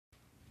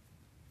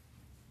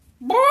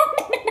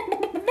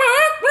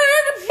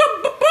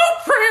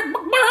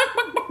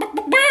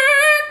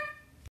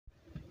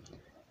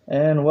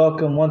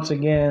welcome once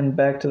again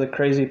back to the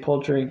Crazy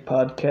Poultry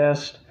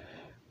Podcast.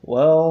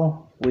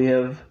 Well, we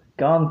have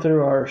gone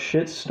through our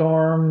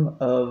shitstorm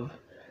of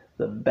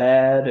the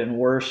bad and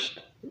worst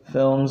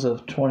films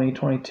of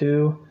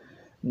 2022.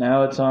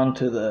 Now it's on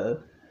to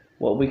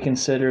what we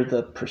consider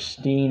the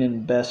pristine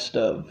and best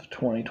of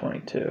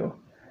 2022.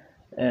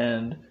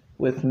 And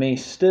with me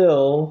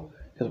still,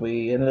 because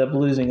we ended up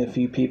losing a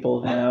few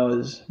people now,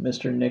 is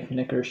Mr. Nick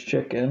Knickers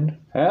Chicken.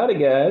 Howdy,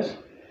 guys.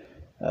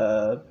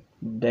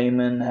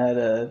 Damon had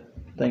a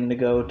thing to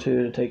go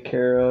to take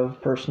care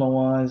of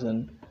personal-wise,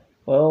 and,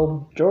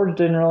 well, George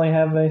didn't really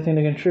have anything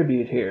to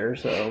contribute here,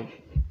 so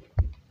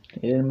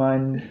he didn't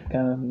mind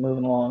kind of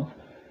moving along.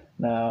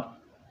 Now,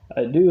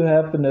 I do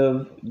happen to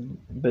have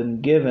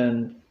been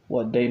given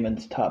what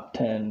Damon's top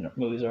 10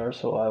 movies are,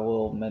 so I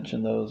will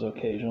mention those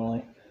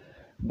occasionally.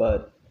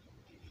 But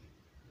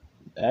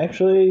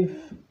actually,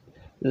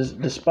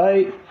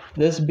 despite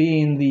this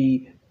being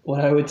the,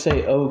 what I would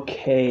say,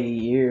 okay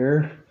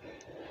year,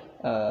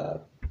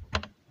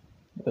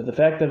 but the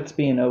fact that it's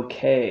being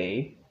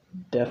okay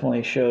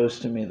definitely shows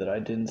to me that I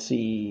didn't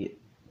see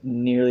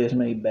nearly as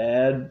many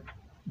bad,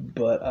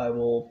 but I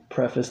will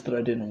preface that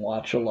I didn't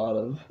watch a lot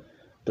of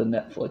the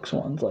Netflix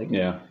ones.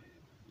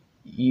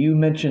 You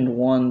mentioned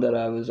one that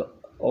I was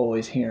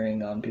always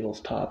hearing on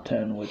people's top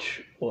 10,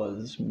 which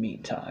was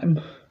Meat Time.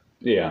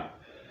 Yeah.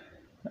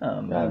 I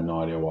have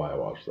no idea why I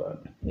watched that.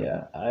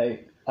 Yeah,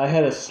 I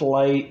had a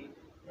slight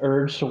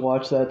urge to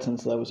watch that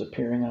since that was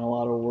appearing on a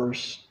lot of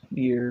worst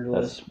year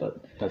lists,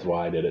 but that's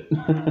why I did it.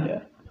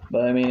 Yeah,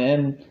 but I mean,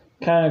 and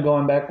kind of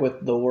going back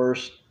with the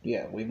worst,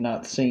 we've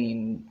not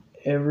seen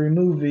every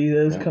movie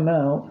that has come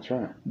out. That's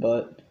right.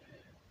 But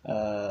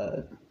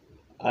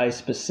I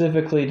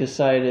specifically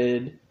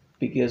decided,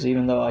 because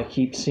even though I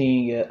keep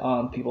seeing it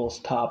on people's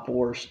top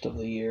worst of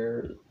the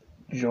year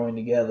joined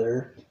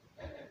together,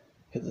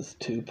 because it's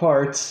two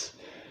parts,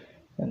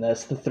 and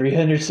that's the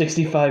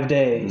 365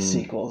 Days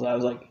sequels. I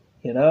was like,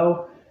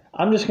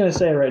 I'm just going to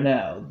say it right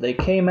now. They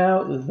came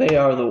out, they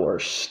are the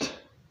worst.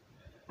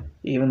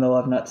 Even though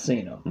I've not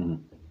seen them.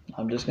 Mm-hmm.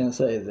 I'm just going to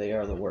say they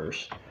are the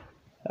worst.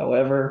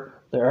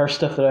 However, there are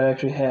stuff that I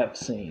actually have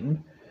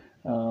seen.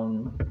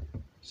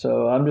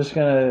 So I'm just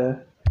going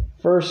to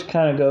first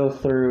kind of go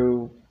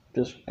through,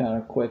 just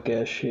kind of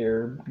quick-ish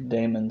here,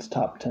 Damon's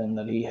top 10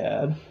 that he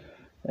had.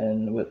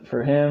 And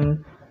for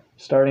him,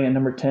 starting at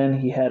number 10,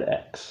 he had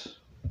X.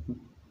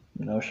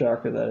 No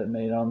shocker that it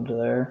made onto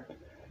there.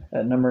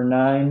 At number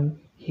 9,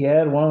 he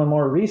had one of the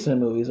more recent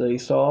movies that he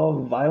saw,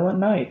 Violent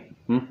Night,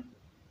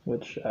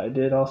 which I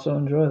did also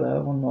enjoy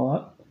that one a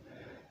lot.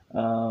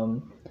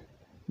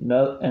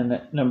 And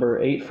at number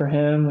 8 for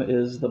him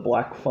is The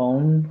Black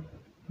Phone,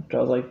 which I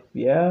was like,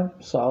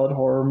 solid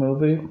horror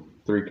movie.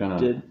 3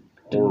 kind of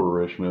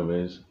horror-ish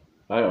movies.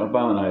 Violent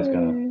Night is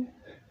kind of,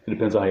 it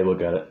depends on how you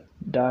look at it.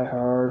 Die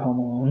Hard, Home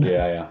Alone.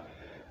 Yeah.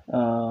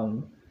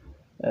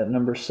 At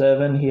number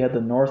 7, he had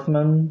The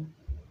Northman.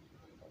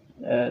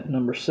 At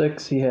number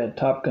 6, he had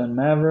Top Gun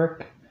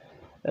Maverick.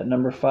 At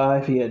number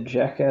 5, he had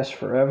Jackass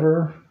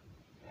Forever.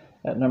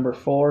 At number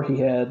 4, he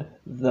had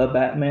The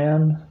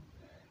Batman.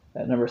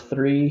 At number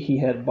 3, he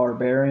had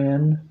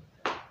Barbarian.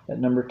 At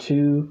number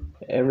 2,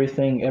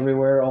 Everything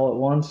Everywhere All at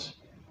Once.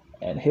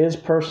 And his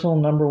personal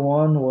number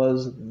 1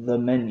 was The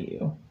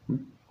Menu.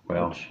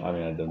 Well,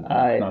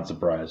 I'm not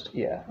surprised.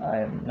 Yeah,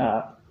 I am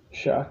not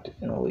shocked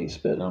in the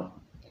least bit. No.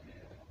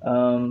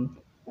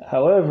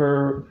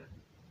 However,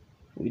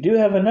 we do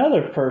have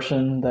another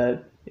person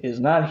that is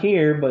not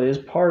here, but is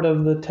part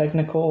of the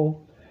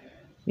technical,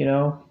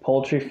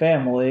 poultry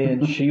family,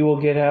 and she will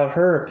get out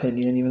her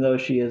opinion, even though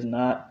she has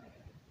not,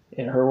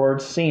 in her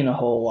words, seen a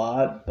whole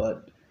lot.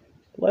 But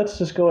let's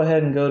just go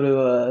ahead and go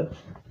to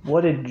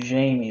what did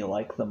Jamie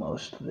like the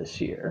most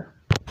this year?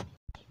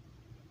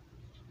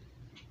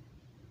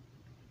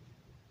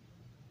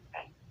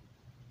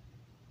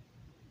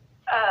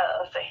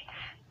 Let's see.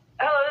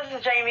 Hello, this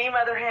is Jamie,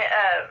 Mother Hen.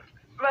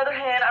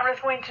 I'm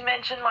just going to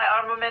mention my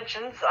honorable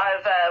mentions.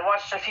 I've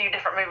watched a few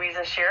different movies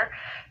this year.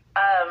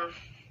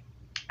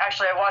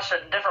 Actually, I watched a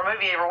different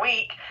movie every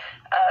week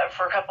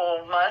for a couple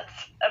of months.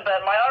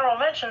 But my honorable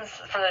mentions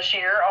for this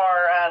year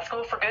are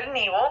School for Good and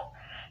Evil,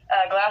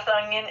 Glass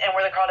Onion, and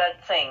Where the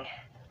Crawdads Sing.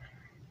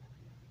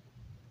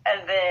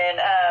 And then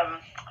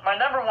my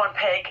number 1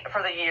 pick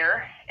for the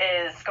year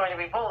is going to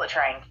be Bullet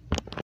Train.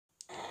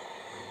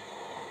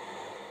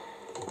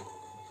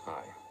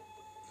 Hi,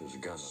 this is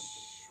Gunman.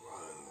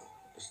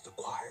 This is the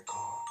quiet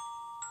car.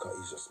 Gotta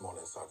use your small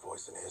inside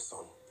voice in here,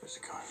 son. There's a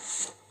gun.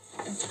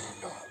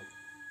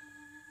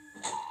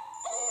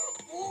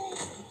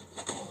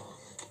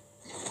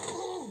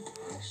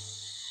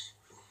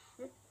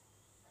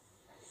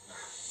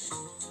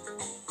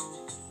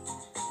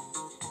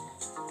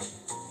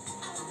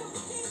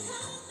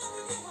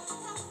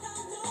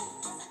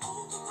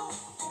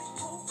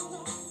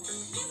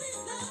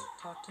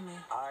 Talk to me.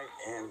 I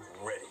am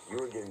ready. You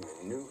are getting the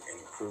new and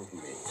improved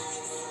me.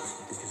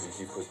 Because if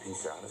you put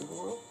peace out in the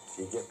world,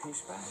 you get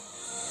peace back.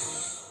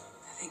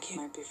 Thank you.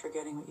 Might be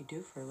forgetting what you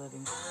do for a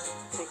living.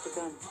 Take the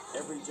gun.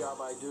 Every job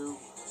I do,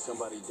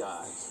 somebody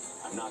dies.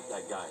 I'm not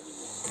that guy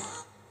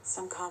anymore.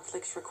 Some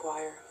conflicts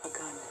require a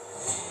gun.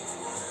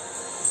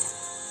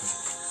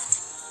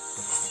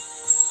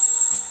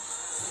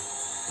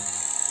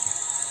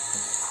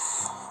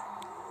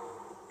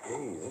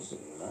 Hey, this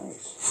is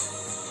nice.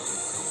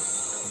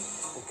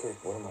 Okay,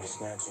 what am I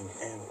snatching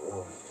and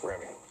or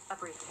grabbing? A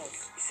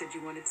briefcase. You said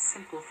you wanted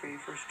simple for your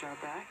first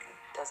job back.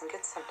 Doesn't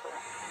get simpler.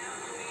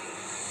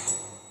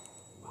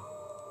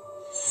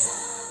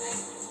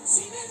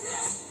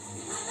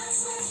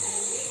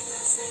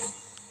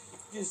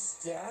 You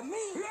stab me?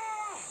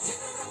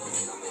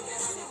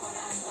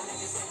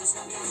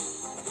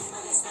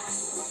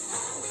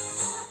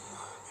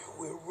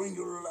 We'll ruin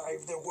your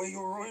life the way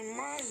you ruin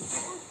mine.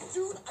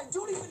 Dude, I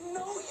don't even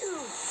know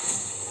you.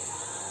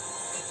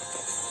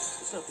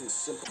 There's nothing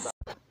simple about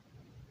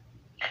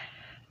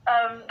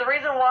The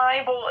reason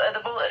why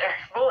the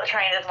Bullet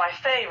Train is my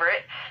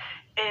favorite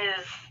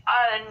is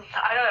I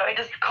don't know, it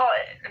just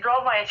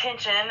draws my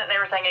attention and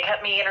everything. It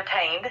kept me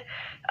entertained.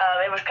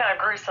 It was kind of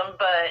gruesome,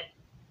 but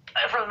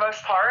for the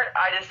most part,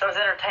 I was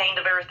entertained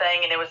of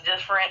everything, and it was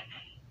different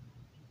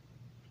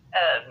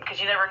because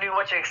you never knew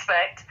what to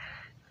expect.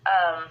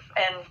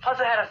 And plus,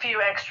 it had a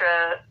few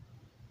extra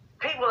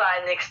people that I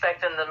didn't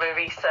expect in the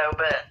movie.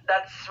 But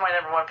that's my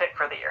number one pick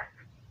for the year.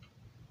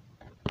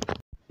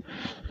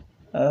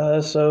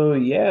 So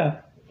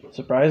yeah,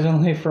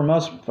 surprisingly from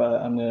us,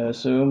 I'm gonna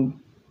assume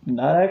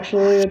not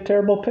actually a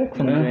terrible pick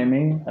from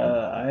Jamie.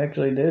 I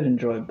actually did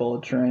enjoy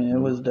Bullet Train. It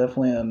was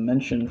definitely a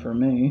mention for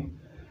me.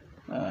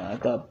 I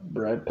thought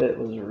Brad Pitt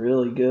was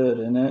really good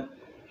in it,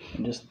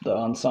 and just the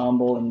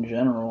ensemble in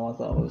general I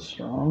thought was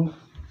strong.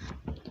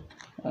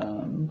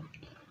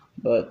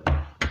 But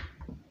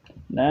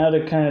now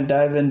to kind of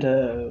dive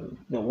into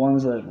the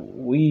ones that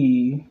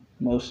we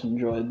most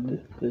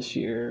enjoyed this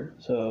year.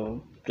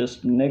 So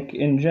just Nick,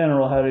 in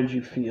general, how did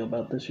you feel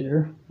about this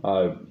year?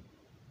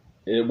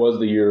 It was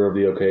the year of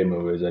the okay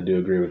movies. I do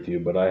agree with you,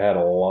 but I had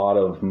a lot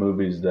of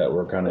movies that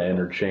were kind of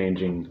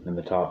interchanging in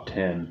the top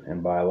 10,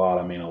 and by a lot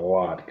I mean a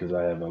lot, because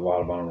I have a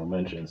lot of honorable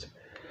mentions.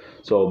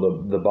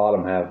 So the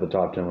bottom half of the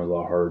top 10 was a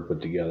lot harder to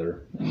put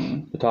together.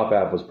 Mm-hmm. The top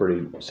half was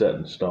pretty set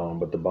in stone,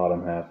 but the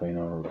bottom half,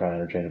 were kind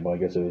of interchangeable. I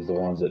guess it was the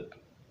ones that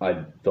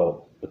I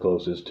felt the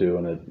closest to,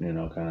 and it,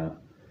 kind of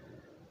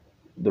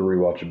the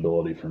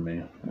rewatchability for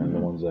me, and the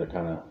ones that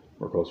kind of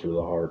were closer to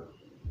the heart.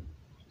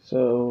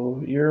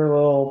 So your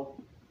little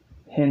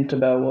hint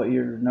about what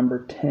your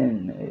number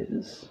 10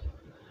 is.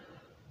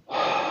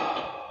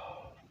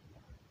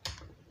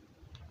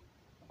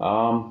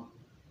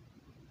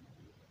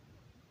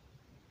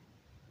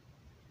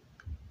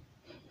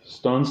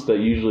 Stunts that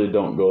usually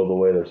don't go the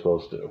way they're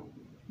supposed to.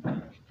 The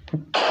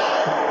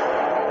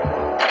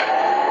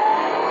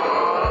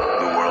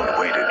world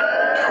waited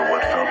for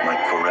what felt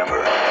like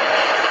forever.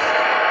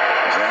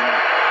 Then,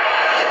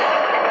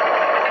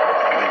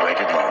 we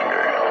waited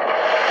longer.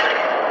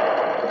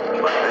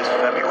 But this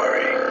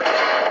February,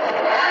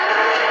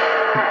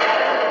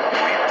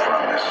 we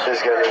promise.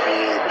 It's gonna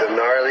be the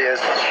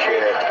gnarliest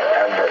shit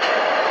ever.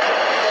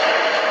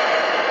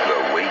 The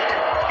wait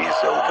is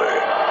over.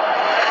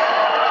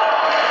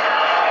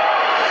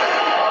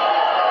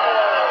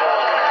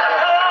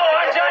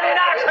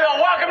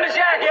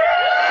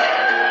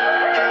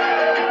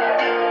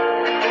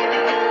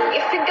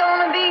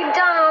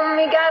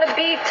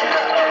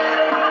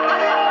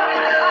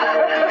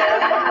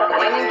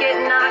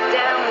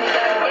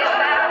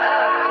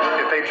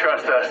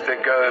 Trust us to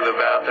go to the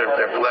bathroom.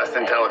 They're less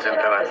intelligent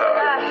than I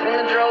thought. In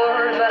the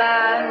drawers, but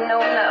I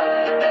know enough.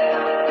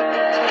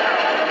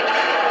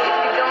 If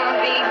you're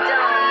gonna be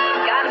dumb, you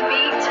gotta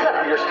be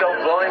tough. You're still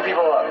blowing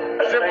people up.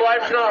 As if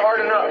life's not hard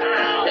enough.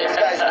 This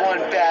guy's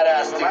one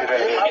badass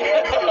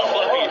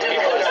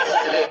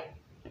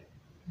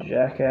dude.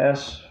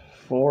 Jackass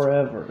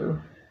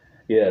Forever.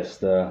 Yes,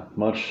 the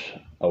much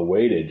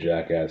awaited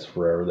Jackass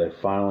Forever. They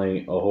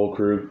finally, a whole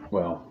crew,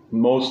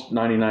 most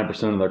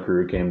 99% of their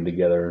crew came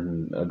together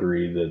and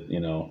agreed that,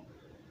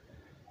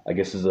 I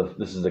guess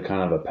this is a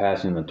kind of a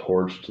passing the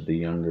torch to the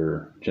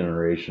younger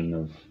generation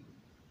of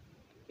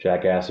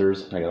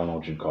jackassers. I don't know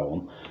what you'd call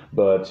them.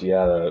 But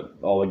yeah,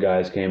 all the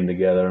guys came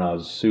together, and I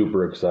was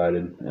super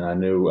excited. And I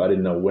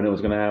didn't know when it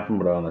was going to happen,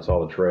 but when I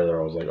saw the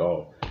trailer, I was like,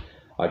 oh,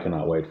 I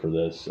cannot wait for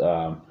this.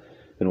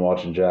 Been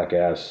watching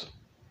Jackass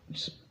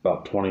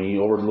about a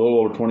little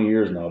over 20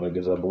 years now,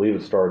 because I believe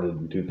it started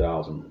in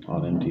 2000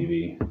 on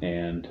MTV,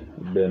 and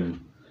been,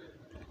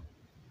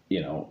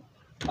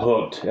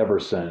 hooked ever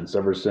since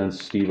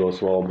Steve-O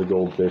swallowed the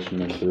goldfish and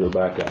then threw it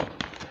back up.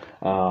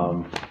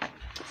 I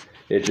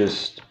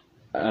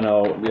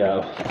know,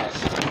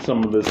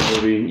 some of this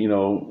movie,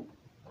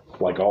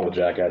 like all the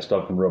Jackass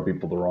stuff, can rub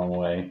people the wrong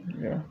way.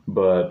 Yeah.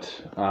 But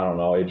I don't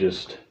know,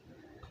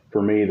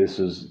 for me, this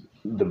is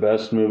the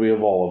best movie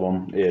of all of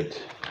them. It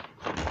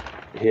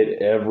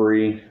hit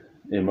every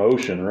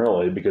emotion,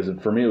 really, because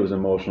for me it was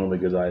emotional,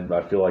 because I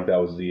feel like that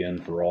was the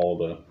end for all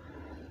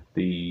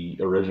the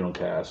original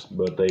cast,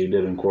 but they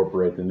did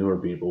incorporate the newer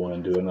people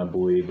into it, and I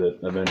believe that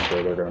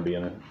eventually they're going to be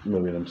in a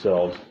movie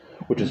themselves,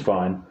 which is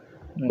fine.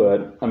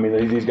 But I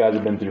mean, these guys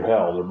have been through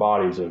hell. Their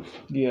bodies have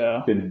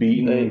been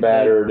beaten,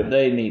 battered.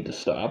 They need to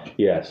stop.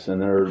 Yes,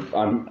 and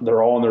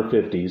they're all in their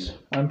 50s.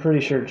 I'm pretty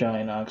sure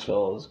Johnny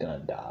Knoxville is gonna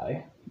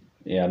die.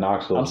 Yeah,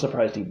 Knoxville. I'm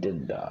surprised he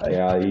didn't die.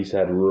 Yeah, he's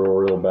had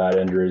real bad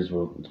injuries,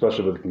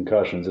 especially with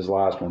concussions. His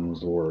last one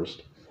was the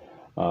worst.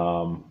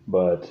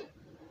 But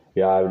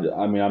yeah,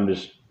 I mean, I'm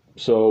just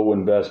so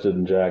invested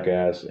in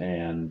Jackass,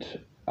 and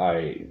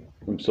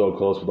I'm so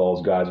close with all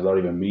those guys without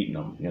even meeting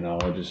them. You know,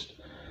 I just.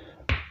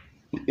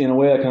 In a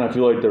way, I kind of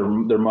feel like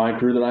they're my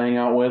crew that I hang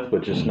out with,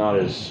 but just not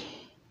as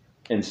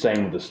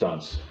insane with the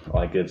stunts.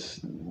 Like it's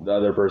the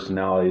other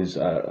personalities,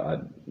 I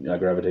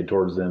gravitate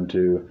towards them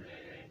too.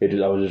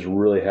 I was just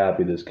really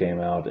happy this came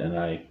out, and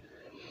I,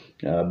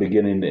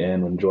 beginning to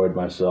end, enjoyed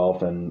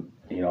myself, and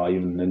I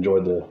even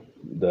enjoyed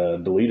the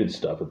deleted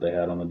stuff that they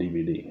had on the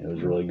DVD. It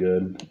was really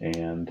good,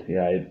 and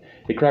yeah,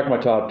 it cracked my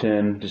top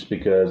 10 just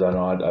because I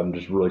know I'm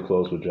just really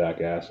close with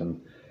Jackass,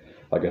 and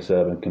like I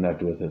said, I've been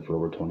connected with it for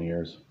over 20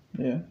 years.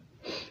 Yeah.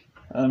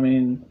 I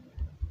mean,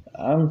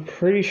 I'm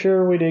pretty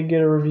sure we did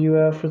get a review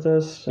after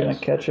this and a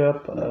catch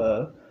up.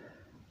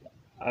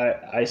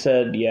 I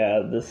said,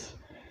 it's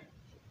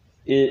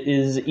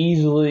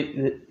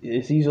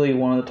easily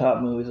one of the top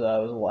movies that I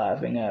was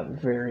laughing at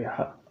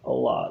a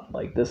lot.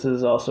 Like, this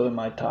is also in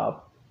my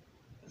top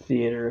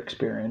theater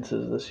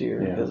experiences this year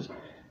because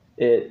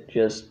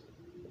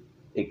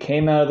it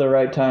came out at the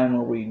right time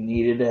where we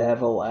needed to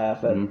have a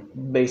laugh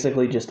at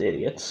basically just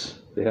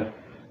idiots. Yeah.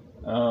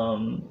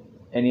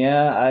 And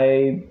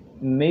I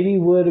maybe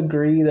would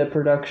agree that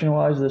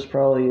production-wise, this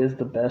probably is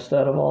the best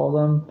out of all of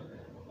them.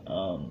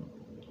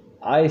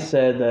 I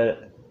said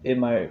that in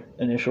my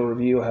initial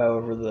review,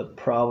 however, the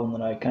problem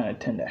that I kind of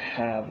tend to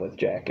have with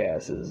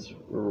Jackass is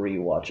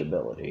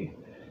rewatchability.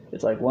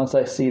 It's like once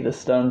I see the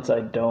stunts,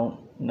 I don't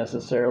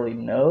necessarily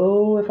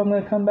know if I'm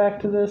going to come back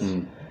to this.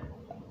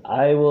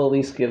 I will at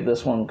least give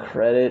this one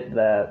credit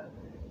that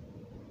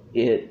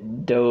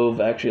it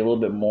dove actually a little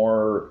bit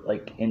more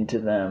like into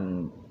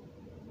them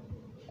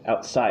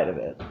outside of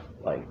it,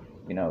 like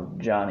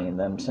Johnny and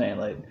them saying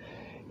like,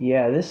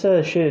 this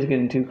shit is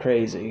getting too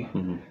crazy.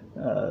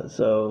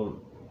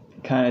 So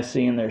kind of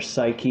seeing their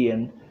psyche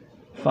and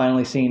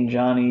finally seeing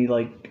Johnny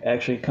like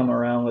actually come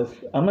around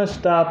with, I'm gonna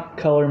stop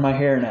coloring my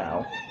hair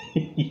now.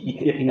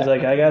 He's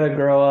like, I gotta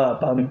grow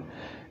up. I'm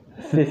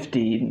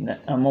 50.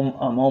 I'm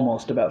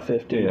almost about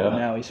 50. But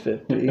now he's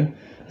 50.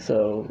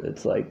 So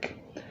it's like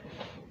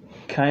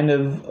kind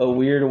of a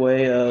weird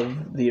way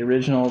of the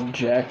original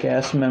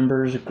Jackass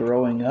members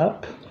growing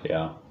up.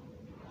 Yeah.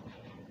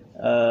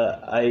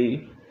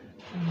 I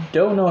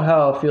don't know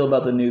how I feel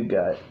about the new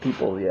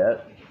people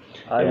yet.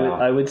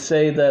 I would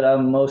say that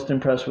I'm most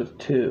impressed with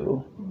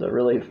two, the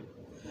really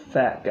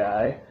fat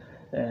guy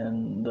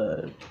and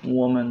the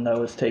woman that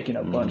was taking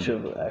a bunch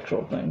of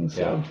actual things.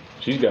 Yeah,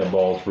 she's got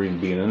balls for even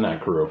being in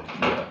that crew.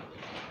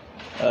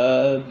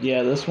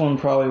 This one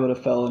probably would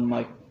have fell in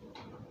my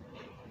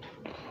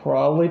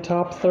probably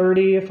top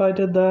 30 if I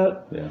did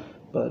that. Yeah.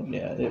 But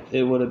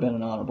it would have been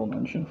an honorable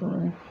mention for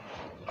me.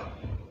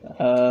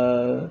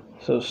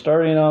 So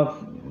starting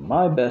off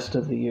my best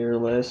of the year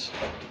list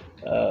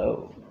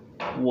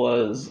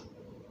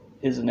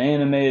is an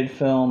animated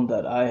film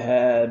that I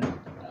had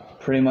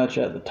pretty much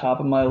at the top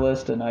of my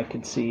list, and I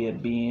could see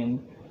it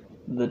being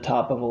the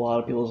top of a lot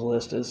of people's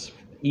list, as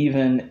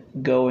even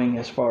going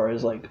as far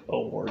as like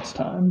awards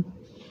time.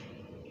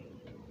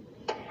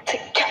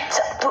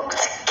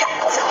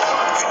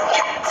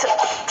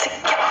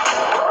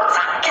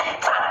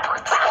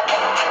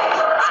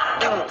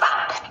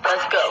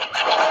 Let's go.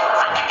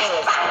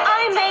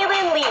 I'm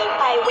Maylin Lee.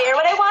 I wear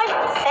what I want,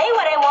 say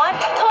what I want,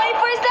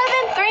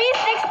 24/7,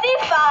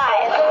 365.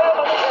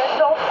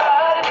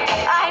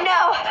 I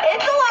know,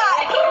 it's a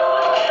lot.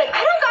 But I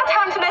don't got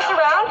time to mess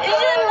around. Je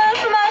me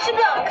fromage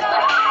blanc.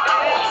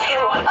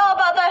 All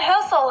about that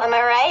hustle, am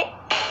I right?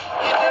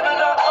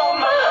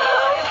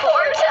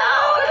 Poor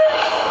town.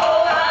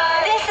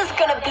 This is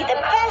gonna be the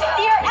best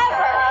year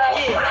ever.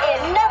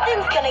 And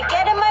nothing's gonna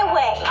get in my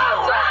way.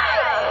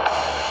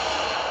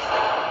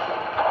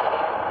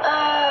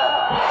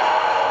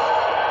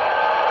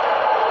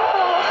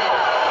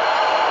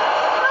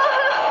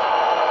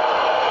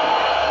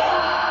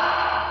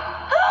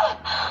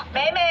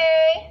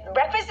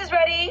 Breakfast is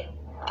ready.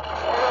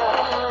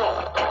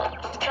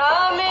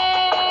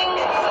 Coming.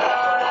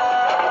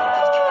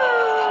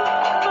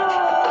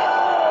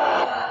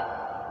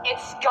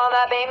 It's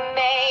gonna be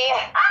me.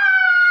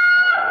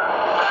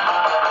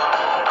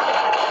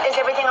 Is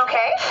everything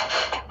okay?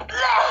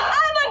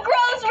 I'm a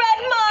gross red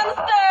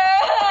monster.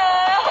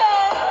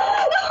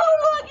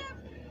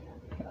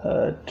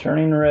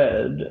 Turning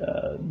Red,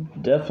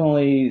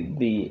 definitely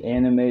the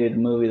animated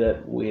movie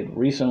that we had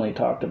recently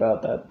talked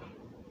about that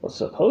was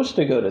supposed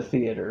to go to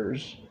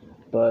theaters,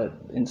 but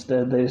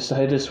instead they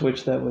decided to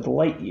switch that with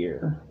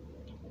Lightyear.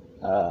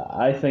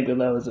 I think that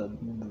was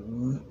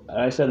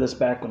I said this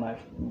back when I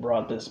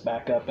brought this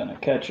back up in a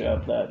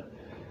catch-up, that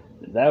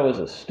that was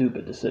a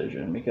stupid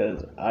decision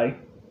because I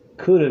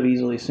could have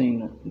easily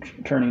seen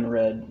Turning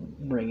Red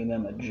bringing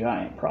them a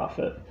giant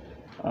profit.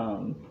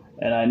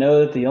 And I know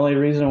that the only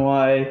reason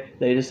why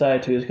they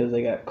decided to is because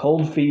they got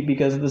cold feet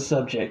because of the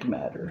subject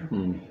matter.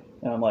 And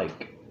I'm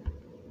like,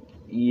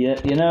 yeah,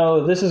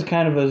 this is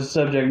kind of a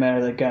subject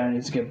matter that kind of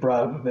needs to get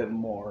brought up a bit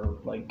more,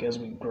 like as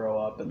we grow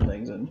up and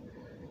things. And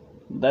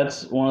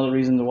that's one of the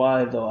reasons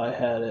why, though, I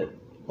had it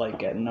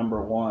like at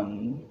number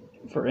 1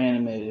 for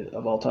animated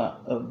of all time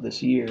of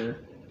this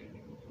year.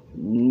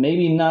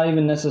 Maybe not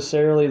even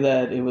necessarily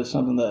that it was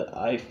something that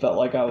I felt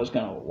like I was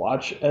going to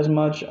watch as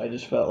much. I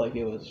just felt like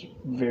it was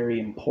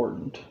very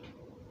important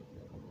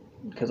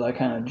because I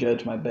kind of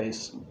judge my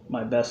best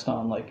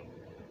on like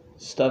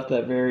stuff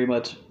that very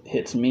much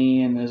hits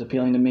me and is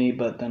appealing to me,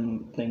 but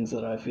then things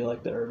that I feel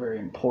like that are very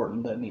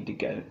important that need to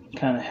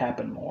kind of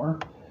happen more.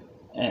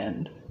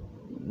 And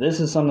this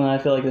is something I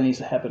feel like that needs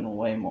to happen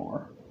way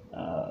more.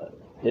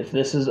 If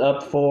this is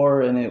up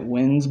for and it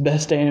wins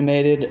Best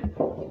Animated,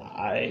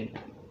 I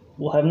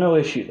will have no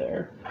issue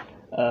there.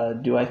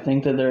 Do I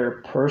think that there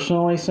are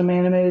personally some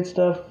animated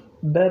stuff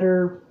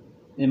better?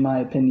 In my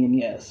opinion,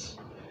 yes.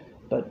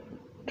 But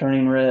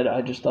Turning Red,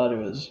 I just thought it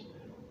was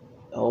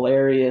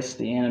hilarious.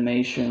 The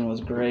animation was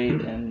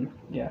great, and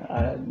yeah,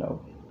 I had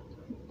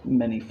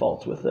many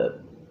faults with it.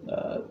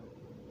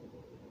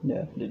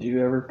 Yeah, did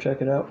you ever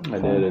check it out? I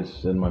did.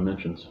 It's in my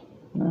mentions.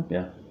 No?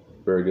 Yeah,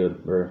 very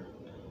good.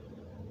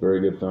 Very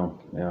good film.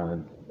 Yeah,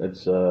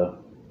 it's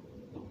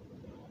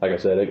like I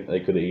said,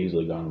 it could have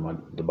easily gone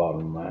to the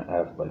bottom of my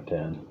half by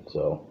 10.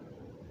 So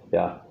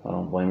yeah, I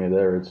don't blame you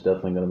there. It's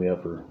definitely going to be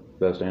up for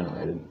Best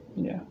Animated.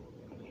 Yeah.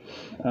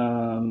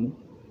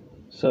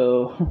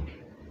 So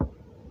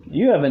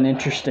you have an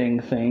interesting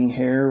thing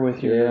here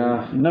with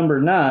your number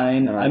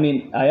 9. I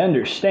mean, I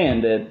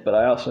understand it, but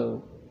I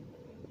also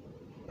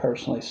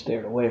personally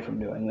steered away from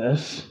doing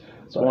this.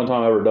 It's the one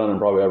time I've ever done and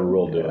probably ever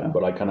will do it,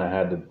 but I kind of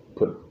had to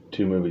put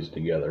 2 movies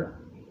together.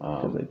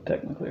 Because they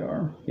technically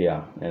are.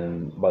 Yeah,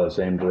 and by the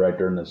same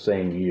director in the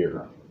same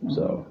year.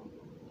 So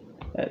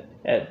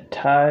at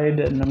tied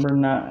at number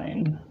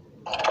 9.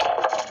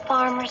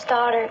 Farmer's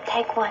Daughter,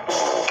 take 1.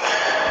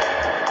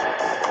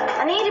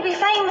 I need to be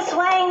famous,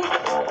 Wayne.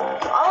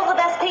 All the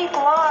best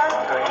people are.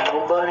 There ain't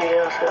nobody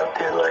else out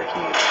there like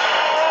you.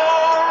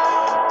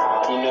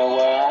 You know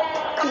why?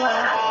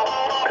 Why?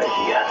 Because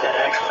you got that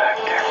X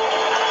Factor.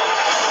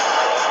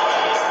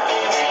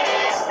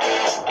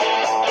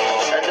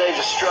 Our days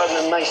of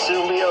struggling may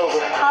soon be over.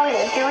 Oh,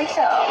 then here we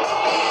go.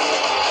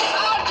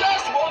 I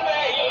just want to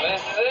hear.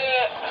 This is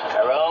it.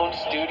 Our own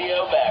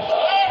studio back.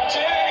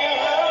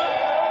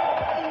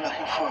 I'm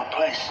looking for a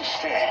place to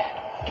stay.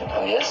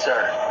 Oh, yes, sir.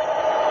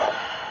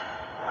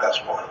 That's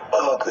one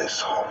ugly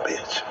son of a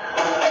bitch.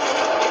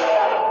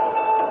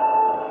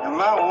 And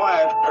my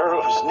wife,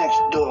 Pearl, is next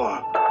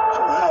door.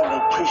 So I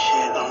would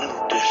appreciate a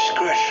little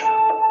discretion.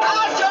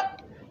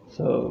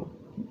 So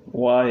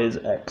why is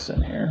X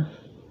in here?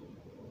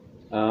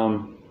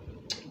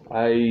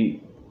 I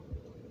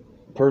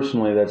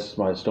personally, that's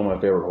still my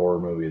favorite horror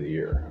movie of the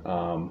year.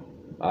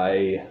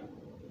 I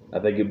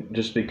think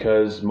just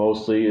because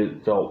mostly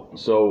it felt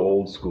so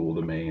old school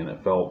to me, and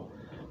it felt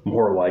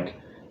more like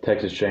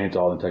Texas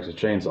Chainsaw than Texas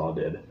Chainsaw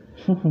did.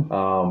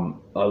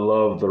 I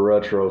love the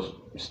retro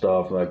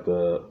stuff, like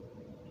the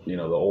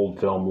old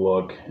film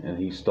look, and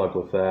he stuck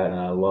with that. And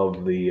I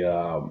love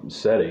the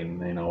setting.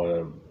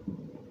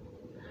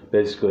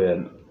 Basically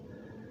an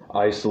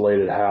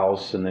isolated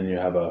house, and then you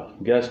have a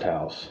guest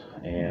house.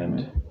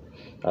 And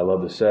I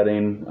love the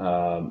setting.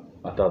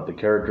 I thought the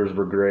characters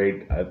were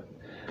great.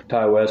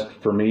 Ty West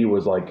for me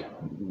was like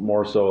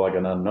more so like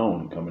an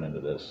unknown coming into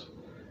this.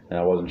 And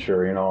I wasn't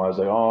sure, I was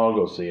like, oh, I'll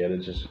go see it.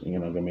 It's just,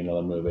 going to be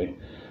another movie.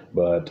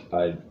 But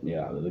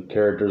the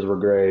characters were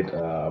great.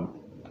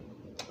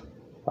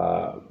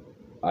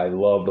 I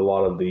loved a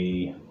lot of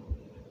the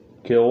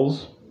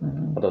kills.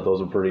 I thought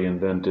those were pretty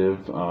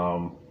inventive.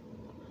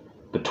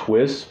 The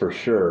twists for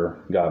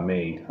sure got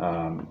me.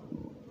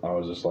 I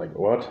was just like,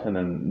 what? And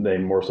then they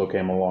more so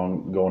came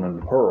along going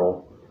into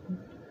Pearl,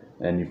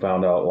 and you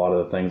found out a lot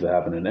of the things that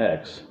happened in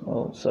X.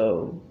 Well,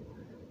 so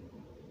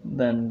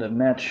then to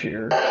match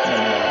your Please,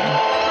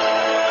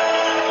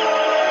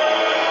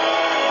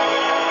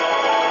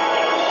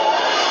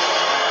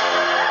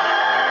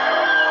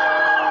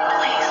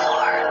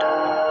 Lord,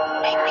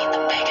 make me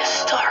the biggest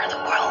star the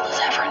world has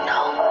ever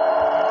known,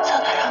 so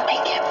that I may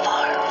get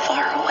far,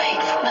 far away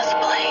from this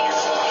place.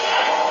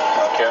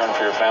 Well, caring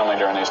for your family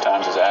during these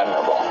times is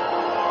admirable,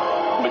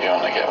 but you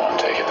only get one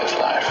take at this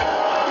life.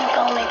 If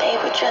only they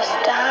would just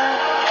die.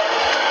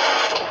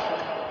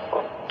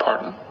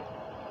 Pardon?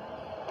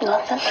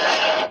 Nothing.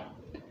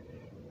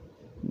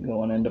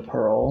 going into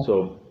Pearl.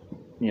 So,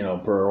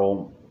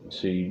 Pearl,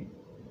 she,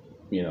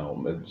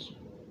 has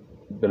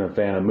been a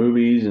fan of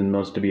movies and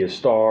wants to be a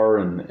star,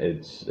 and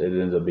it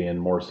ends up being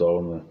more so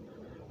in the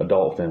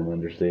adult film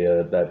industry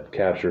that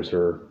captures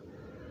her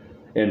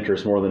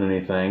interest more than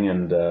anything,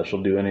 and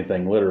she'll do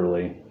anything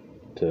literally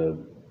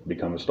to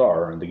become a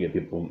star and to get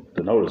people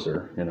to notice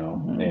her,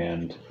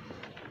 and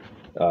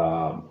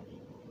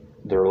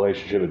the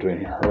relationship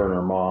between her and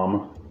her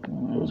mom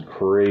was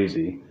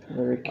crazy.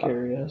 Very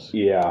curious.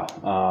 Yeah,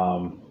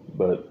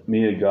 but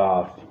Mia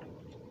Goth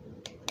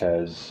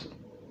has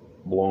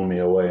blown me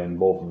away in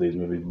both of these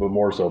movies, but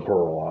more so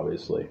Pearl,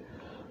 obviously.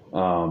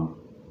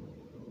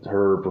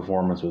 Her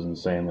performance was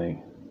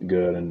insanely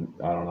good, and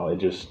I don't know, it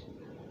just,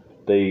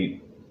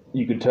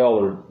 you could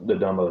tell they're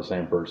done by the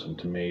same person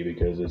to me,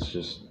 because it's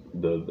just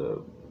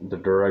the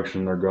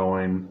direction they're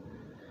going.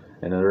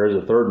 And there is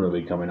a third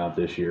movie coming out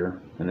this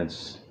year, and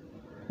it's,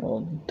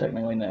 well,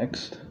 technically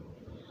next.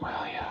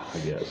 Well, yeah, I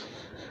guess.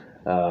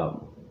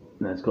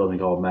 That's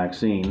called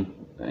Maxine,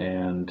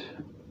 and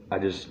I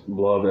just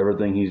love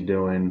everything he's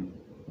doing.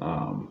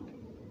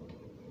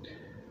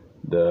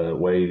 The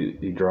way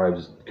he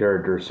drives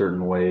characters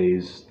certain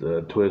ways,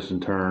 the twists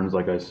and turns,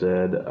 like I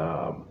said,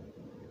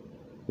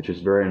 it's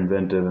just very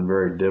inventive and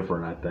very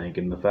different, I think.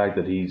 And the fact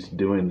that he's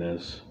doing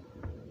this,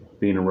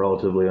 being a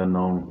relatively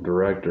unknown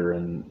director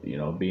and, you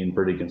know, being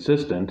pretty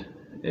consistent,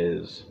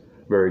 is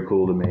very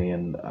cool to me.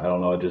 And I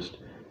don't know, just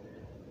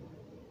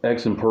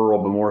X and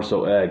Pearl, but more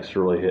so X,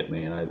 really hit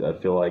me, and I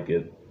feel like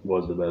it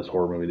was the best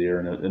horror movie of the year,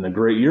 and a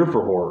great year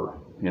for horror.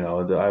 You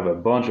know, I have a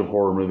bunch of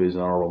horror movies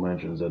and honorable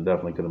mentions that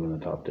definitely could have been in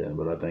the top 10,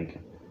 but I think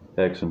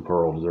X and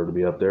Pearl deserve to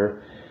be up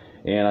there.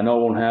 And I know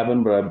it won't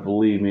happen, but I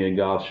believe Mia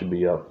Goth should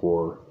be up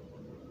for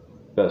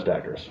Best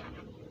Actress.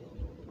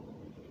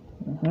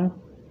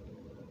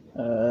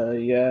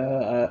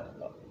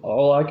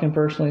 All I can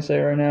personally say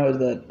right now is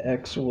that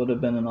X would have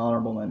been an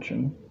honorable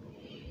mention.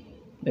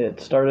 It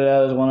started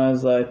out as one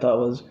I thought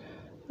was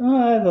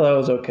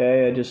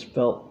okay. I just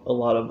felt a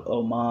lot of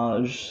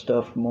homage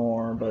stuff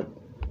more, but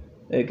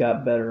it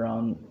got better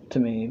to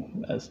me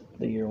as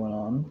the year went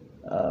on.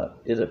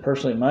 Is it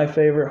personally my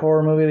favorite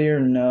horror movie of the year?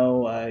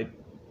 No, I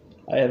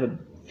have a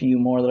few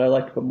more that I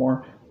liked but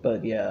more,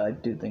 but yeah, I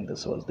do think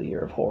this was the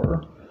year of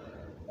horror.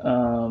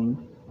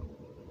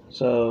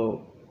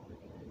 So,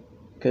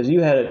 because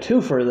you had a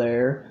twofer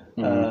there,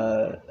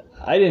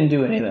 I didn't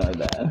do anything like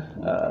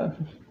that.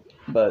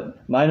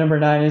 But my number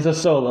 9 is a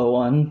solo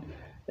one,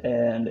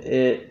 and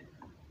it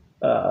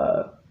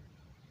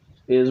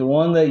is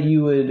one that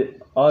you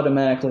would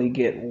automatically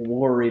get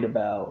worried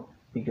about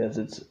because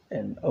it's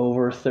an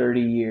over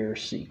 30-year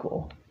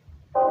sequel.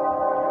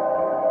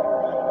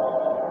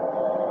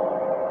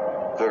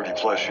 30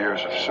 plus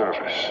years of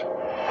service.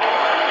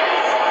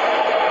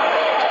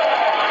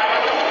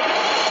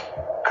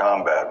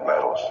 Combat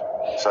medals,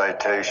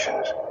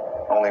 citations.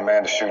 Only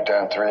man to shoot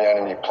down 3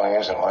 enemy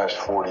planes in the last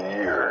 40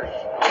 years.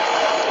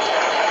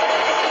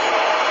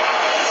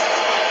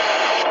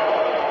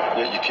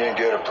 Yet you can't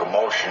get a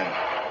promotion,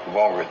 you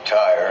won't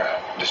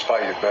retire.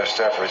 Despite your best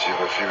efforts, you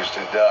refuse to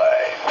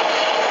die.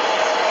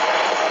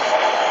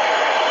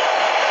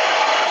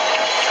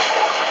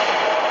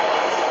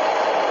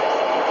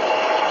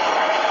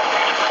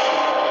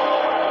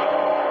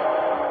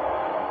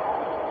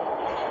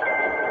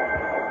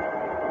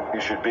 You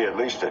should be at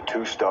least a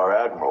 2-star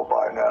admiral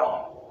by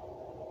now.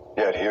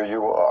 Yet here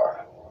you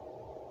are.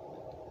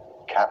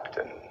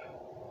 Captain.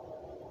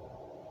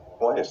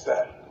 What is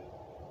that?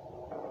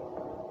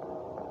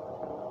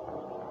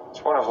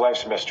 It's one of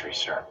life's mysteries,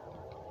 sir.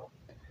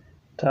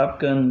 Top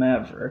Gun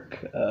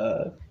Maverick.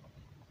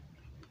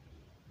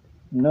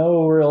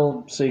 No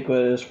real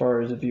sequel as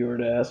far as if you were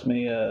to ask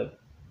me.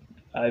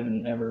 I've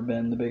never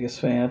been the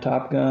biggest fan of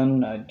Top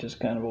Gun. I just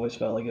kind of always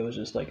felt like it was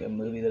just like a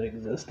movie that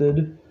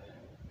existed.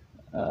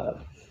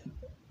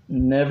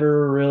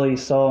 Never really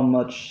saw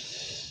much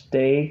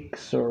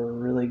stakes or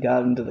really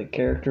got into the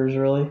characters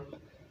really.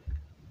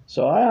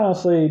 So I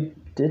honestly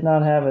did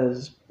not have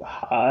as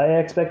high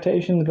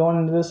expectations going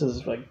into this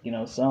as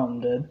some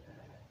did.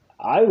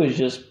 I was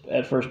just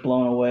at first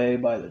blown away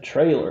by the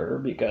trailer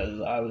because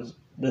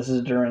this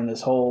is during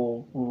this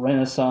whole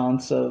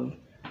renaissance of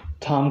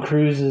Tom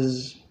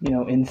Cruise's,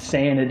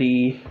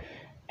 insanity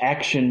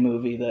action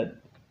movie that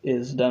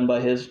is done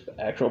by his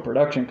actual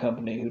production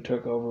company who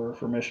took over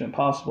for Mission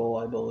Impossible,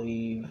 I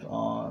believe,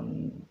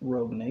 on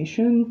Rogue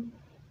Nation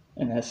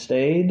and has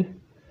stayed.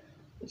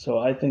 So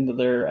I think that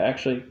they're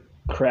actually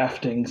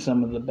crafting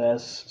some of the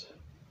best,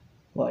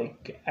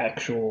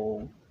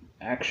 actual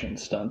action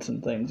stunts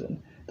and things.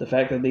 And the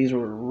fact that these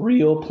were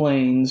real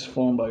planes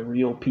flown by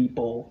real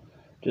people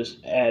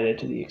just added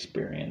to the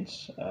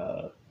experience.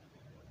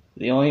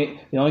 The only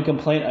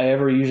complaint I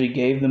ever usually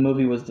gave the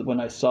movie was that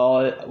when I saw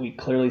it, we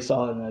clearly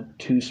saw it in a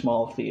too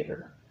small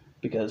theater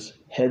because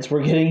heads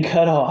were getting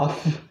cut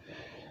off.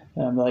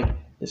 And I'm like,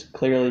 this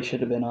clearly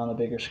should have been on a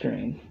bigger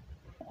screen.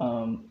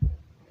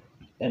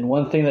 And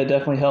one thing that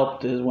definitely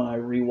helped is when I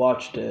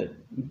rewatched it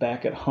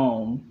back at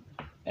home,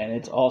 and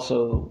it's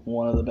also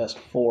one of the best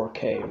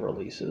 4K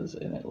releases,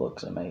 and it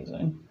looks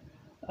amazing.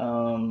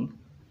 I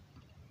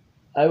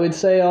would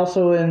say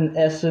also in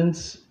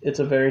essence, it's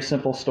a very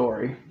simple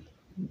story.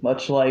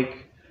 Much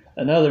like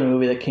another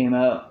movie that came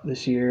out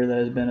this year that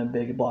has been a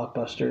big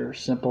blockbuster,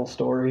 simple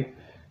story.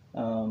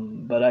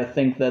 But I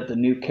think that the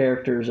new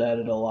characters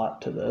added a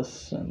lot to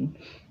this. And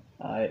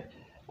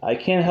I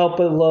can't help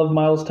but love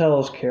Miles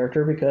Teller's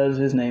character because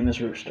his name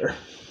is Rooster.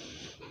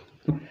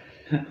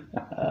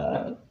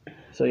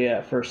 So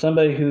yeah, for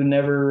somebody who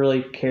never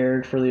really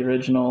cared for the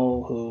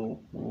original, who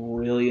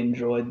really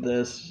enjoyed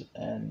this,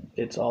 and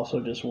it's also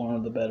just one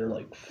of the better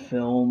like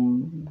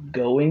film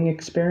going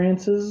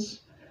experiences,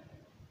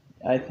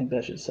 I think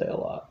that should say a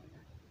lot.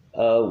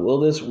 Will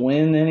this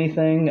win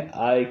anything?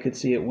 I could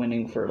see it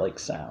winning for like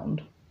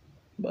sound,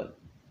 but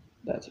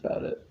that's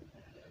about it.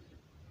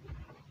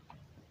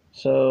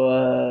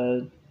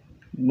 So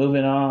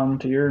moving on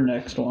to your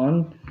next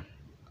one,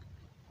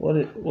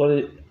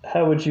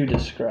 how would you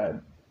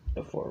describe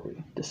before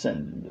we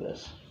descend into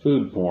this?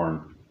 Food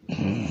porn. Is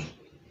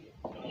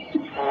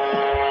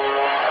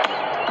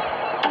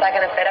that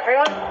going to fit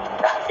everyone?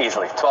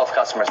 Easily. 12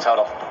 customers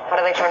total. What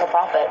are they trying to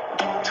profit?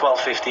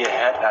 $12.50 a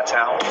head, that's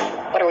how.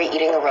 What are we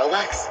eating, a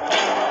Rolex?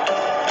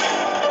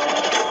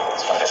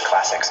 It's one of his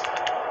classics.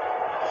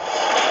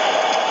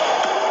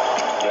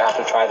 You have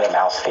to try the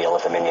mouthfeel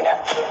of the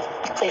Mignonette.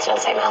 Please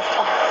don't say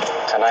mouthful.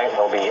 Tonight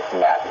will be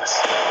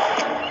madness.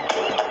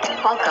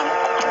 Welcome.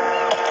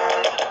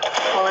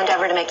 We'll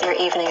endeavor to make your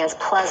evening as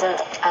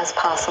pleasant as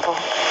possible.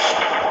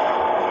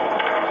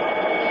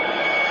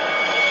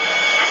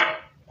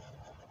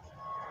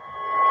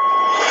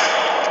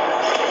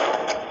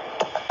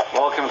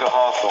 Welcome to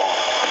Hawthorne.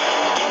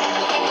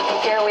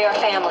 Here we are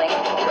family.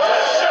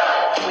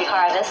 We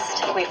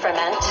harvest, we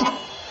ferment,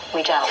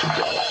 we gel.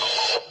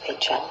 We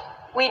gel.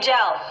 We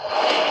gel.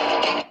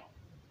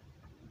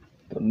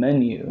 The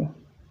menu.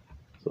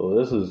 So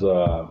this is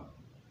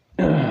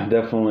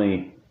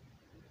definitely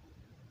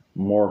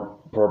more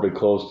probably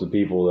close to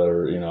people that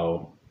are,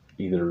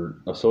 either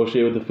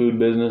associated with the food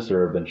business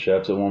or have been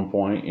chefs at one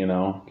point,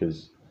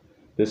 because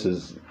this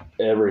is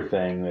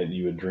everything that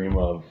you would dream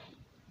of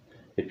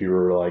if you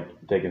were like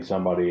taking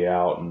somebody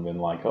out and been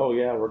like, oh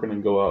yeah, we're going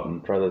to go out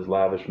and try this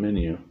lavish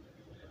menu,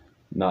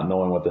 not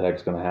knowing what the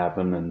heck's going to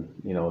happen. And,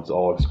 it's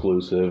all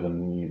exclusive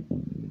and you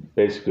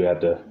basically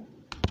have to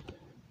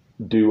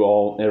do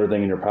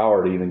everything in your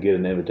power to even get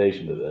an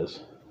invitation to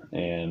this.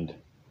 And,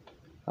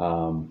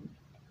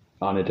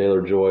 Anya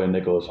Taylor-Joy and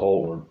Nicholas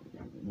Hoult were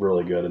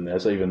really good in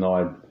this, even though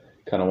I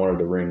kind of wanted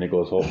to wring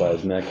Nicholas Hoult by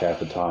his neck half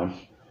the time.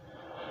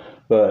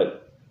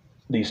 But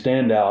the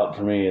standout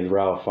for me is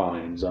Ralph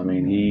Fiennes.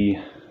 He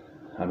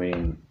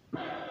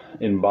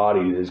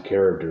embodied his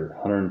character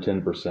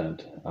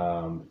 110%. I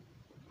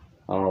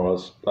don't know what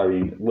else.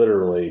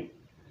 Literally,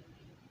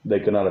 they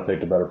could not have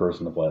picked a better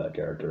person to play that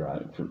character.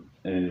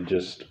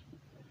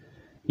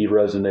 He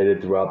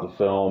resonated throughout the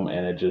film,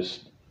 and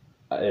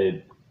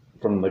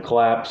from the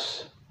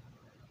claps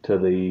to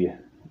the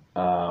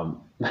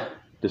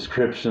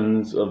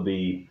descriptions of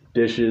the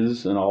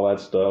dishes and all that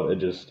stuff,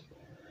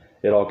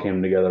 it all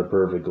came together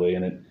perfectly,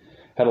 and it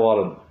had a lot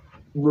of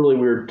really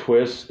weird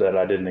twists that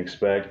I didn't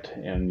expect,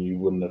 and you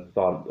wouldn't have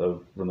thought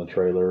of from the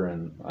trailer.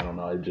 And I don't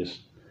know, it just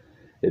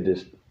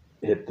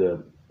hit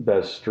the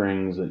best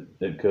strings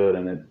it could,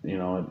 and it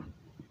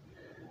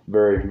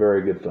very,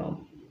 very good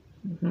film.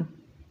 Mm-hmm.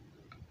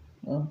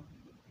 Well,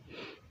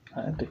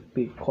 I have to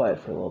be quiet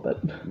for a little bit.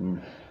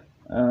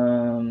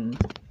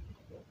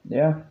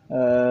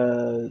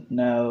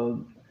 Now,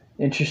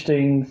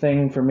 interesting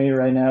thing for me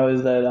right now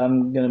is that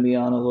I'm going to be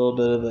on a little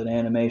bit of an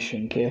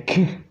animation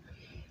kick.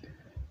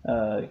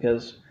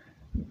 Because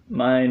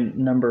my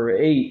number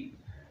 8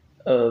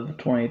 of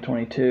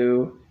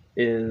 2022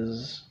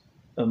 is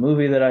a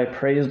movie that I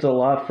praised a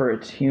lot for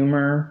its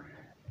humor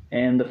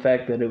and the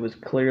fact that it was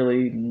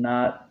clearly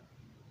not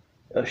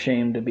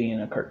ashamed to be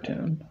in a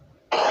cartoon.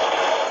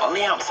 On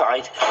the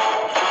outside,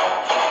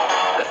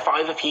 the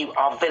 5 of you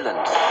are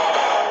villains,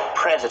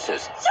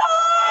 predators,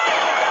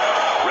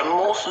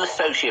 remorseless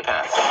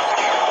sociopaths.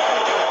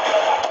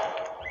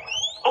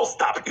 Oh,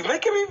 stop it. You're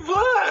making me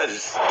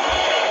buzz.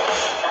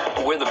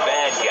 We're the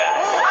bad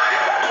guys.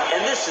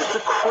 And this is the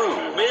crew.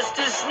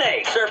 Mr.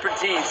 Snake,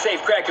 Serpentine,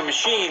 safe-cracking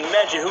machine,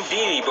 imagine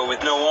Houdini, but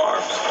with no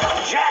arms.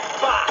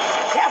 Jackpot.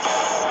 Yes.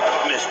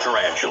 Miss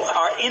Tarantula,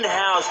 our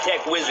in-house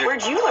tech wizard.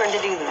 Where'd you learn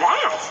to do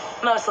that?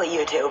 Mostly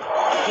YouTube.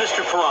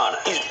 Mr. Piranha,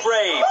 he's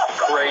brave,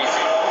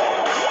 crazy.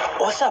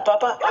 What's up,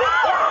 Papa?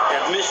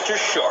 And Mr.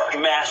 Shark,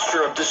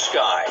 master of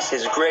disguise.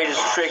 His greatest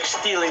trick,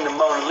 stealing the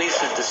Mona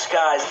Lisa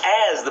disguise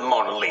as the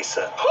Mona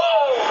Lisa.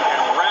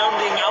 And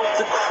rounding out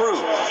the crew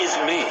is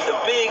me, the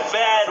big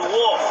bad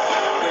wolf.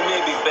 We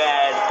may be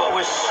bad, but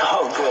we're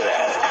so good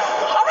at it.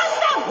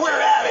 We're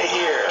out of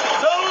here.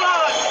 So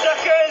long,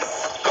 suckers.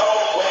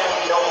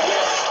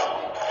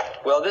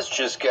 Well, this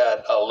just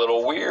got a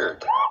little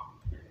weird.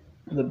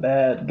 The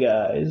bad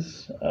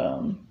guys.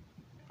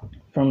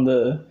 From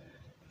the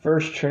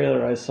first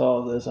trailer I saw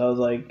of this, I was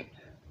like,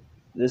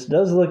 this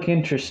does look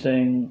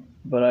interesting,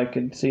 but I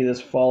could see this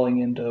falling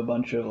into a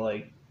bunch of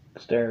like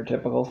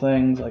stereotypical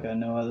things. Like, I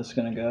know how this is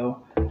going to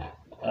go.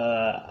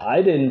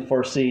 I didn't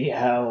foresee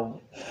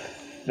how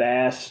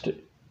fast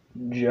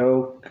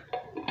joke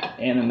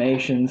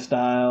animation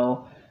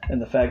style,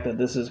 and the fact that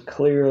this is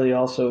clearly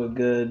also a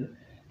good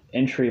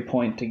entry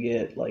point to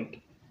get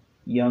like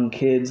young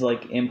kids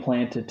like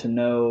implanted to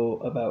know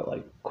about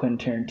like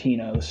Quentin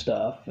Tarantino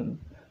stuff and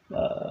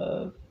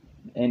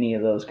any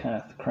of those kind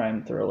of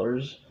crime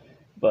thrillers.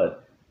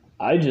 but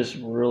I just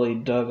really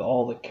dug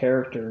all the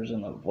characters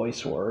and the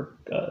voice work.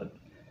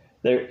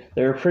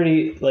 They're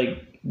pretty,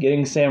 like,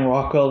 getting Sam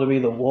Rockwell to be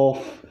the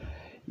wolf.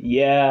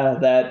 Yeah,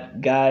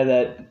 that guy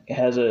that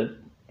has a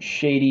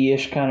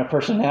shady-ish kind of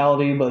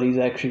personality, but he's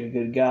actually a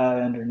good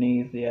guy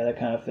underneath. Yeah, that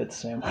kind of fits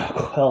Sam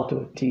Rockwell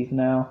to a teeth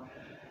now.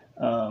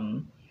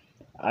 But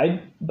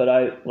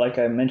like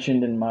I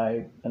mentioned in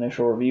my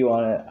initial review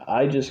on it,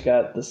 I just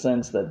got the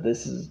sense that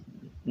this is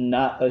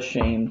not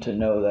ashamed to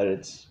know that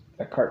it's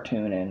a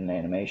cartoon and an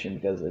animation,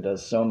 because it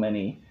does so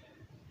many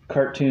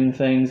cartoon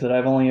things that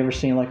I've only ever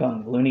seen like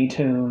on Looney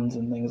Tunes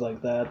and things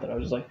like that, that I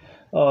was just like,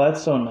 oh,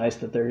 that's so nice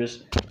that they're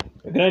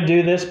gonna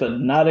do this but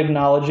not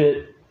acknowledge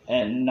it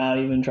and not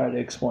even try to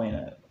explain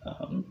it.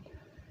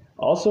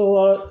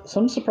 Also,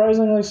 some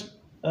surprisingly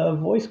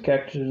voice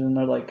characters in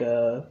there, like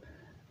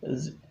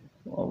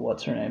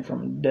what's her name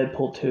from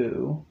Deadpool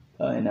 2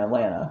 in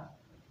Atlanta.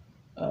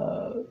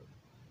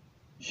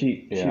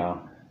 She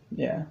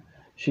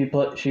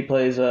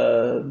plays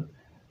the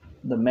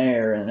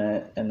mayor in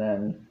it, and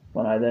then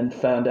when I then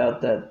found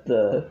out that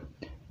the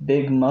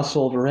big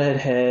muscled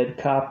redhead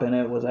cop in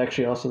it was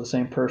actually also the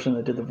same person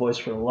that did the voice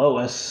for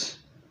Lois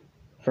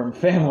from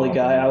Family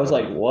Guy, I was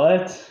like,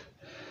 what?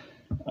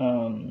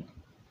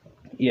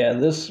 Yeah,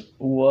 this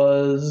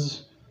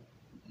was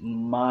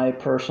my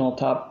personal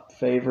top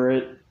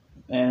favorite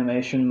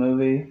animation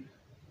movie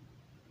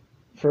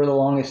for the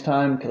longest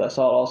time, because I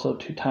saw it also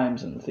 2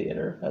 times in the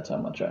theater. That's how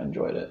much I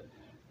enjoyed it.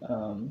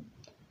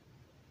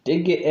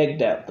 Did get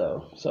egged out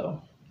though,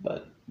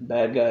 but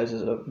Bad Guys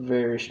is a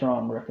very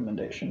strong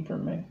recommendation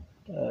from me.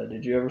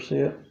 Did you ever see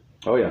it?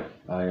 Oh yeah,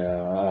 I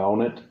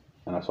own it,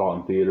 and I saw it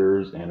in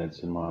theaters, and it's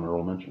in my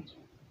honorable mentions.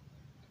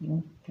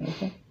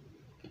 Okay.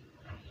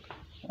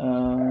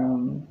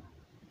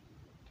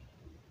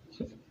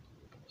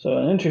 So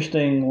an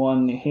interesting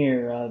one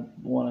here. I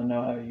want to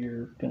know how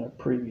you're going to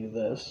preview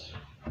this.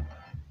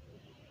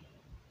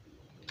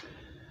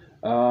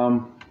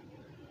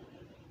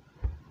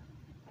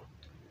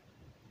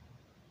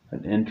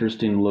 An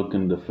interesting look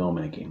into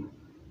filmmaking.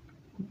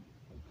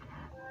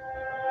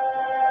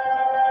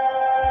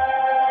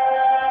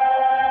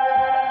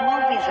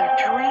 Movies are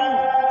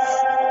dreams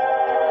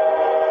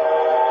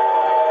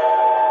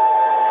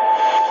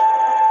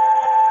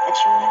that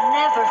you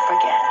never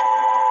forget.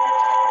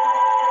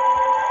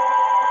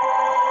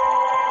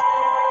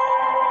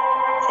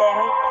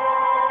 Sammy?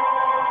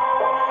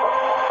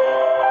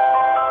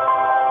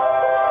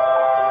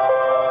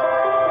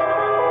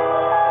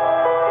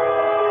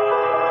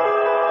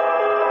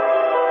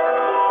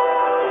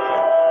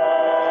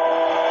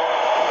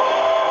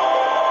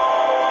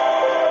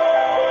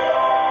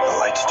 The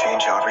lights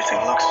change how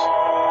everything looks.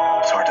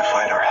 It's hard to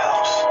find our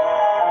house.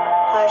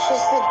 Ours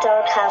is the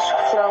dark house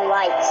with no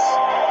lights.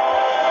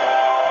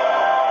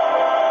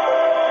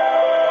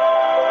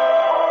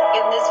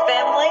 In this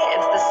family,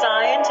 it's the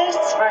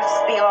scientists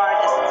versus the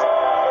artists.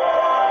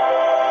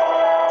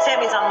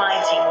 Sammy's on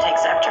my team,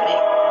 takes after me.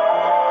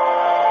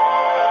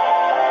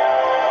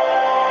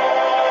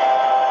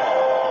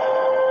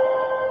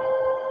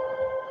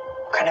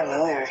 What kind of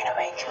movie are we gonna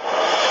make?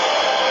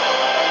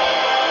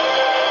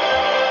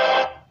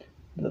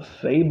 The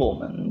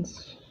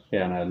Fabelmans.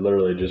 Yeah, and I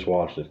literally just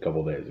watched it a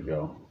couple days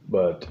ago.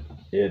 But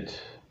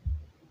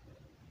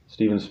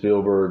Steven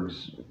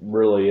Spielberg's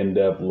really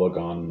in-depth look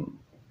on,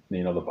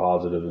 the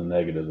positive and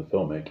negative of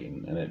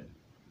filmmaking, and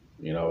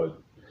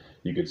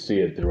you could see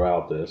it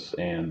throughout this,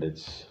 and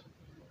it's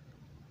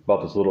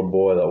about this little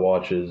boy that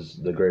watches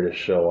The Greatest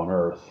Show on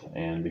Earth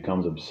and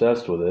becomes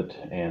obsessed with it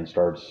and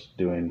starts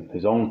doing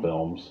his own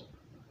films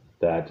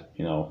that,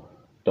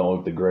 don't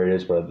look the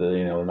greatest, but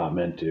they're not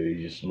meant to.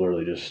 He's just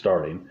literally just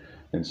starting.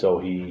 And so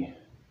he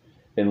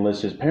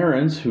enlists his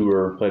parents, who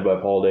are played by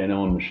Paul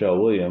Dano and Michelle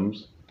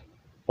Williams.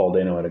 Paul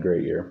Dano had a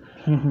great year.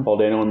 Paul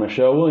Dano and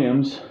Michelle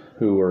Williams,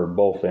 who were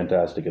both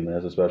fantastic in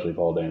this, especially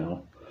Paul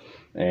Dano.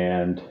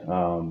 And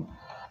Paul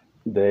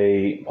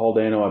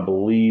Dano, I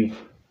believe,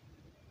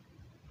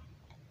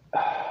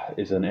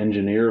 is an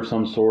engineer of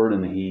some sort,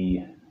 and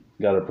he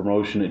got a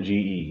promotion at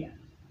GE.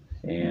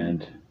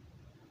 And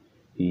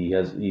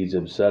he's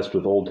obsessed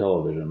with old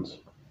televisions,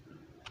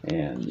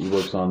 and he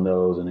works on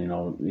those, and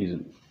he's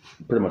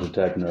pretty much a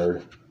tech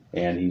nerd,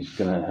 and he's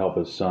going to help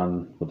his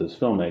son with his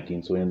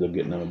filmmaking, so he ends up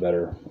getting him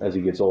as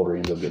he gets older, he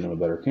ends up getting him a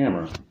better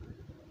camera.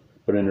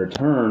 But in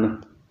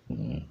return,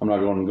 I'm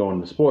not going to go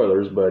into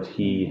spoilers, but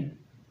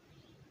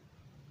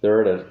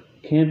they're at a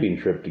camping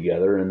trip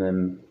together, and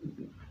then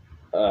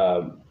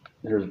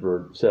here's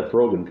where Seth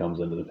Rogen comes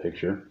into the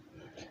picture,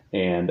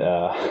 and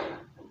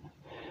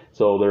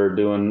so they're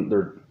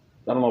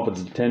I don't know if it's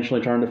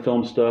intentionally trying to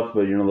film stuff,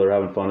 but they're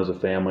having fun as a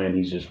family, and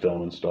he's just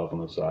filming stuff on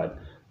the side.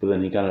 But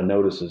then he kind of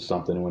notices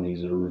something when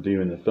he's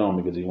reviewing the film,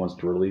 because he wants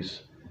to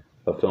release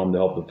a film to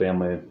help the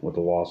family with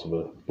the loss of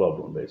a loved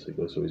one,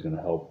 basically. So he's going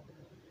to help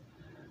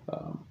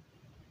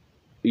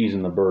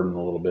easing the burden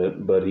a little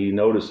bit. But he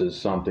notices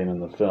something in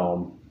the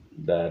film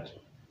that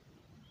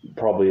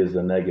probably is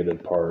the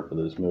negative part of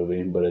this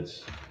movie, but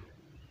it's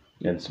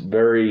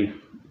very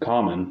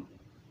common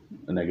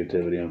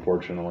negativity,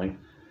 unfortunately.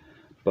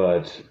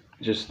 But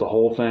just the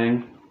whole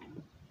thing,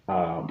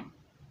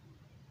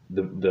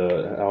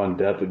 the how in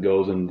depth it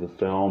goes into the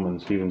film,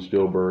 and Steven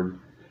Spielberg,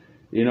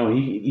 you know,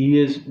 he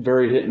is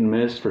very hit and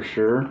miss for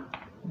sure,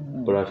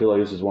 but I feel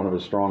like this is one of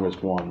his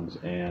strongest ones,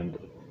 and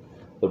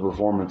the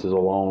performances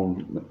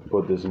alone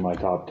put this in my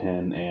top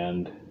 10,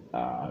 and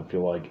I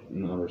feel like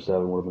number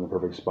 7 would have been the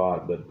perfect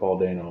spot, but Paul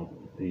Dano,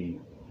 he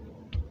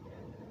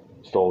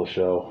stole the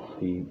show.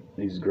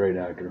 He's a great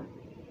actor.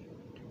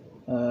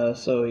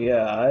 So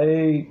yeah,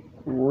 I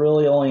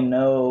really only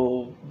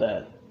know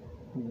that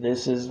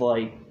this is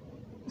like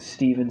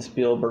Steven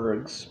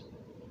Spielberg's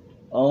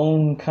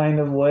own kind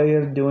of way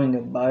of doing a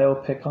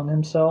biopic on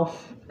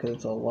himself, because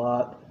it's a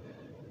lot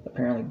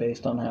apparently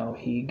based on how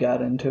he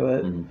got into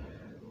it.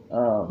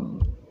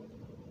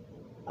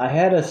 I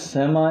had a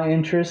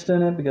semi-interest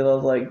in it because I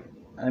was like,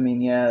 I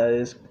mean, yeah, it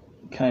is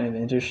kind of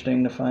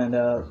interesting to find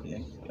out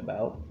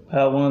about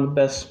how one of the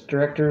best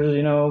directors,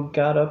 you know,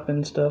 got up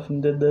and stuff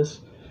and did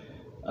this.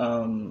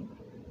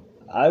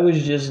 I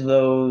was just,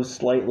 though,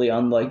 slightly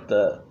on, like,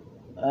 the,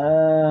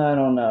 I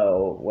don't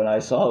know, when I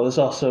saw it was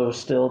also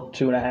still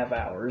 2.5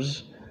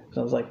 hours.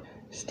 So I was like,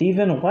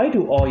 Steven, why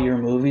do all your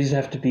movies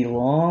have to be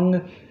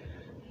long?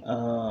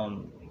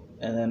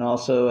 And then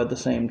also at the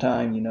same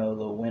time, you know,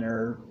 the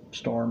winter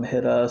storm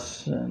hit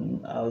us,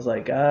 and I was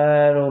like,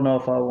 I don't know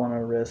if I want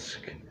to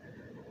risk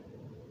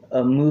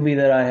a movie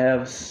that I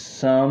have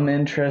some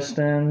interest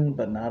in,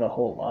 but not a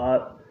whole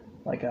lot.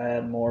 Like, I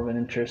had more of an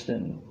interest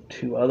in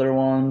 2 other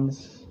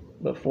ones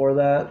before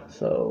that,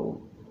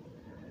 so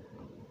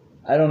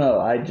I don't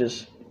know.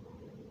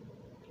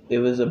 It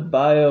was a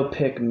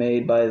biopic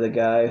made by the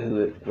guy who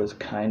it was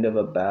kind of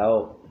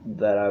about,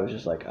 that I was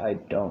just like, I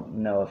don't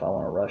know if I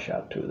want to rush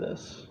out to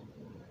this.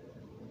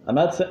 I'm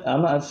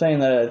not saying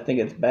that I think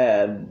it's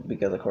bad,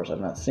 because of course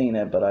I've not seen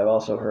it, but I've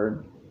also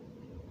heard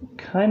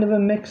kind of a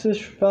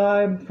mix-ish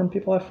vibe from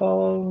people I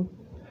follow.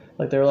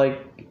 Like, they're like,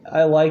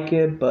 I like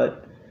it,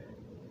 but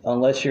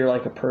unless you're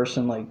like a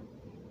person, like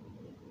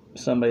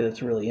somebody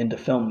that's really into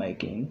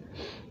filmmaking,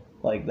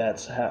 like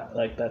that's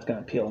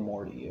gonna appeal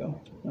more to you.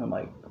 And I'm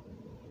like,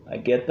 I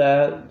get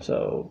that,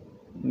 so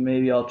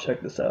maybe I'll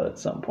check this out at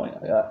some point.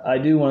 I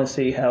do want to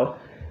see how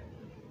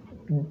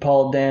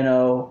Paul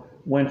Dano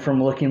went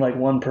from looking like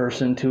one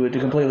person to a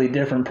completely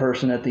different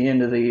person at the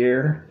end of the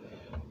year.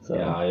 So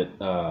yeah,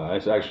 I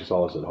actually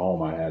saw this at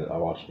home. I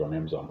watched it on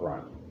Amazon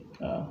Prime.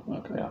 Oh,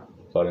 okay. Yeah,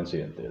 so I didn't see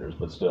it in theaters,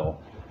 but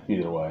still,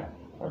 either way,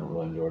 I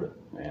really enjoyed it.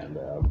 And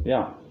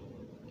yeah,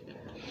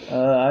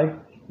 I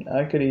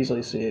could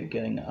easily see it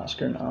getting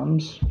Oscar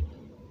noms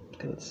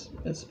because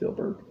it's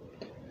Spielberg.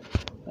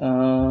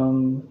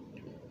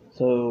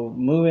 So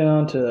moving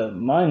on to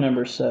my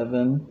number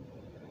 7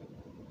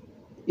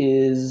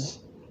 is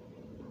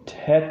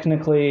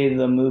technically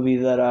the movie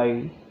that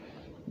I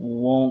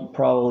won't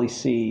probably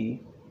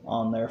see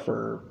on there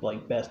for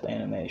like best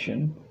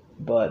animation,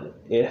 but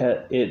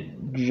it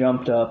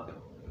jumped up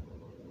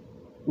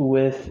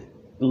with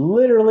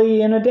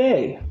literally in a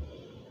day.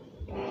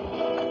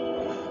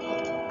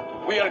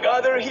 We are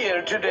gathered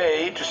here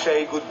today to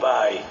say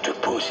goodbye to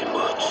Puss in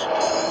Boots.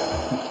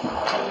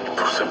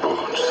 Puss in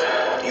Boots,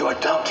 you are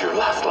down to your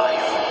last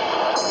life.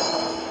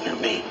 You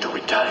need to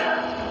retire.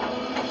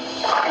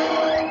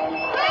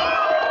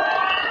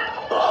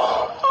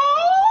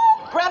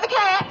 Brother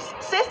cats,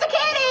 sister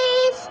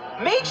kitties,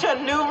 meet your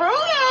new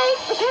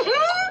roommate.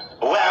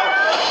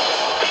 Well,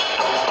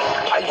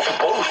 I'm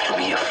supposed to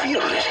be a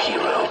fearless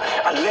hero,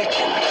 a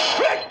legend.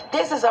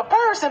 This is a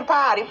person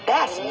party.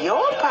 That's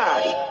your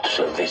party.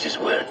 So this is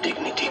where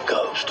dignity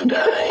goes to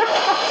die.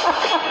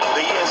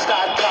 The years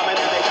start coming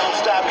and they don't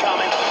stop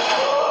coming.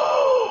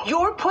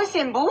 You're Puss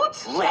in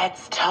Boots?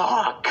 Let's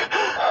talk.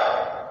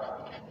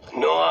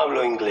 No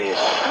hablo inglés.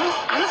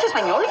 ¿Hablas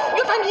español?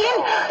 Yo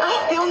también.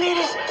 Ah, ¿de dónde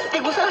eres? ¿Te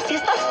gustan las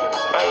fiestas?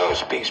 I don't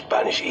speak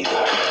Spanish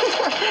either.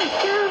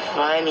 You're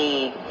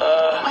funny.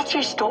 What's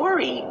your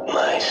story?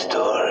 My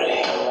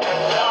story.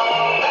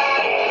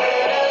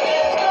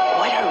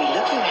 What are we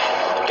looking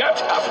at?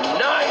 Cats have 9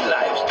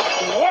 lives.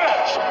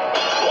 Watch!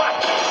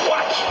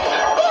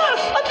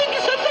 Boss, I think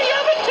you set the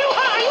oven too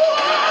high.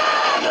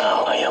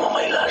 Now I am on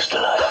my last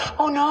life.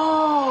 Oh no.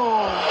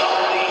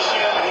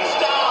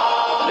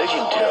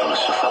 Legend tells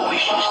of a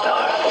wishing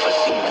star, of a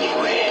simply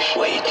wish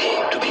waiting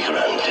to be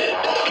granted.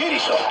 Kitty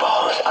so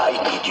boss, I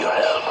need your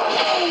help.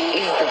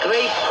 Is the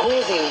great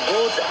Puss in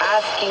Boots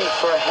asking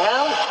for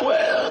help?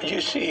 Well, you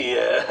see,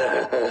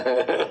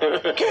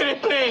 Kitty,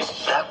 please.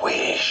 That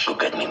wish could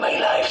get me my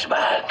lives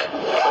back.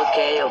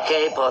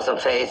 Okay, Possum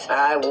Face.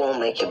 I won't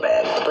make you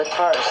beg. But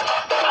first...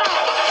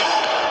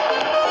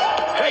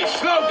 Hey,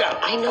 slow down.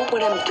 I know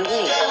what I'm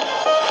doing.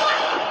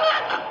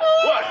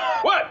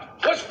 What?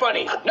 What's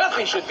funny?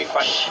 Nothing should be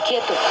funny.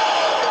 Quieto.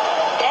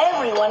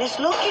 Everyone is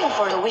looking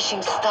for the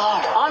wishing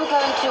star. I'm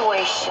going to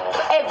wish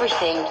for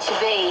everything to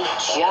be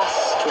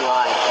just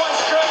right.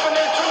 One's trapping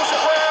in, two's a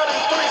crowd,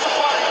 and three's a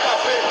party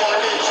cafe, Mona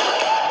Lisa.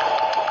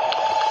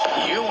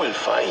 You will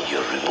find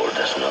your reward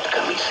does not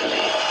come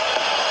easily.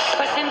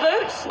 Puss in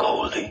Boots.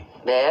 Goldie.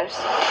 Bears.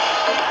 All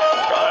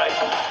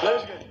right,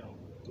 let's get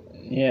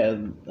Yeah,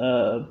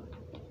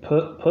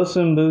 Puss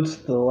in Boots: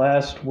 The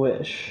Last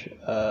Wish.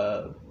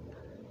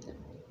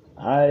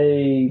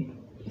 I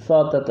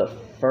thought that the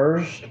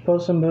first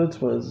Puss in Boots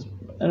was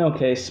an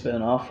okay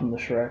spin-off from the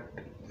Shrek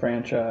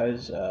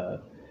franchise.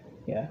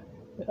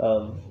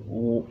 Of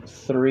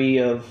 3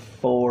 of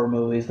 4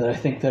 movies that I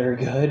think that are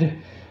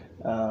good.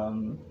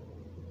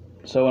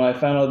 So when I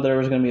found out there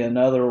was going to be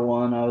another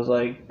one, I was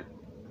like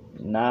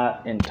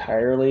not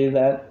entirely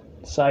that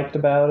psyched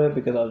about it,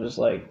 because I was just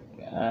like,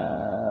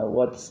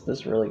 what's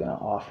this really going to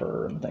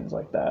offer and things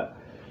like that.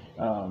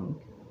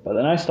 But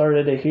then I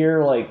started to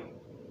hear like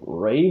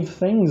rave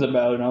things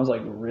about it, and I was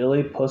like,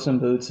 really? Puss in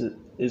Boots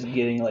is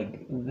getting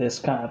like this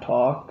kind of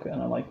talk?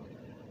 And I'm like,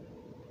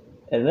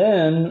 and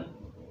then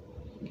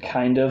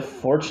kind of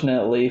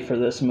fortunately for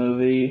this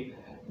movie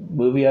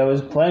I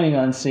was planning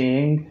on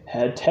seeing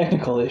had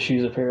technical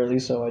issues apparently,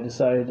 so I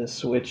decided to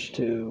switch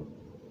to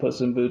Puss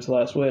in Boots: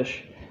 Last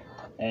Wish,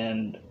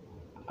 and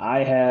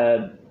I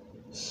had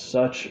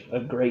such a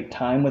great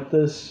time with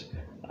this.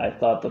 I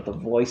thought that the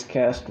voice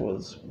cast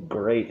was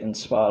great and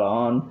spot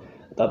on.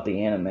 I thought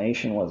the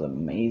animation was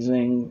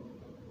amazing,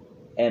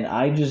 and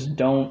I just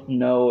don't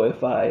know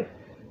if I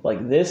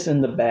like this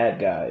and The Bad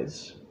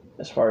Guys,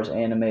 as far as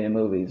animated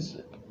movies,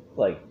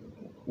 like,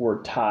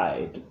 were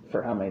tied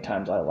for how many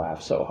times I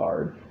laughed so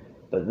hard.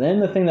 But then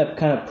the thing that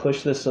kind of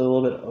pushed this a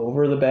little bit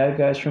over The Bad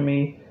Guys for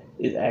me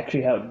is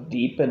actually how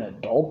deep and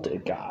adult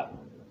it got.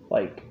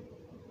 Like,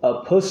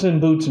 a Puss in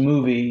Boots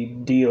movie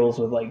deals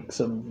with like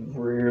some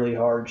really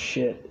hard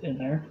shit in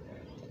there.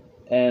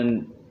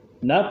 And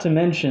not to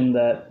mention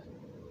that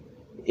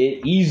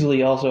it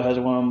easily also has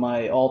one of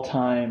my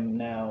all-time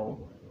now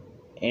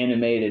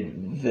animated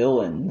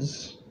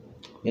villains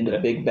in The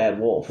Big Bad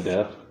Wolf.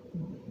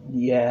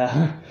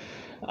 Yeah.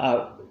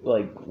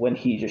 Like when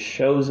he just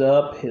shows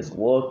up, his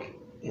look,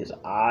 his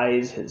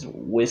eyes, his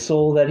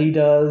whistle that he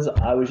does,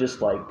 I was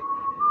just like,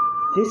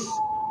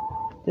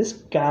 this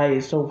guy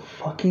is so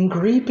fucking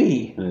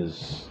creepy. I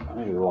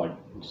think they're like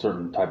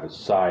certain type of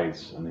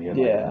size, and he had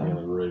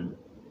really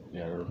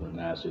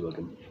nasty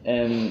looking.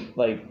 And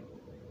like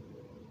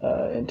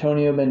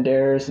Antonio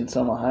Banderas and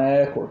Selma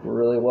Hayek work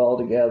really well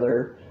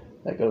together.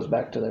 That goes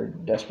back to their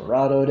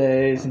Desperado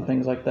days and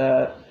things like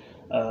that.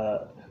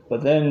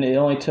 But then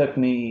it took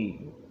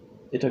me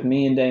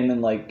and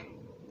Damon like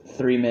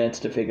 3 minutes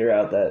to figure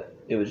out that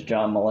it was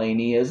John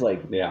Mulaney as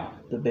like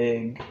the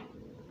big,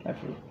 I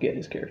forget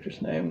his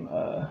character's name.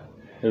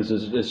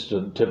 It's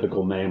a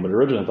typical name, but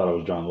originally I thought it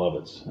was John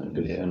Lovitz,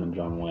 because him and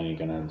John Mulaney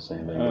kind of had the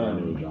same thing. I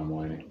knew it was John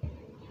Mulaney.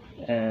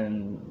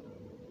 And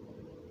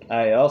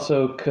I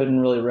also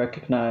couldn't really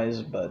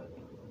recognize, but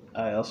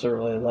I also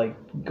really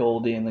liked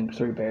Goldie and the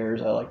Three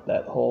Bears. I liked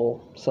that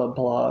whole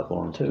subplot.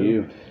 Florence too.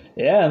 Pugh.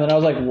 Yeah, and then I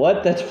was like,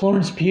 what? That's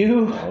Florence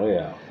Pugh? Oh,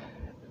 yeah.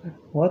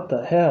 What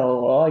the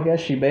hell? Well, I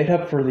guess she made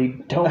up for the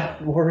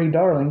Don't Worry,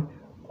 Darling.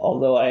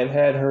 Although I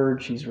have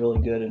heard she's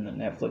really good in a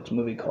Netflix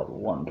movie called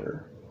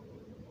Wonder.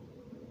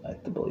 I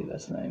believe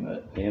that's the name of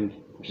it. And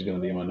she's going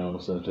to be in my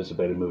most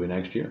anticipated movie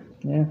next year.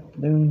 Yeah,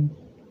 Dune.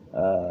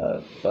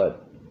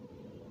 But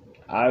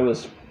I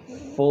was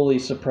fully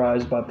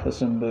surprised by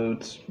Puss in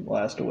Boots: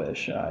 Last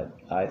Wish.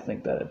 I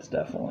think that it's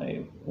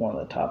definitely one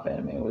of the top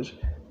anime movies.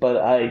 But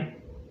I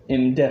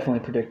am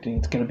definitely predicting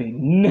it's going to be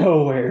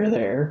nowhere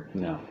there.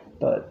 No.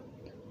 But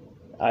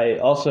I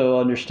also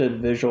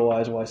understood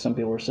visual-wise why some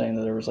people were saying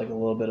that there was like a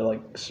little bit of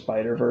like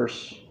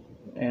Spider-Verse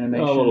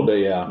animation. A little bit,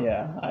 yeah.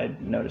 Yeah, I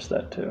noticed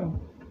that too.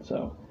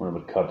 So when it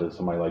would cut to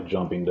somebody like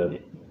jumping to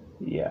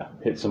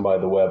hit somebody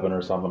with a weapon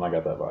or something, I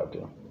got that vibe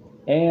too.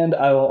 And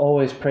I will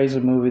always praise a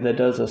movie that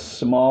does a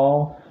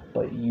small,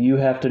 but you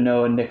have to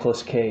know a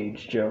Nicolas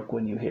Cage joke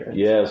when you hear it.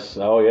 Yes.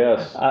 Oh,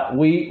 yes.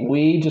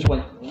 We just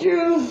went,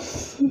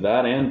 yes!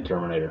 That and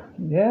Terminator.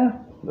 Yeah.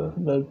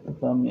 The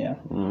thumb, yeah.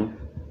 Mm-hmm.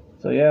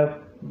 So, yeah,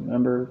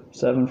 number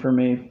 7 for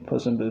me,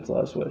 Puss in Boots: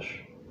 Last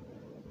Wish.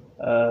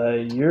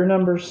 You're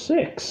number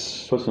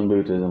 6. Puss in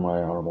Boots is in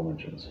my honorable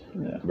mentions.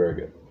 Yeah. Very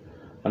good.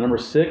 Number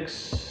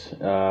 6,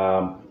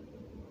 I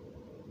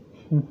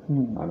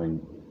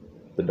mean,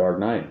 The Dark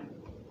Knight.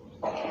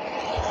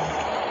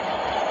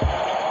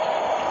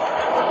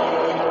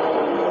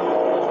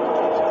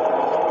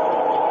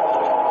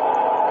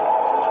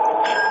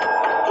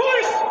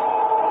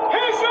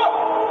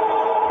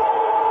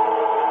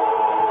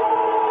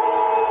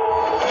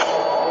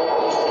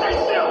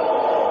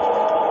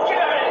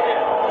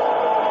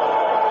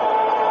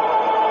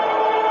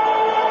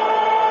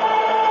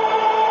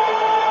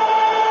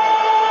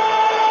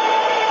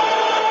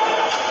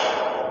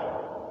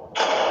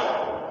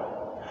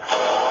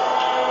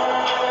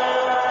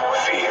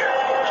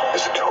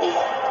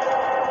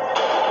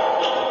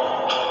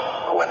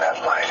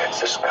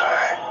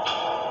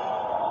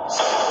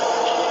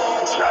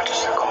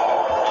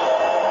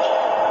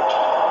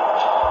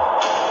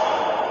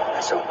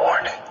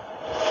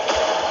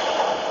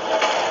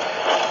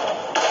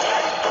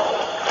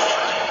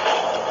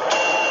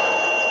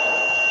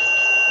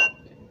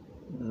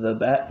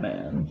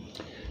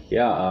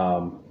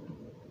 Going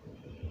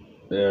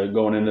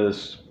into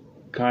this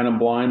kind of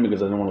blind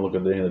because I didn't want to look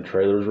at any of the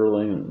trailers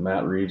really.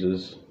 Matt Reeves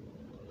is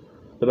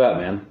the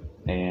Batman,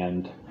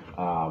 and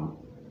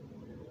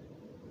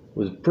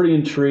was pretty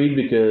intrigued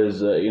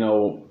because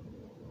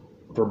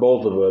for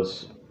both of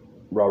us,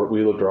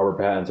 we looked at Robert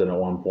Pattinson at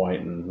one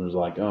point and was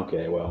like,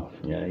 okay, well,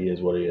 yeah, he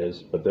is what he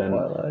is. But then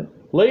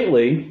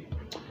lately,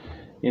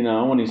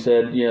 when he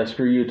said, yeah,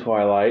 screw you,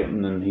 Twilight,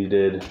 and then he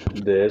did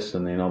this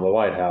and The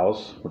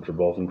Lighthouse, which are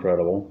both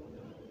incredible.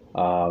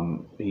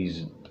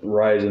 He's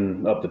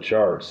rising up the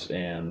charts,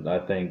 and I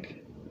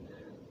think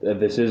that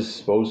this is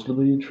supposed to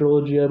be a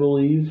trilogy, I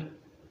believe.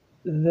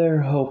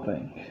 They're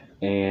hoping.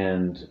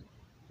 And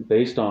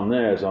based on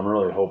this, I'm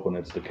really hoping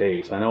it's the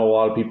case. I know a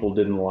lot of people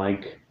didn't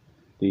like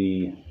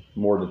the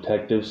more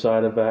detective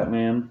side of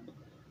Batman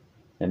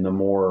and the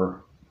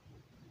more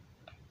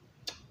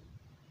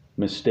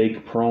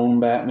mistake-prone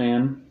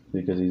Batman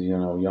because he's,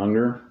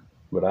 younger.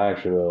 But I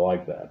actually really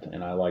like that,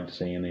 and I liked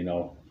seeing,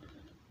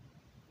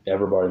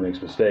 everybody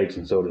makes mistakes,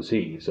 and so does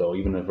he. So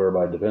even if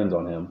everybody depends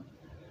on him,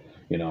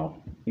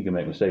 he can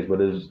make mistakes. But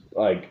it's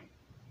like,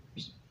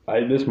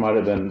 this might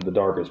have been the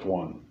darkest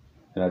one,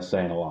 and that's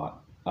saying a lot.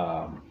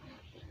 I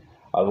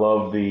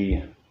love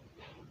the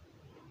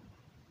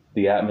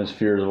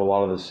atmospheres of a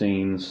lot of the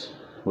scenes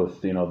with,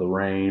 the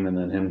rain and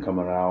then him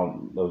coming out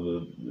of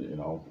the,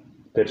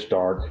 pitch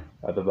dark.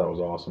 I thought that was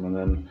awesome. And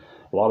then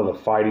a lot of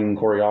the fighting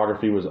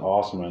choreography was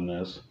awesome in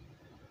this.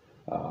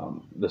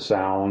 The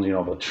sounds,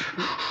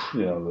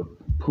 the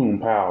boom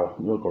pow.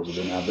 Of course, it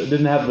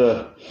didn't have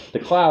the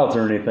clouds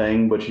or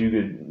anything, but you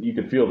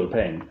could feel the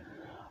pain.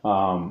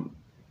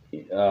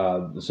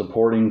 The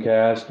supporting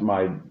cast,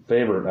 my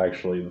favorite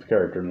actually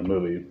character in the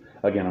movie.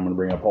 Again, I'm going to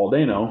bring up Paul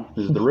Dano.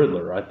 This is the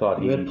Riddler. I thought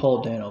we had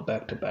Paul Dano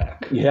back to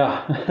back.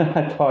 Yeah,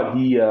 I thought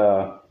he.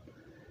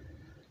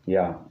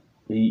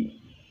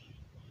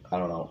 I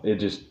don't know. It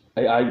just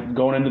I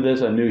going into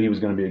this, I knew he was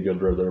going to be a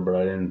good Riddler, but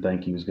I didn't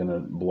think he was going to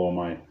blow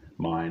my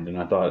mind. And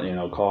I thought,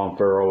 Colin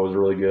Farrell was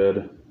really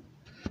good.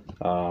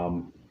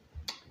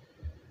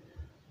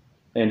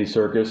 Andy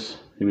Serkis,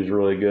 he was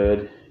really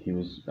good. He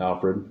was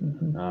Alfred.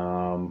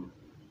 Mm-hmm.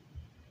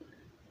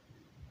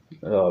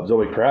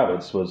 Zoe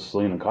Kravitz was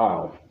Selena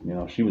Kyle.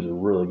 She was a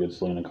really good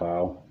Selena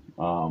Kyle.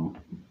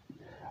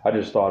 I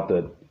just thought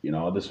that,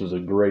 this was a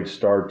great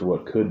start to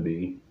what could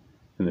be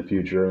in the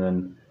future. And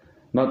then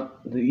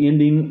not the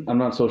ending, I'm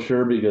not so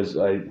sure because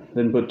I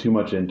didn't put too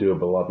much into it,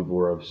 but a lot of people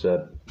were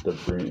upset that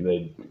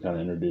they kind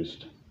of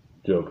introduced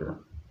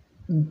Joker.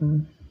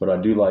 Mm-hmm. But I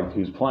do like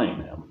who's playing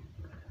him.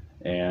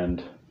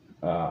 And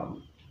I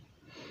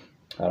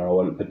don't know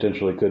what it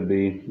potentially could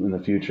be in the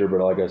future, but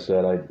like I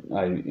said, I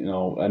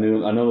know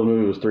the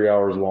movie was 3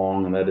 hours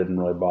long, and that didn't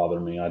really bother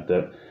me. Like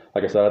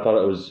I said, I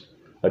thought it was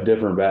a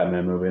different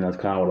Batman movie, and that's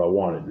kind of what I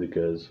wanted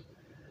because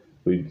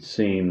we'd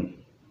seen,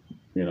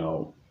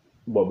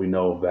 what we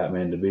know of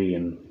Batman to be,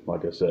 and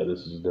like I said,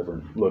 this is a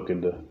different look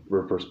into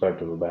the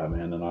perspective of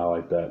Batman, and I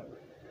like that.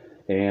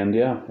 And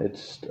yeah,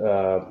 it's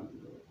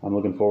I'm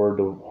looking forward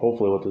to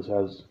hopefully what this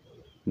has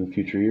in the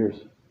future years.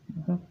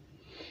 Mm-hmm.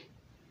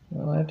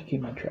 Well, I have to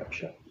keep my trap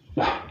shut.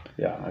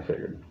 Yeah, I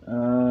figured.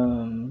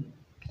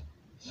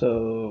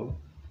 So,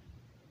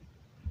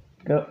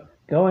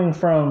 going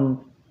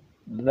from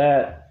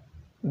that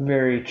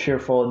very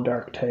cheerful and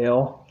dark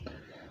tale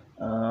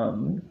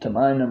to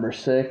my number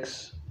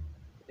 6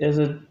 is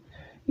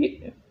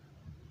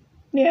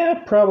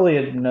probably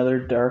another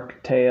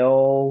dark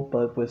tale,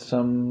 but with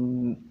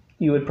some,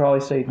 you would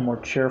probably say, more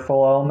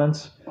cheerful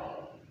elements,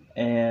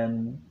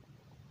 and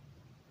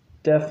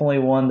definitely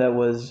one that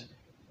was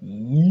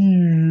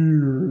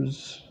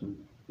years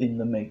in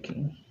the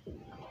making.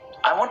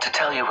 I want to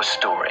tell you a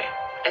story.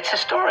 It's a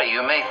story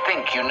you may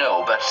think you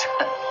know, but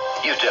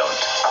you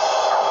don't.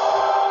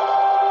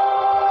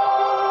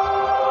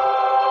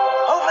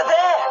 Over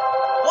there!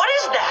 What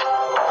is that?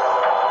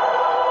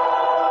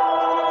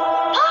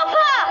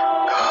 Papa!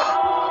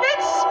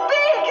 It's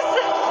Biggs!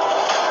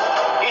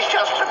 He's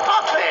just a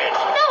puppet.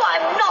 No,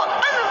 I'm not.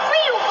 I'm a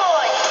real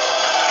boy.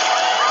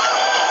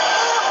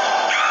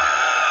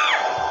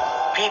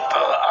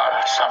 People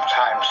are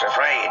sometimes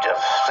afraid of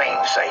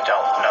things they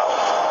don't know.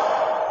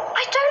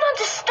 I don't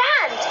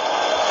understand.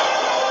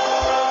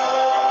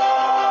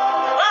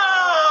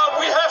 Ah,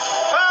 we have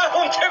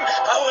found him,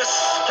 our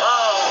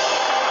star.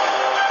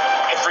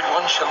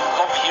 Everyone shall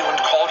love you and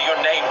call your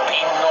name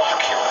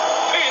Pinocchio.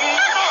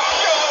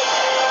 Pinocchio!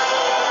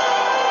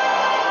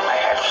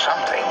 I have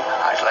something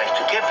I'd like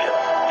to give you.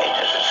 It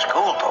is a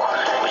school book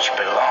which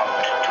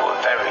belonged to a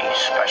very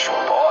special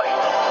boy.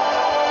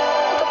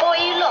 The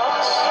boy you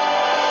lost?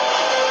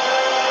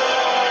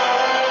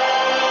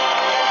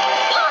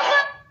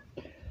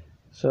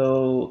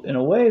 So, in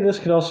a way, this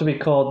could also be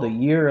called the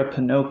Year of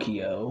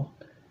Pinocchio,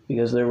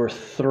 because there were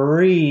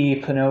 3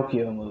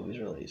 Pinocchio movies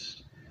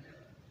released.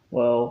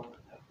 Well,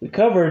 we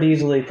covered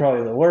easily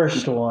probably the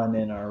worst one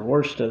in our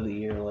worst of the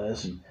year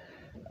list.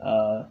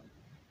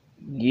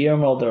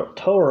 Guillermo del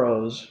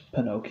Toro's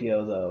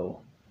Pinocchio,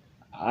 though,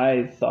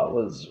 I thought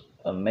was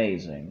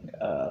amazing.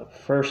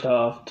 First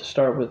off, to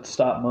start with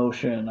stop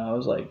motion, I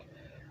was like,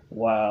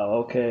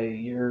 wow, okay,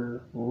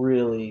 you're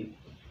really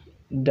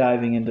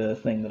diving into a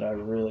thing that I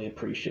really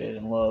appreciate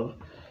and love.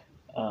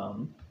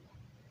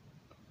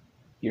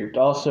 You're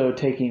also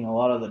taking a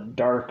lot of the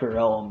darker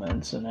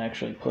elements and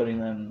actually putting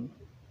them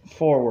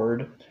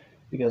forward,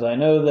 because I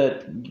know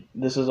that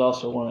this is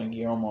also one of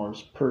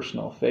Guillermo's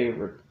personal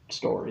favorite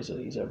stories that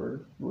he's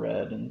ever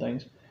read and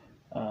things.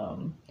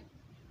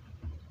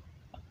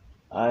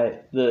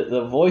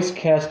 The voice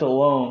cast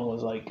alone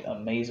was like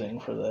amazing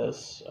for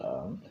this.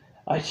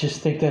 I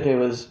just think that it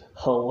was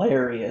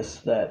hilarious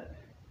that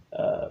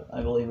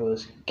I believe it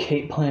was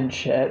Cate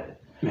Blanchett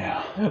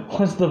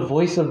was the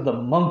voice of the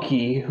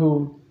monkey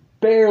who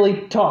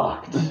barely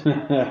talked.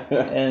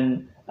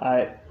 And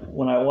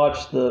when I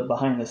watched the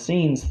behind the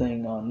scenes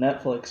thing on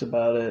Netflix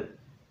about it,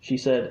 she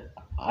said,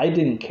 I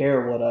didn't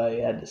care what I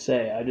had to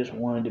say. I just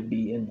wanted to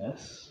be in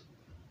this.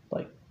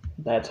 Like,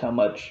 that's how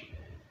much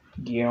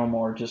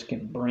Guillermo just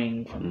can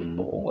bring from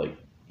people. Like,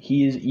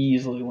 he is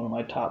easily one of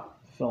my top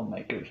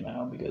filmmakers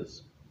now,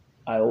 because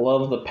I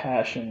love the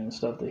passion and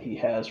stuff that he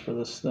has for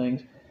this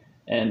thing.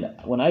 And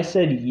when I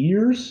said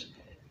years,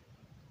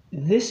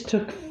 this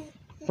took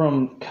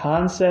from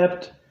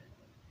concept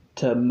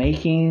to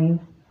making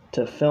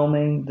to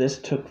filming, this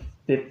took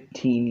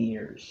 15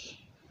 years.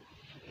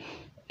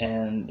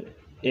 And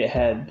it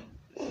had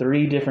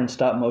 3 different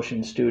stop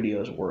motion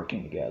studios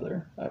working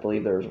together. I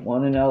believe there was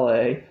one in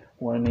LA,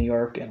 one in New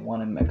York, and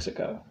one in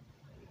Mexico.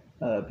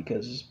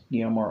 Because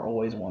Guillermo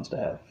always wants to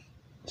have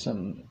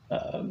some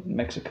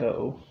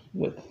Mexico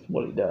with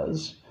what he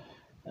does.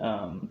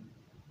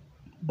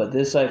 But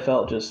this, I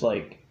felt, just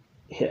like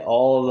hit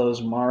all of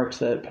those marks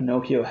that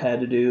Pinocchio had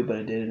to do, but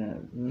it did it in a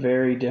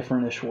very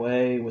different-ish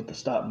way with the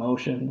stop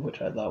motion,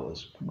 which I thought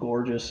was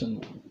gorgeous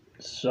and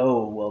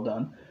so well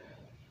done.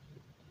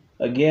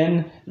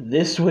 Again,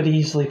 this would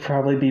easily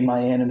probably be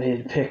my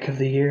animated pick of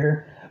the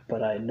year,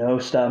 but I know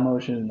stop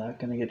motion is not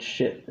going to get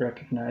shit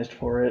recognized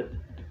for it.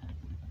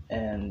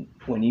 And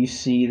when you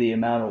see the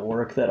amount of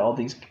work that all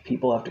these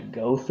people have to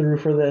go through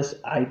for this,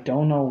 I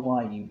don't know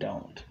why you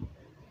don't.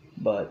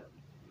 But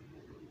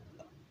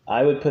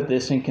I would put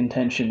this in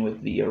contention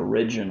with the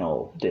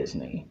original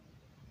Disney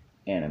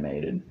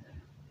animated.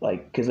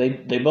 Like, because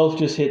they both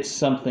just hit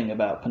something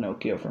about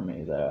Pinocchio for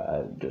me that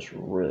I just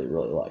really,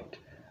 really liked.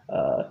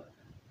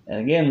 And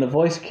again, the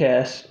voice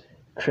cast,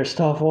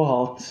 Christoph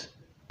Waltz,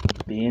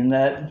 being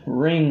that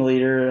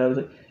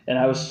ringleader. And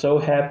I was so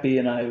happy,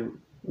 and I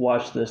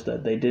watched this,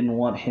 that they didn't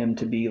want him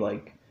to be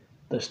like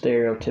the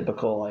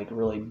stereotypical, like,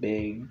 really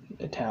big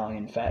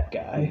Italian fat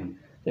guy. Mm-hmm.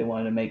 They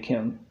wanted to make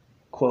him,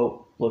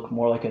 quote, look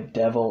more like a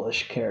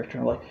devilish character.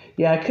 I'm like,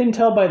 yeah, I couldn't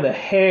tell by the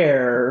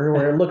hair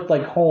where it looked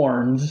like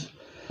horns.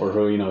 Or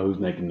who's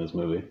making this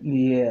movie.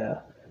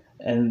 Yeah.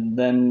 And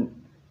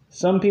then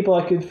some people,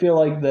 I could feel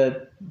like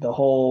that the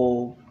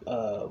whole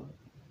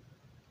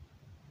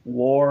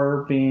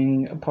war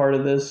being a part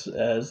of this,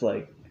 as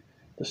like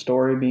the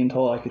story being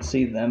told, I could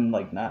see them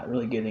like not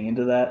really getting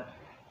into that.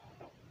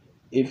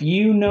 If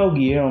you know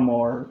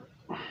Guillermo,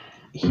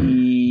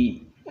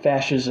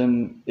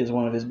 fascism is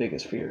one of his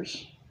biggest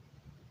fears.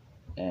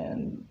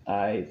 And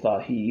I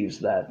thought he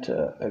used that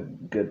to a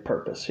good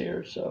purpose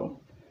here.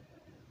 So,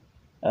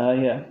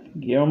 yeah,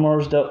 Guillermo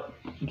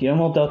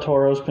del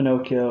Toro's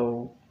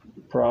Pinocchio,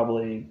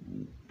 probably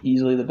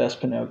easily the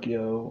best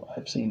Pinocchio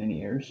I've seen in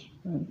years.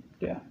 And,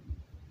 yeah,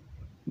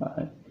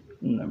 my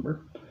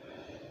number.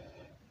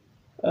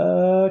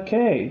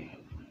 Okay,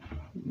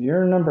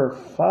 your number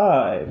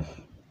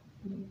 5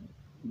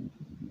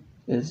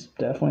 is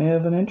definitely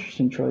of an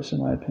interesting choice in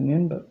my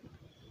opinion, but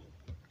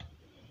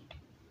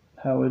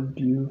how would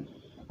you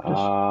just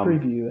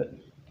preview it?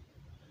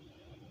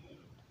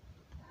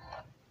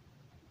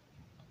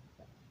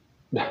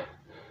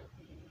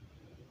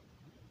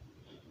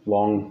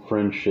 Long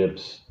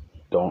friendships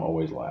don't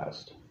always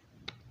last.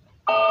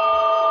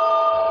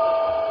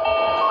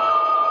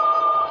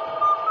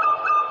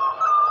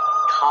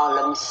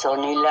 Call him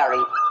Sonny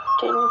Larry.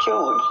 Didn't you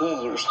and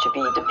he used to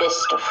be the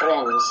best of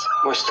friends?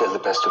 We're still the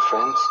best of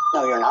friends.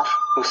 No, you're not.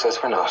 Who says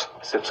we're not?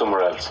 Sit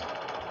somewhere else.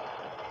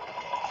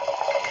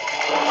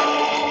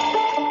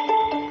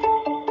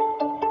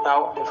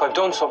 Now, if I've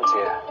done something to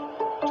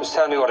you, just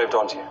tell me what I've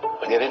done to you.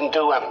 Well, you didn't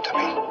do anything to me.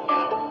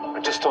 I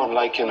just don't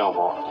like you no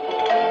more.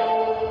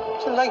 You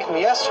didn't like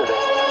me yesterday.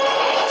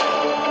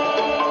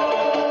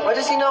 Why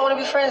does he not want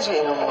to be friends with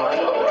you no more?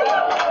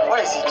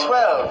 Why is he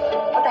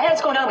 12? What the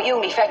hell's going on with you,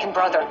 me feckin'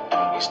 brother?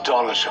 He's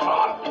dull,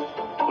 Siobhan.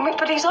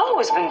 But he's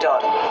always been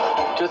done.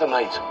 The other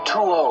night, 2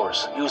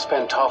 hours you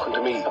spent talking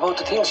to me about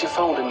the things you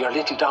found in your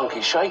little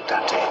donkey shite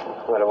that day.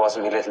 Well, it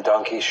wasn't me little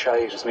donkey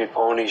shite, it was me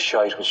pony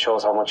shite, which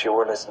shows how much you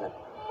were listening.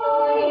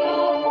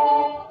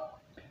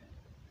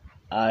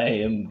 I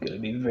am going to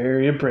be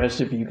very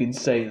impressed if you can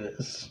say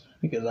this,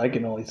 because I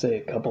can only say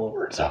a couple of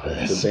words of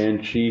this. The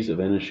Banshees of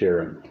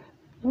Inisherin.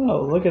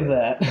 Oh, look at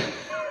that.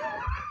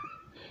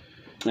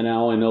 And I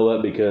only know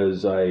that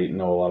because I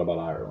know a lot about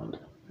Ireland.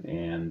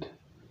 And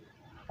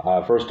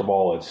first of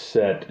all, it's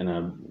set in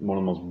one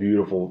of the most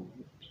beautiful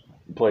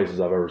places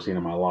I've ever seen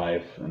in my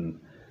life, and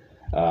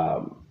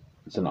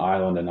it's an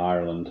island in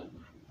Ireland.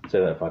 Say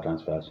that 5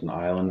 times fast. An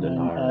island in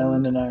Ireland.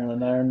 Island in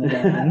Ireland.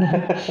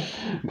 Ireland.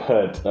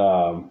 But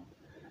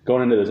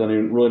going into this, I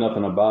knew really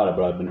nothing about it,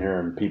 but I've been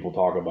hearing people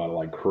talk about it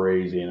like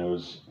crazy, and it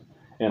was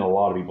in a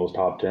lot of people's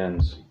top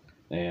 10s,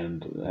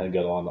 and I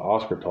got a lot of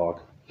Oscar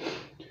talk.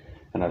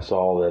 And I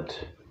saw that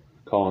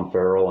Colin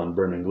Farrell and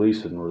Brendan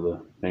Gleeson were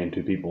the main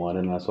 2 people in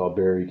it, and I saw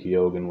Barry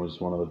Keoghan was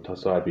one of the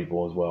side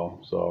people as well.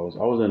 So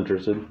I was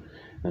interested,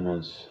 and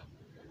it's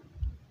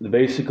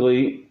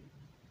basically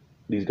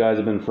these guys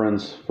have been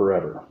friends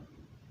forever.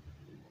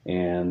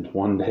 And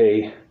one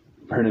day,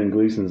 Brendan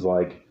Gleeson's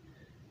like,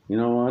 you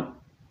know what?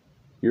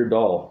 You're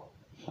dull.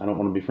 I don't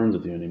want to be friends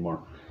with you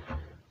anymore.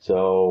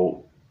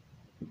 So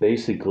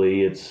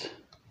basically,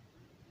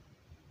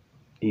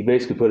 he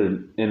basically put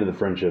an end to the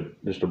friendship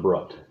just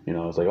abrupt. You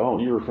know, it's like, oh,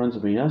 you were friends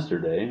with me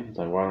yesterday. It's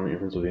like, why aren't you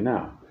friends with me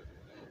now?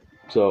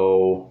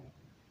 So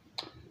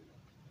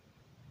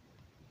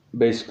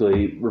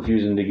basically,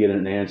 refusing to get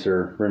an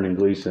answer, from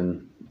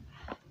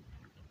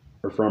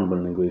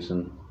Brendan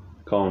Gleeson,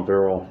 Colin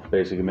Farrell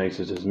basically makes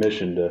it his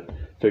mission to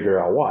figure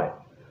out why.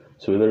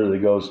 So he literally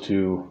goes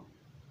to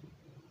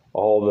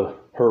all the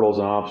hurdles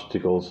and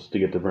obstacles to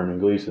get to Brendan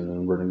Gleeson,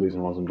 and Brendan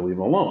Gleeson wants him to leave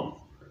him alone.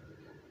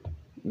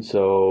 And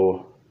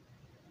so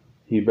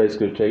he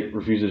basically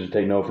refuses to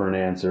take no for an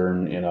answer,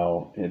 and you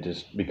know, it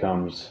just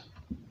becomes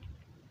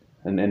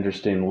an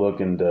interesting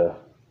look into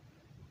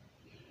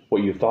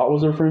what you thought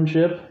was their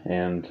friendship,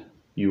 and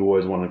you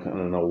always want to kind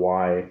of know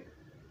why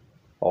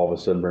all of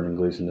a sudden Brendan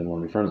Gleeson didn't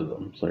want to be friends with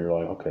them. So you're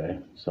like, okay.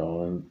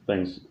 So then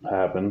things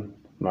happen.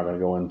 I'm not going to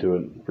go into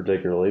it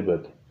particularly,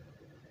 but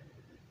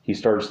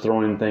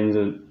Brendan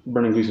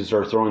Gleeson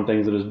starts throwing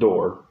things at his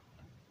door.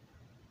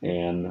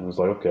 And I was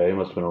like, okay, it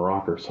must have been a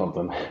rock or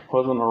something. It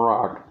wasn't a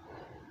rock.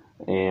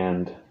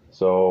 And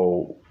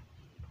so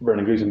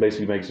Brendan Gleeson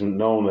basically makes him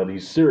known that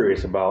he's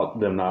serious about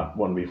them not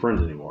wanting to be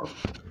friends anymore.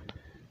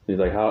 He's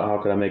like, how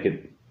could I make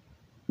it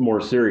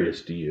more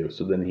serious to you?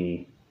 So then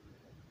he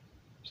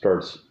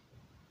starts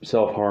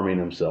self-harming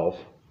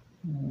himself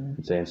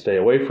and saying, stay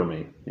away from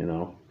me, you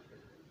know.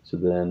 So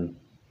then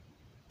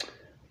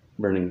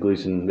Brendan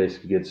Gleeson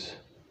basically gets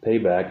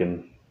payback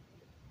and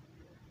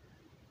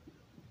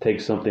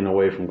takes something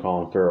away from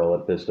Colin Farrell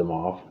that pissed him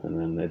off, and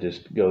then it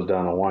just goes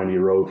down a windy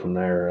road from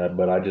there.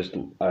 But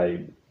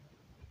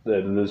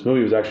this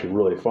movie was actually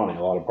really funny.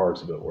 A lot of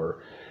parts of it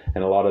were,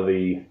 and a lot of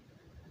the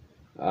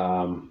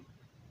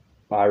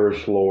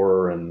Irish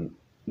lore and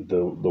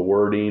the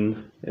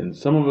wording, and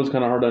some of it was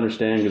kind of hard to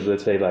understand because they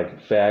say like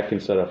 "feck"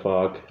 instead of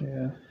 "fuck,"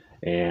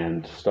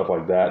 and stuff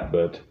like that.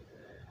 But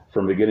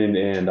from beginning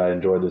to end, I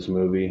enjoyed this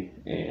movie,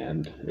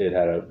 and it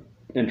had an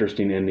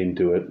interesting ending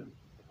to it.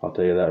 I'll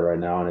tell you that right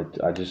now,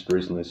 and I just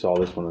recently saw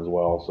this one as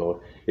well,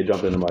 so it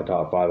jumped into my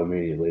top 5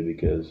 immediately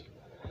because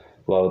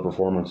a lot of the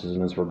performances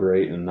in this were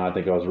great, and I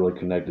think I was really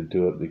connected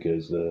to it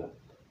because the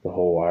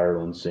whole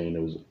Ireland scene,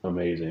 it was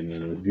amazing,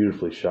 and it was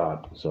beautifully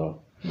shot. So.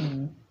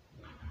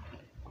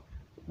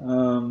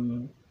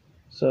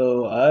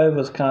 So I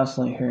was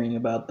constantly hearing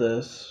about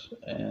this,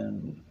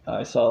 and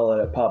I saw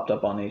that it popped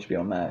up on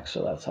HBO Max,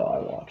 so that's how I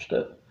watched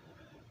it.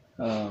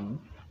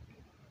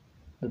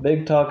 The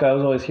big talk I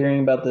was always hearing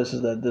about this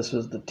is that this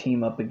was the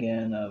team up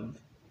again of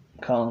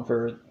Colin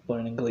Firth,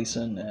 Brendan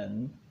Gleeson,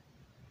 and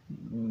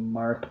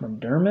Mark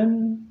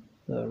McDermott,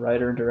 the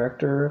writer and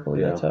director. I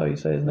believe that's how you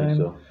say his name.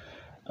 So.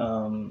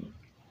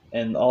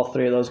 And all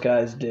 3 of those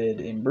guys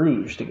did In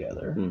Bruges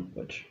together,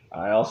 which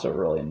I also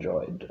really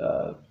enjoyed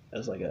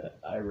as like a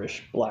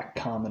Irish black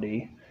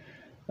comedy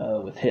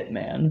with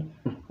Hitman.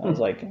 I was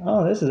like,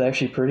 oh, this is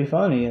actually pretty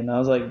funny. And I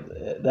was like,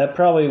 that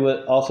probably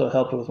would also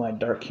help with my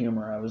dark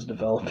humor I was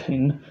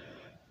developing.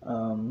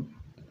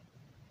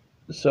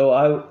 So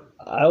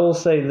I will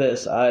say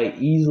this: I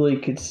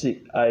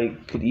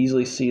could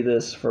easily see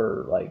this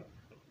for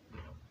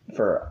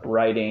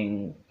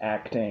writing,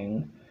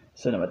 acting,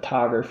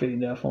 cinematography,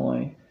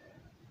 definitely.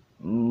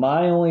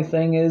 My only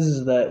thing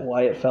is that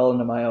why it fell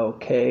into my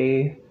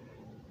okay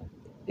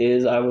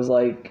is I was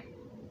like,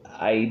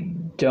 I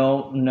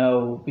don't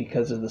know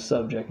because of the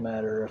subject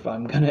matter if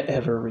I'm going to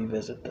ever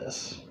revisit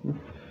this.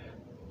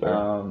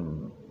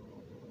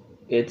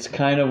 It's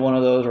kind of one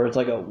of those where it's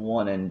like a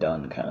one and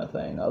done kind of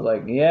thing. I was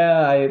like,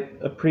 yeah, I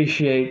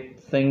appreciate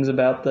things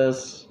about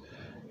this.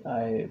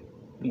 I,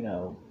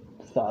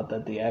 thought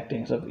that the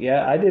acting stuff,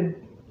 I did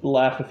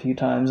laugh a few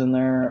times in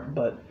there,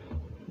 but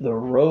the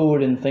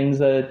road and things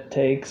that it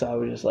takes, I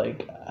was just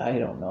like, I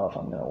don't know if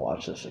I'm going to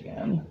watch this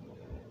again.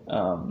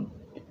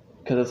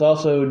 Because it's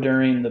also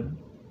during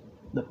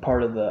the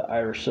part of the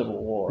Irish Civil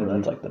War.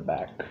 That's like the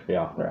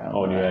background.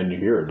 Oh, and you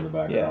hear it in the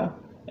background. Yeah,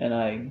 and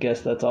I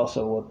guess that's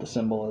also what the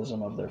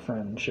symbolism of their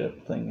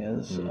friendship thing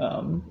is.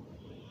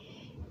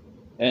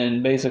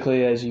 And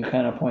basically, as you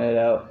kind of pointed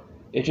out,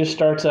 it just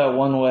starts out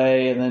one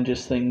way, and then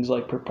just things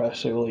like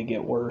progressively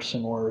get worse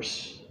and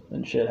worse,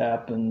 and shit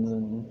happens,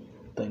 and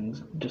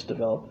things just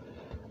develop.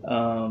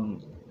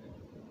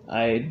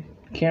 I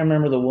can't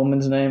remember the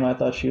woman's name. I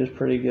thought she was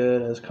pretty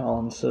good as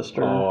Colin's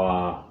sister.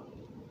 Oh,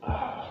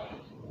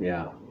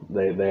 Yeah,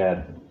 they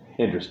had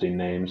interesting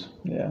names.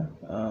 Yeah.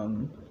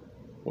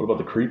 What about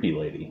the creepy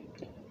lady?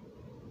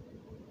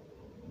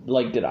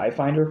 Like, did I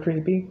find her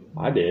creepy?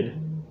 I did.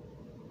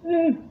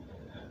 And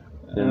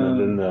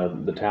then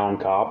the town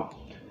cop,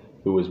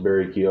 who was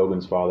Barry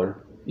Keoghan's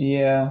father.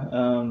 Yeah,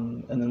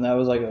 and then that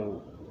was like a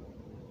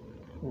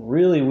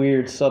really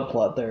weird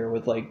subplot there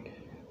with like,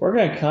 we're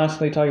going to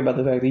constantly talk about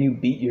the fact that you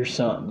beat your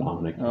son.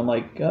 Dominic. And I'm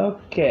like,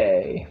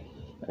 okay.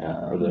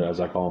 Yeah, or as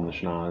I call him, the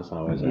schnoz.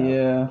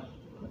 Yeah.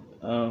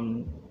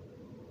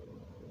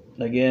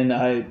 Again,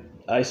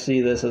 I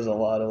see this as a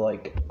lot of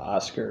like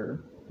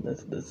Oscar.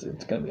 It's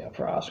going to be up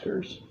for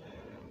Oscars.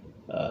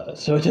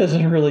 So it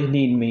doesn't really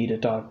need me to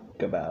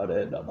talk about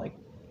it. I'm like,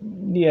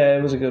 yeah,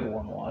 it was a good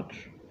one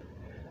watch.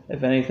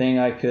 If anything,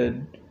 I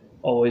could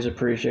always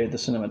appreciate the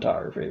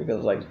cinematography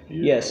because, like,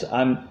 yes,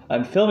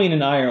 I'm filming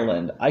in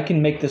Ireland. I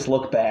can make this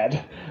look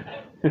bad.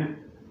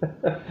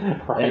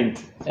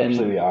 Right.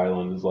 Especially the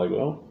island is like,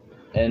 well.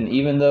 And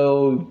even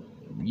though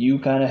you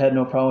kind of had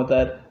no problem with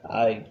that,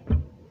 I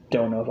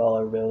don't know if I'll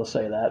ever be able to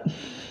say that.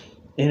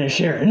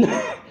 Inisherin.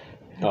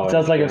 Oh, it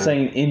sounds like I'm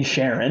saying in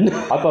Sharon.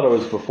 I thought it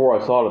was, before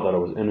I saw it, I thought it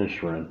was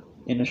Inisherin.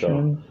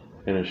 Inisherin? So,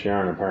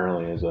 Inisherin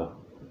apparently is a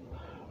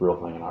real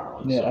thing in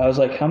Ireland. Yeah, so. I was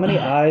like, how many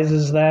eyes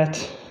is that?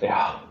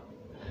 Yeah.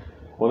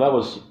 Well,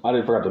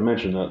 I forgot to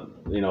mention that,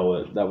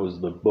 that was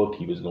the book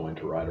he was going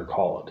to write or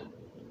call it.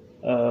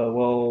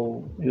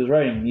 Well, he was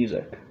writing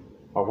music.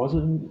 Or was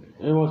it?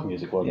 It was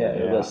music, wasn't it?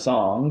 Yeah, the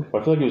song.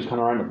 But I feel like he was kind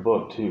of writing a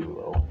book too,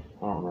 though.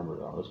 I don't remember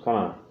though. It was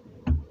kind of,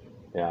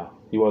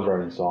 he was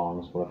writing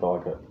songs, but I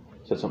felt like it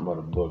said something about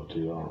a book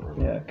too. I don't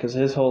remember. Yeah, because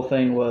his whole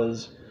thing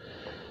was,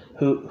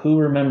 who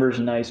remembers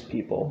nice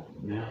people?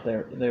 Yeah.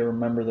 They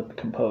remember the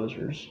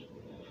composers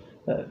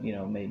that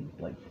made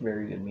like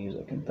very good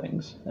music and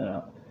things.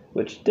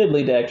 Which did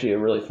lead to actually a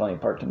really funny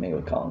part to me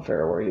with Colin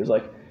Farrell, where he was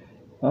like,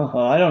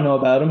 I don't know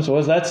about him, so what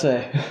does that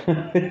say?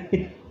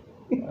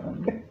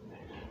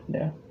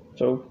 Yeah.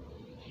 So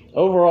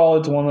overall,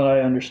 it's one that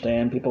I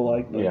understand people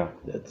like, but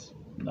it's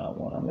not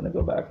one I'm going to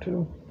go back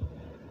to.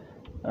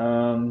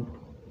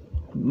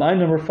 My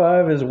number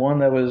 5 is one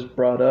that was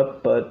brought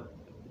up, but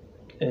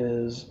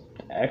is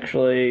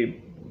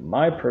actually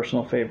my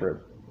personal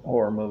favorite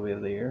horror movie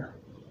of the year.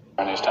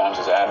 During these times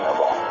is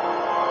admirable,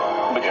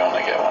 but you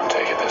only get one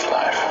take at this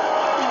life.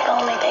 If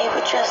only they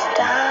would just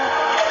die.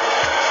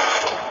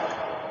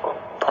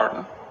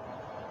 Pardon?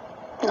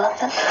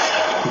 Nothing.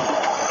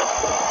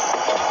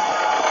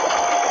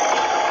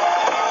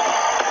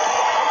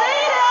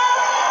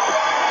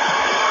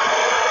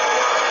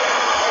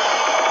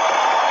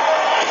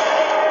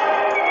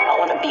 I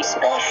want to be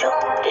special,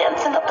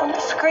 dancing up on the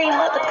screen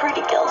like the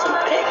pretty girls in the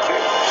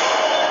pictures.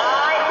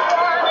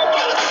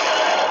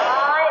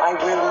 I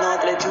will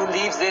not let you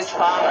leave this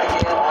farm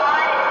again.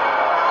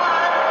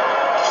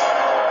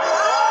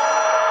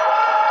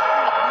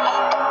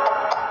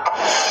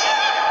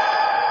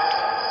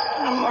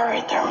 I'm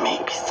worried there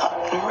may be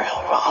something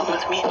real wrong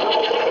with me.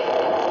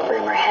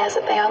 Rumor has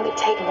it they only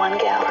take one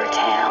gal per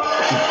town.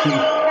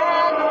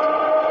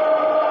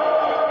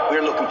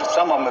 We're looking for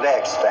someone with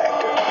X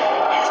Factor.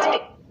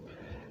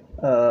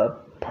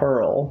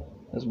 Pearl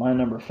is my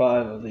number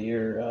 5 of the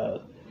year,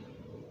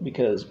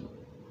 because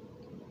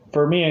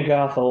for Mia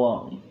Goth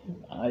alone,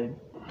 I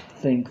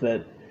think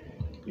that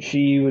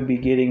she would be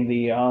getting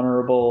the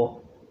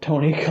honorable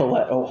Toni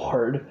Collette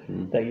Award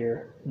that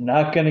you're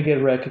not going to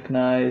get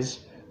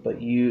recognized,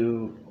 but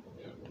you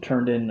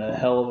turned in a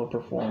hell of a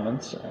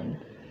performance. And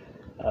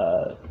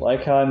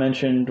like how I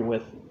mentioned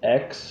with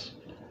X,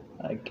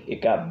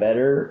 it got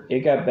better. It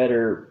got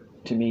better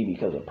to me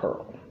because of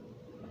Pearl.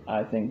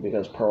 I think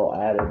because Pearl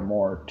added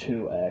more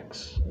to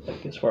X,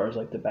 like as far as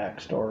like the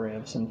backstory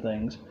of some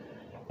things.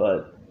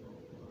 But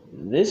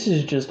this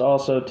is just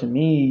also, to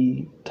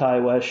me, Ty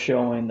West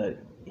showing that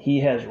he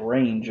has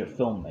range of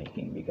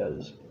filmmaking,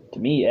 because to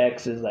me,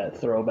 X is that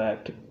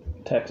throwback to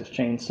Texas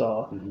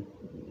Chainsaw.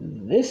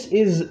 Mm-hmm. This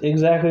is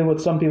exactly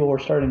what some people were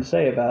starting to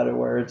say about it,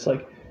 where it's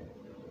like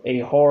a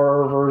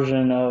horror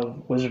version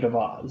of Wizard of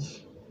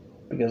Oz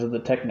because of the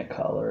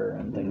Technicolor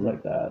and things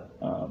like that.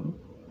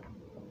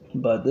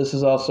 But this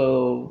is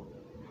also,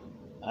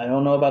 I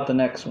don't know about the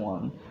next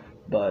one,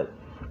 but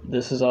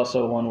this is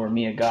also one where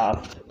Mia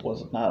Goth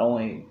was not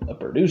only a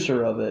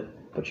producer of it,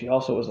 but she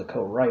also was a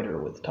co-writer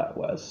with Ty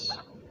West.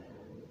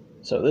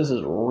 So this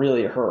is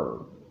really her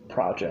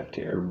project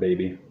here. Her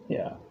baby.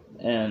 Yeah.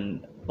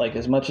 And like,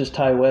 as much as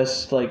Ty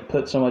West like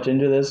put so much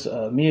into this,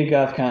 Mia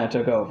Goth kind of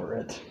took over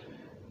it,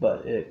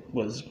 but it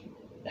was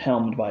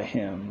helmed by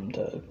him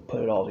to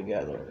put it all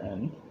together.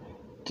 And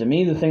to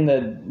me, the thing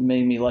that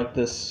made me like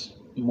this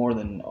more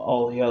than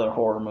all the other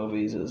horror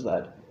movies is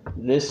that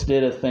this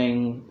did a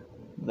thing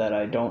that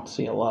I don't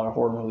see a lot of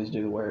horror movies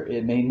do, where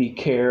it made me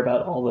care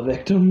about all the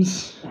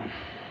victims.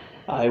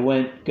 I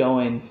went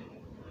going,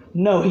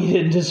 no, he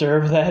didn't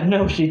deserve that.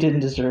 No, she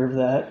didn't deserve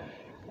that.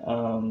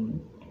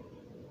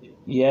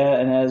 Yeah,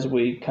 and as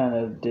we kind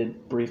of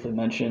did briefly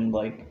mention,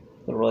 like,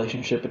 the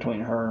relationship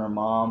between her and her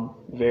mom,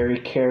 very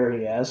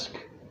Carrie-esque.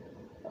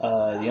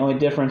 The only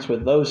difference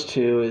with those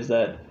two is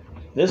that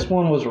this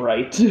one was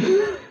right.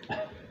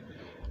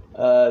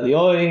 The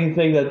only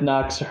thing that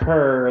knocks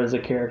her as a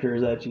character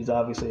is that she's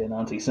obviously a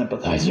Nazi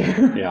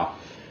sympathizer. Yeah.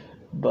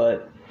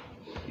 But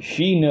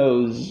she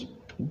knows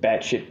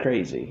batshit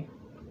crazy,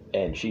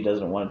 and she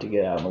doesn't want it to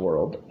get out in the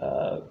world.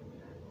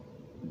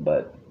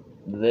 But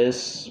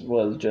this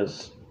was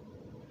just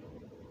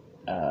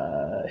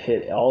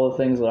hit all the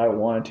things that I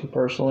wanted to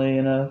personally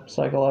in a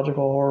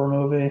psychological horror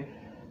movie.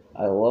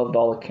 I loved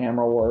all the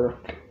camera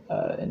work,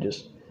 and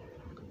just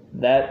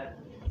that,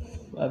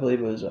 I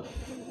believe it was a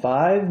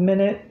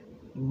 5-minute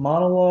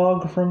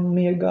monologue from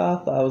Mia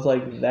Goth. I was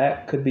like,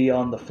 that could be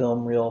on the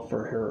film reel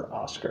for her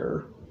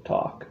Oscar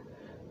talk.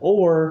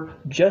 Or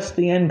just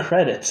the end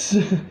credits.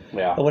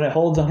 Yeah. When it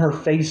holds on her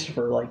face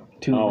for like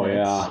 2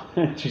 minutes. Oh,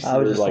 yeah. I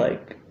was just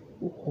like,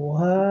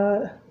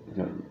 what?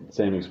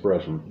 Same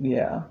expression.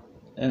 Yeah.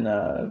 And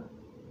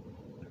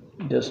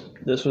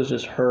this was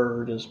just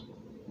her just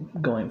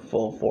going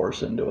full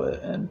force into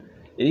it. And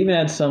it even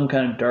had some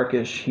kind of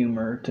darkish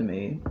humor to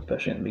me,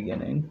 especially in the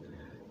beginning.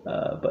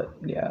 But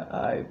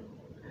yeah,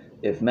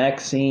 if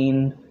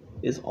Maxine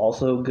is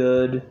also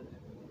good,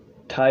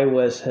 Ty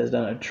West has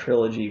done a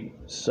trilogy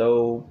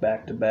so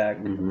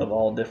back-to-back of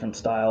all different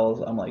styles.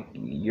 I'm like,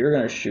 you're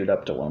going to shoot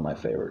up to one of my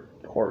favorite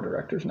horror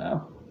directors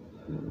now.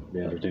 It'd be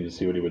interesting to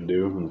see what he would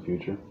do in the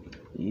future.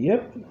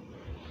 Yep.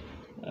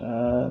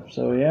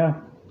 So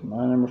yeah,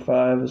 my number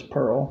 5 is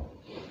Pearl.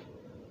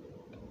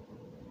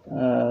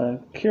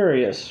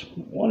 Curious,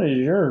 what is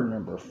your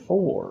number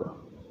 4?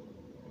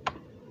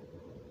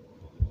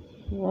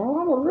 Well,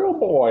 I'm a real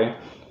boy.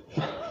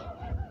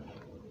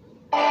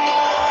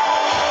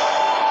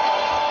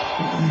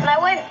 And I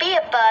won't be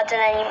a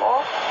burden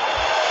anymore.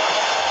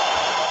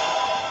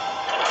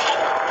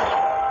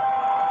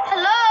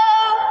 Hello?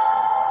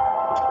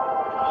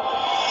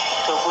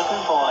 The wooden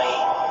boy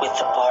with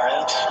the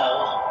borrowed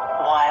soul.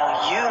 While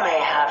you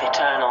may have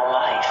eternal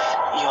life,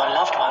 your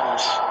loved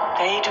ones,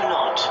 they do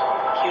not.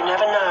 You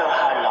never know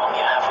how long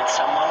you have with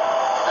someone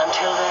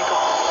until they're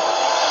gone.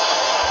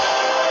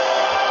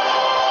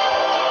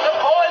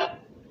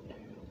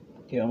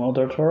 Guillermo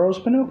del Toro's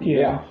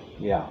Pinocchio.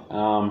 Yeah.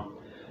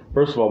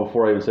 First of all,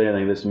 before I even say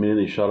anything, this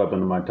immediately shot up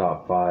into my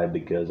top 5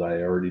 because I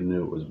already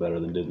knew it was better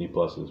than Disney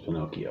Plus's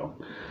Pinocchio.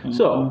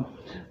 So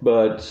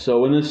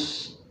when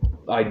this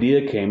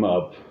idea came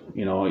up,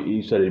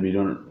 you said he'd be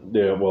doing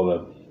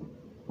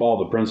all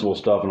the principal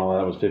stuff and all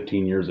that was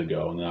 15 years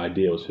ago, and the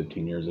idea was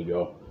 15 years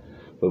ago.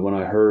 But when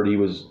I heard he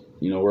was,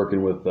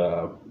 working with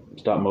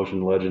stop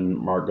motion legend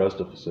Mark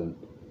Gustafson,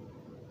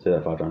 say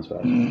that 5 times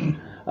fast.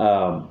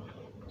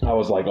 I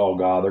was like, oh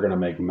god, they're gonna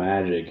make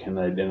magic, and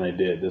they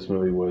did. This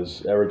movie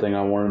was everything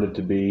I wanted it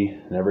to be,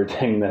 and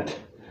everything that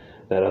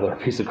other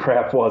piece of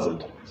crap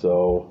wasn't.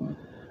 So,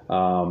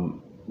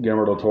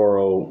 Guillermo del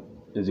Toro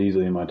is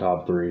easily in my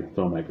top 3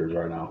 filmmakers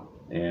right now,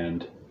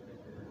 and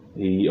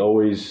he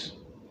always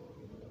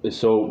is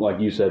so, like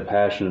you said,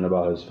 passionate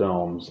about his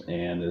films,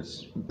 and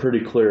it's pretty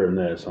clear in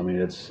this. I mean,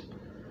 it's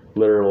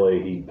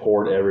literally he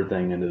poured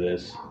everything into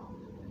this.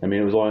 I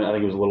mean, I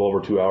think it was a little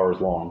over 2 hours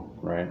long,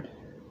 right?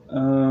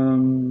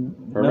 No,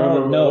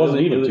 it wasn't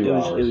even 2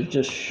 hours. It was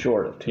just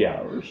short of 2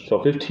 hours. So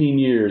 15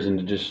 years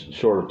into just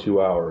short of 2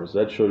 hours.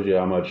 That shows you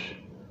how much,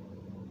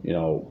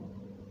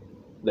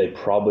 they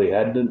probably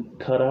had to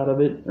cut out of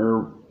it,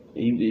 or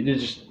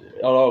it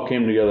all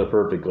came together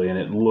perfectly, and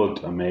it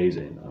looked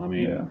amazing. I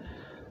mean,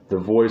 the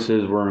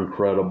voices were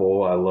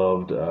incredible. I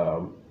loved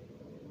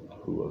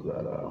who was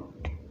that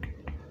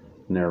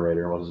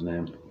narrator? What was his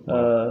name?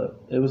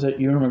 It was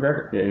Ewan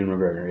McGregor. Yeah, Ewan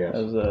McGregor, yes.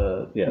 It was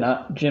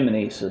not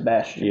Jiminy,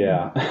 Sebastian.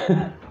 Yeah.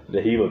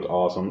 He looked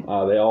awesome.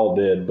 They all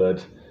did,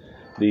 but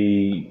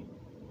the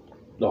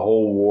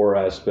whole war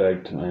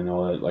aspect, I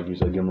know that, like you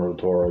said, Guillermo del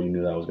Toro, you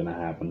knew that was going to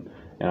happen.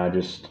 And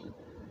it's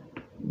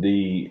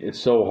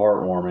so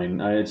heartwarming.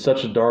 It's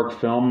such a dark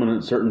film in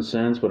a certain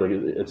sense, but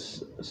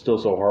it's still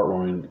so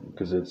heartwarming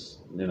because it's,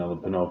 the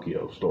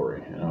Pinocchio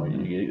story.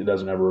 It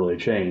doesn't ever really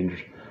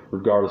change,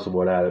 regardless of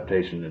what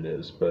adaptation it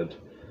is. But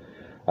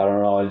I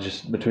don't know. It's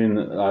just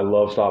I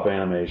love stop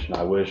animation.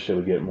 I wish it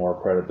would get more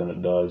credit than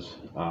it does.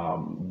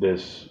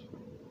 This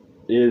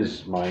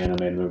is my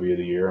animated movie of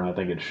the year, and I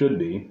think it should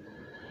be.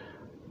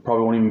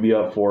 Probably won't even be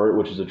up for it,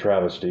 which is a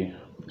travesty.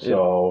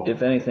 So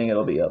if anything,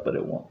 it'll be up, but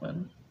it won't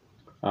win.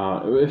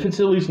 If it's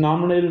at least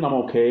nominated, I'm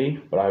okay.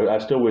 But I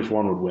still wish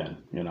one would win.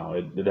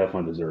 It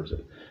definitely deserves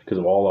it because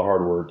of all the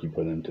hard work you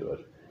put into it,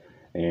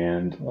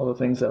 and all the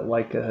things that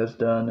Laika has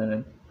done, and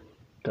it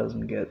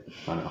doesn't get.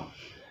 I know.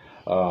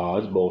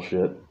 It's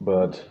bullshit,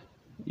 but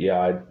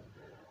yeah,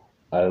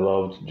 I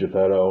loved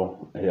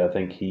Geppetto. I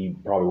think he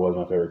probably was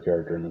my favorite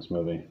character in this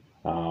movie.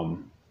 I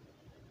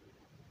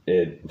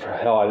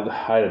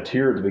had a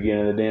tear at the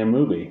beginning of the damn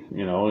movie.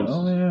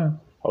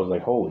 I was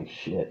like, holy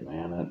shit,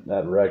 man,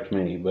 that wrecked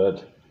me.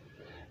 But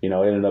it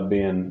ended up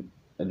being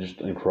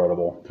just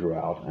incredible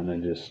throughout, and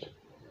then just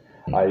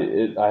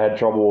I had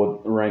trouble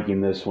with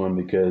ranking this one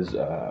because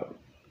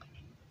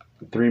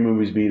 3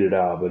 movies beat it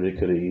out, but it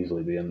could have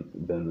easily been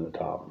in the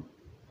top.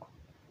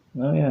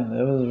 Oh yeah,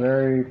 it was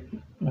very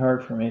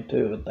hard for me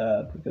too with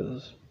that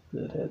because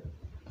it hit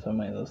so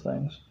many of those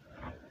things.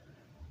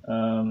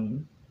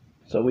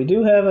 So we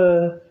do have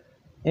a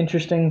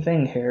interesting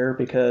thing here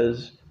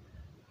because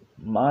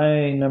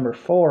my number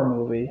 4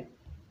 movie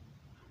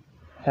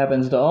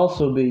happens to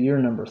also be your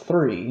number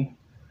 3,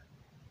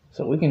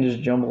 so we can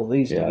just jumble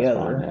these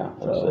together. Fine, yeah.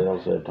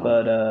 I'll say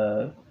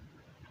but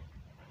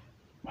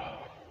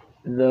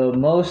the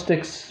most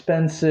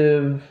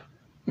expensive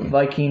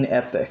Viking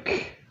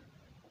epic.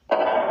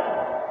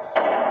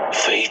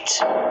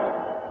 Fate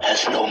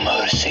has no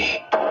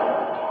mercy.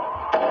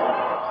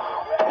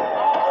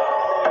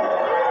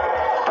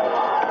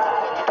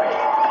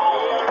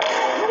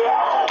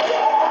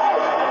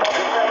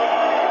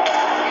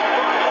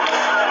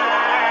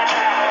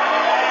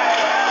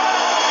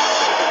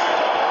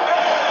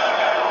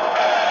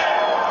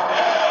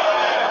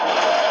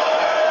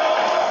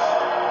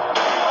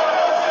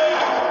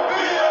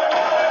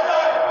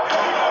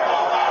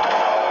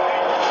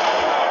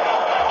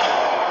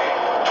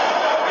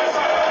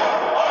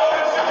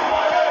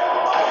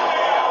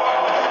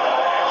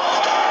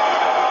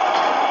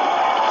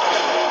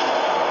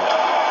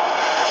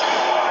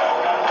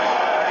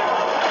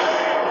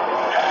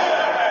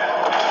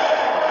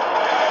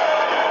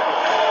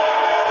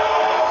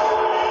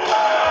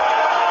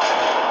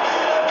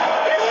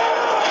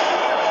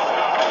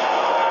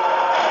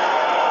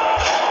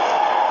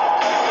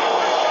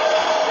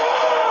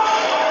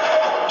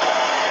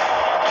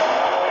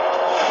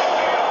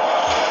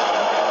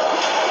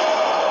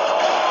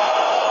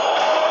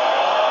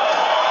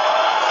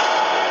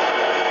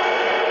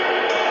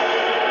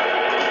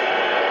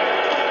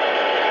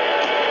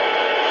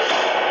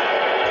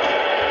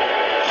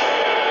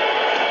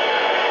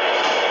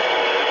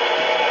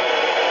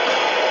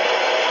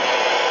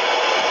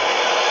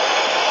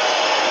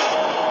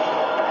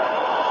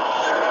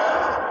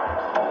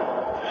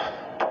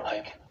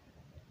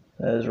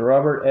 As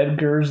Robert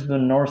Edgar's The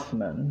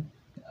Northman.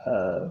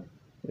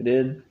 We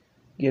did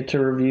get to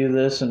review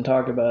this and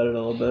talk about it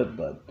a little bit,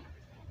 but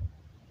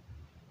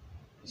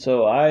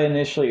so I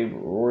initially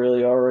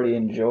really already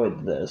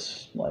enjoyed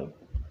this.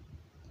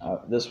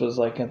 This was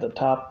at the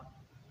top,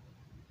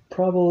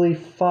 probably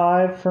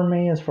 5 for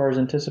me as far as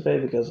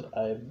anticipated because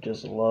I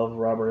just love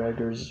Robert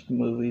Edgar's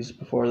movies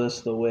before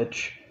this: The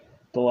Witch,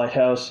 The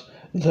Lighthouse,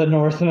 The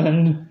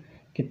Northman.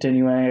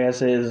 Continuing, I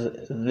guess,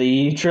 is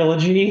the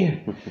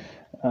trilogy.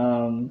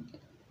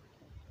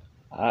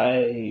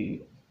 I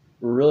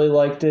really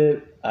liked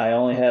it. I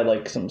only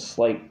had some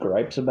slight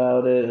gripes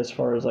about it as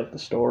far as the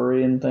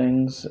story and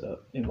things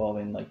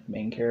involving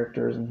main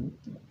characters. And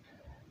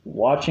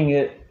watching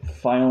it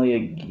finally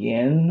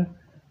again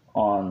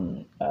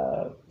on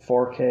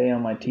 4K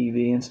on my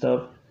TV and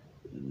stuff,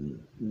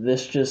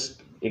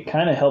 it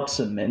kind of helped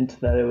cement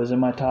that it was in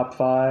my top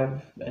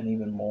 5 and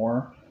even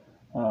more,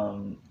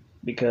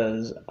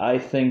 because I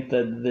think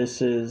that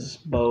this is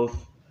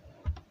both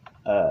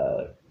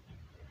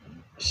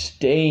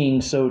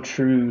staying so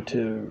true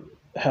to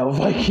how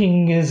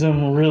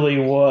Vikingism really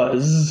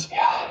was.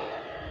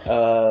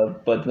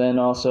 But then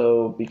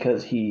also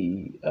because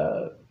he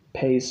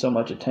pays so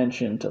much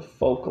attention to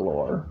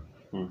folklore,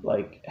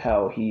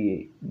 how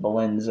he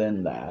blends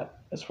in that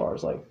as far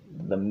as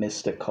the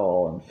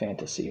mystical and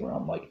fantasy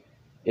realm.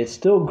 It's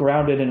still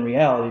grounded in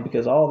reality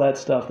because all that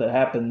stuff that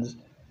happens,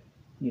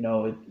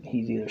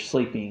 he's either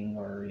sleeping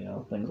or,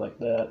 things like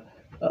that.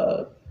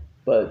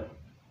 But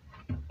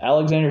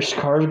Alexander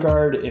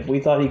Skarsgård, if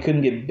we thought he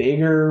couldn't get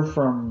bigger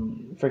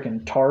from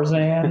freaking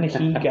Tarzan,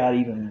 he got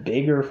even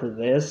bigger for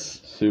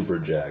this. Super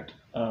jacked.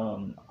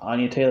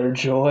 Anya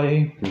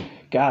Taylor-Joy,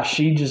 gosh,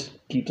 she just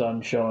keeps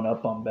on showing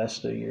up on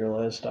Best of Year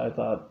list. I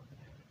thought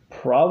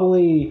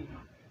probably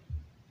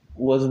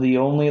was the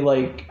only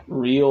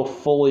real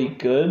fully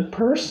good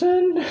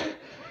person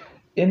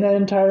in that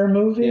entire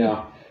movie.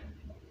 Yeah.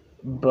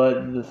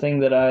 But the thing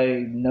that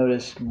I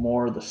noticed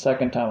more the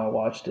second time I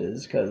watched it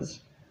is because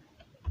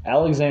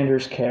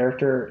Alexander's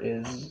character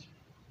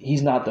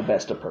he's not the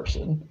best of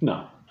person.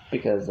 No.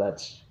 Because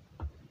that's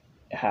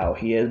how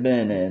he has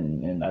been,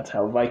 and that's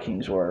how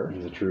Vikings were.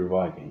 He's a true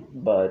Viking.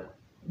 But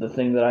the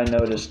thing that I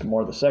noticed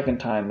more the second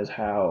time is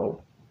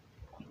how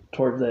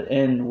towards the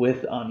end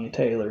with Anya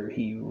Taylor,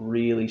 he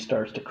really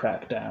starts to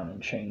crack down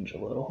and change a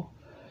little.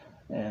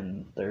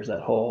 And there's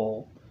that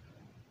whole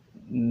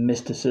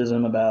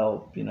mysticism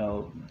about,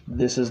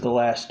 this is the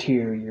last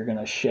tear you're going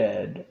to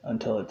shed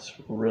until it's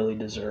really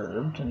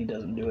deserved, and he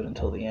doesn't do it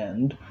until the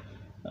end.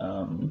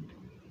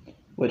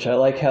 Which I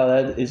like how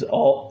that is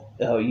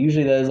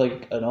usually that is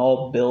an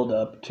all build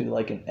up to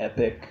an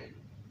epic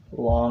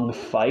long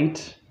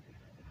fight.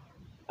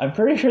 I'm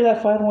pretty sure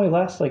that fight only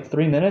lasts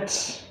 3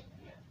 minutes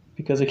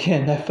because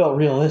again, that felt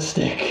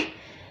realistic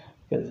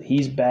because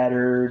he's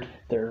battered,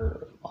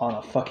 they're on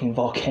a fucking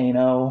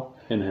volcano.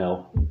 In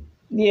hell.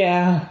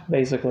 Yeah,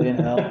 basically in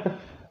hell.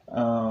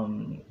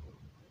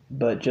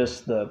 But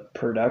just the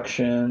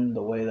production,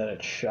 the way that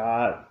it's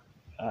shot,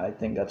 I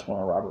think that's one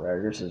of Robert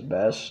Eggers'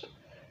 best.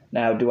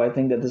 Now, do I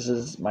think that this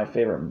is my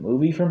favorite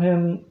movie from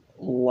him?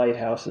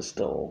 Lighthouse is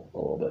still a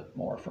little bit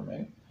more for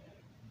me.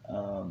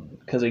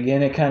 Because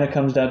again, it kind of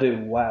comes down to,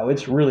 wow,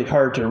 it's really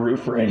hard to root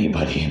for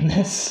anybody in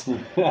this.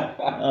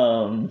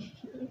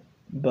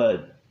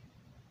 But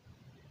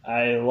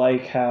I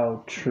like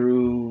how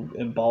true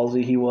and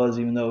ballsy he was,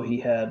 even though he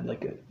had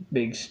like a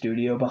big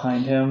studio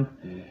behind him.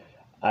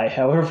 I,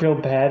 however, feel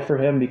bad for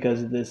him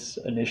because this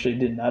initially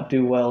did not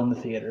do well in the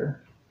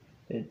theater.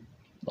 Didn't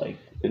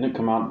it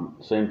come out at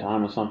the same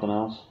time as something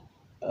else?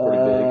 Pretty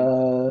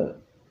big.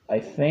 I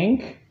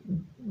think,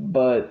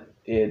 but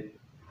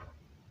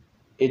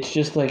it's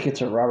just like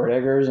it's a Robert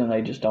Eggers, and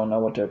I just don't know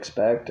what to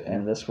expect.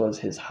 And this was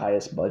his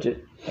highest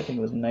budget. I think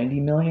it was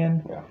 $90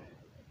 million. Yeah.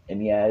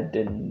 And yeah, it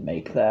didn't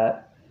make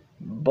that,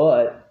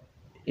 but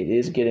it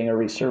is getting a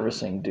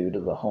resurfacing due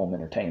to the home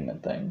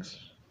entertainment things.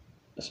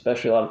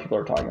 Especially a lot of people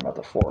are talking about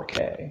the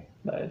 4K.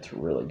 That it's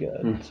really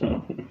good.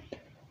 So,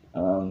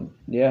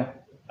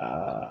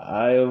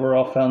 I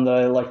overall found that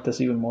I liked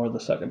this even more the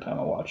second time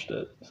I watched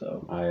it.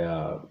 So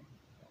I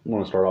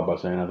want to start off by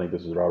saying I think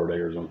this is Robert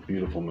Eggers' most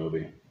beautiful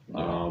movie.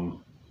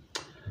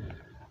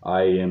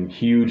 I am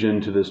huge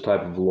into this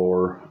type of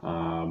lore,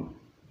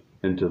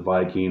 into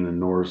Viking and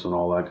Norse and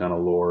all that kind of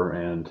lore,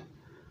 and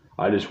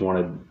I just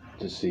wanted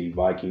to see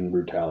Viking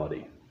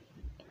brutality.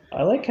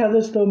 I like how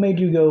this, though, made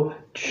you go,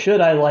 should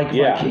I like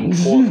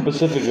Vikings? Well,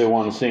 specifically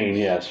one scene,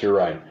 yes, you're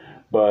right.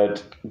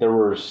 But there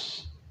were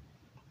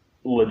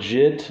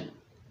legit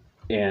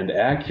and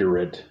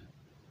accurate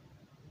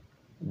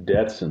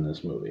deaths in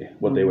this movie.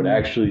 What they would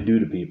actually do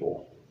to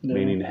people. Yeah.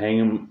 Meaning hang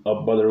them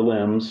up by their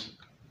limbs,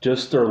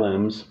 just their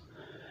limbs.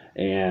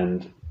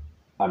 And,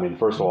 I mean,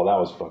 first of all, that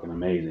was fucking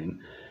amazing.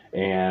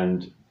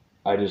 And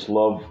I just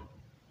love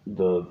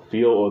the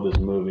feel of this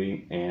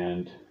movie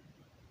and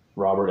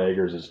Robert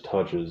Eggers'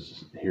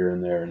 touches here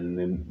and there, and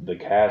then the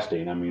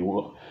casting. Even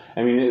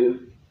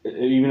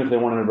if they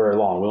wanted it very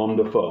long, Willem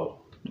Dafoe.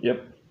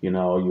 Yep.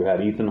 You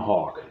had Ethan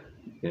Hawke.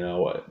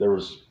 There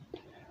was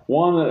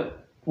one that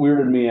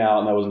weirded me out,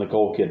 and that was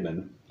Nicole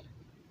Kidman.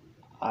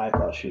 I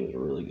thought she was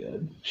really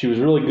good. She was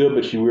really good,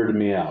 but she weirded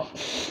me out.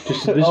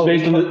 Just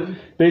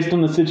based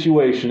on the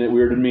situation, it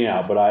weirded me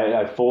out. But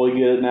I fully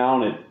get it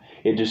now, and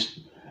it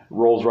just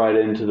rolls right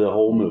into the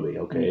whole movie.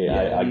 Okay,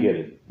 yeah, I get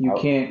it. You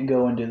can't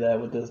go into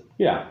that with the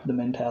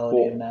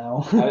mentality of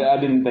now. I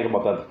didn't think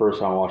about that the first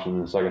time I watched it,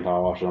 and the second time I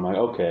watched it, I'm like,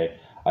 okay,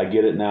 I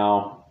get it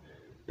now.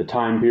 The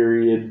time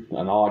period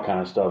and all that kind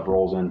of stuff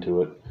rolls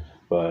into it.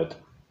 But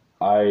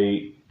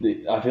I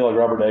feel like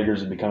Robert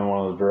Eggers is becoming one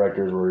of those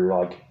directors where you're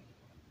like,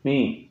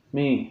 me.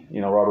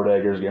 Robert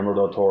Eggers, Guillermo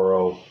del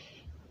Toro.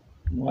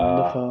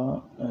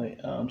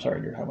 I'm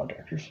sorry, you're talking about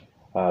directors.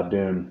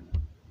 Dune.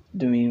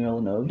 Denis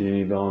Villeneuve.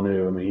 Denis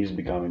Villeneuve. I mean, he's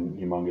becoming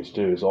humongous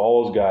too. So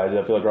all those guys,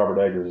 I feel like Robert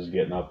Eggers is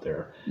getting up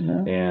there.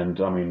 No. And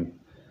I mean,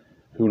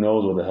 who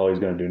knows what the hell he's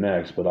going to do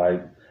next? But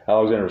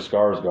Alexander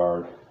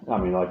Skarsgård. I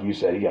mean, like you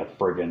said, he got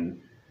friggin'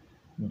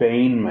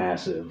 Bane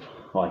massive.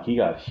 Like he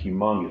got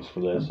humongous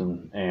for this,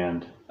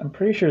 and I'm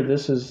pretty sure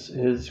this is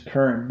his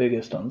current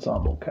biggest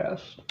ensemble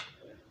cast.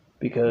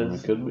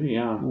 Because it could be,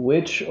 yeah.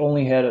 Witch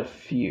only had a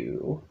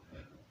few.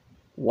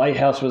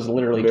 Lighthouse was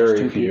literally just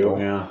two people.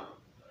 Yeah.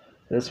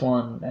 This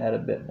one had a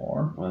bit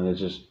more. And it's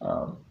just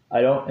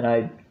I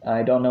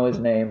don't know his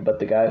name, but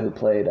the guy who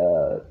played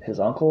his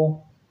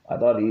uncle, I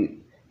thought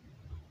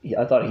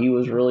he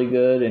was really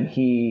good, and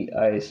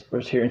I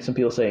was hearing some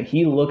people saying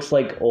he looks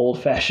like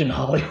old-fashioned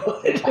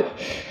Hollywood,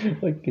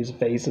 like his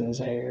face and his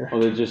hair.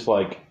 Well, it's just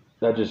like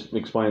that just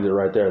explains it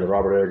right there. That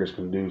Robert Eggers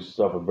can do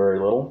stuff with very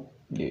little.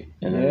 Yeah.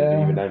 And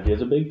then even if he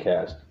has a big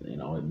cast,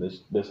 and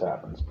this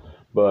happens.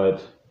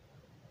 But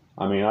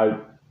I mean,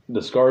 the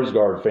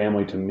Skarsgård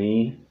family to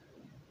me,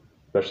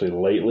 especially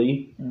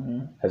lately,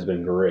 has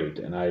been great,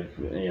 and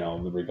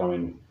they're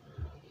becoming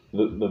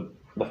the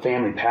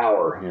family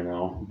power,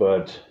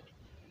 But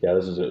yeah,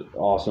 this is an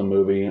awesome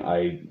movie.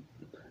 It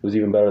was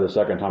even better the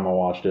second time I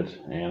watched it,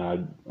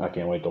 and I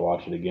can't wait to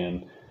watch it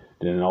again.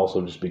 And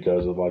also just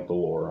because of like the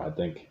lore, I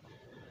think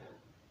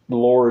the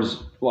lore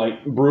is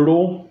like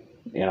brutal.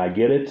 And I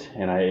get it,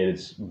 and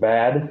it's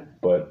bad,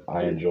 but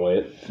I enjoy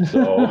it.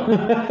 So,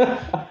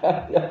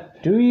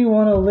 do you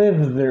want to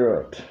live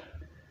through it?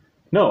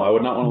 No, I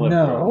would not want to live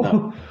through it.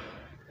 No.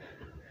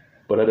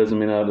 But that doesn't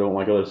mean I don't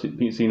like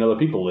seeing other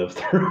people live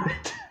through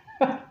it.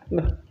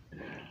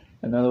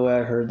 Another way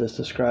I heard this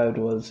described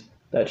was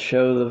that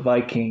show, The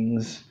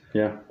Vikings,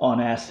 on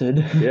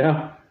acid.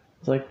 Yeah.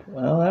 It's like,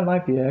 well, that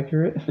might be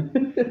accurate.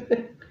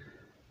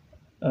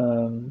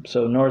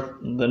 So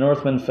the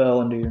Northman fell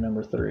into your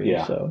number 3.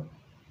 Yeah. So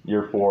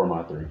you're 4,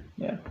 my 3.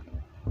 Yeah.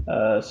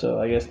 So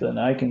I guess then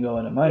I can go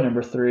into my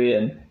number 3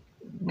 and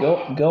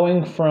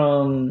going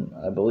from,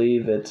 I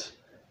believe it's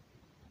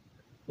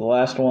the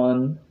last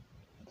one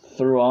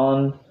through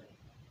on.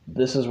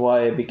 This is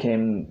why it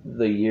became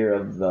the year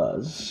of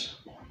those.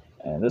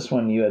 And this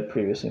one you had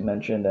previously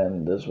mentioned,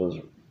 and this was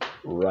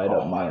right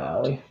up my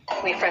alley.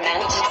 We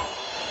ferment.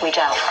 We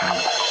gel.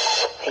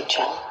 They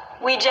gel.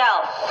 We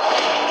gel.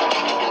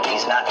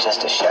 He's not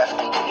just a chef,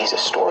 he's a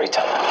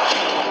storyteller.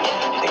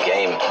 The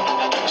game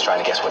is trying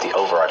to guess what the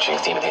overarching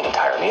theme of the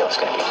entire meal is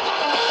going to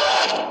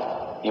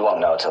be. You won't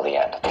know till the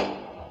end.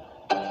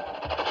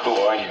 Who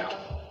are you?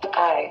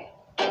 I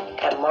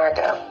am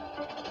Margot.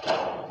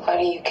 Why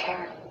do you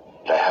care?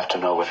 I have to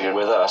know if you're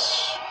with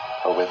us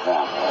or with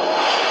them.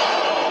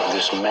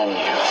 This menu.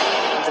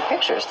 The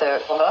pictures, they're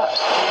of us.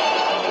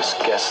 This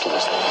guest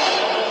list.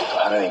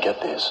 How did he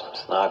get these?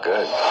 It's not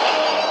good.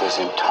 This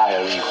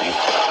entire evening.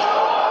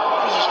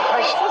 Jesus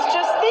Christ, this is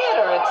just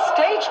theater. It's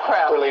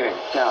stagecraft. We're leaving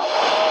now.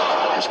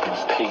 It's been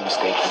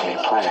painstakingly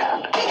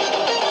planned.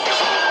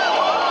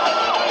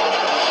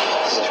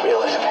 This is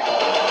real, isn't it?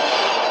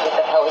 What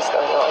the hell is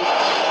going on?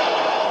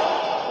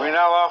 We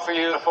now offer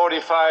you a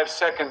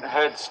 45-second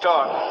head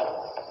start.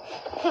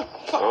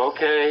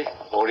 Okay,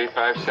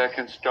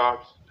 45-second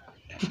starts.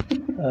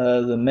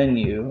 The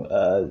menu.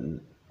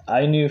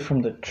 I knew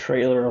from the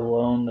trailer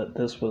alone that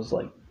this was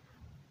like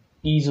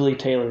easily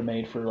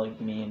tailor-made for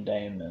like me and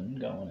Damon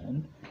going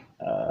in.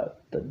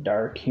 The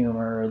dark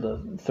humor,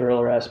 the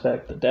thriller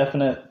aspect, the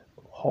definite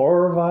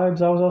horror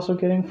vibes I was also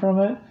getting from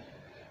it.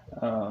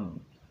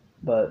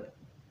 But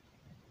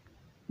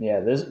yeah,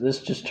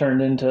 this just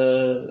turned into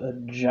a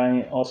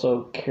giant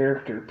also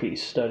character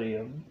piece study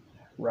of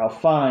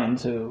Ralph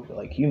Fiennes, who,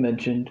 like you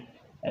mentioned,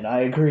 and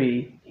I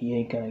agree, he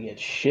ain't gonna get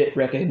shit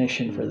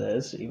recognition for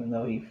this, even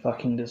though he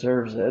fucking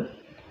deserves it.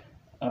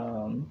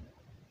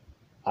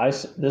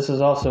 This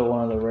is also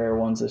one of the rare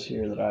ones this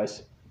year that I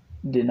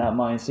did not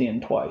mind seeing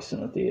twice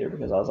in the theater,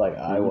 because I was like,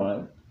 I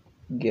want to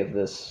give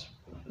this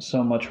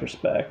so much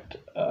respect.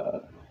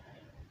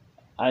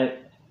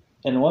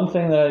 And one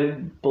thing that I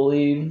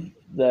believe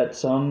that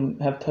some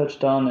have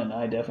touched on, and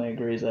I definitely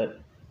agree, is that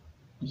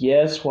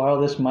yes, while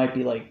this might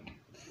be like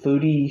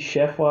foodie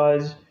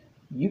chef-wise,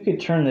 you could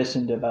turn this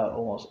into about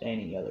almost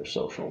any other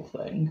social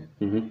thing.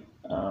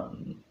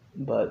 Mm-hmm.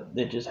 But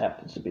it just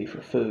happens to be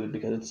for food,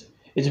 because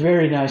it's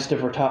very nice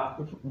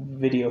to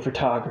video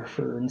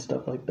photographer and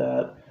stuff like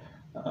that.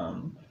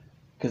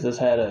 Because this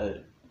had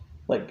a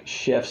like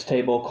chef's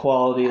table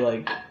quality,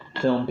 like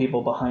film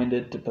people behind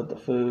it to put the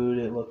food.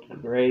 It looked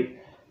great.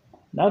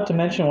 Not to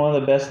mention one of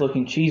the best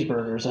looking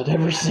cheeseburgers I'd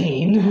ever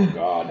seen.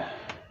 God.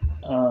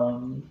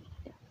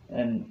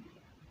 And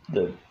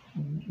the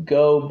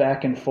go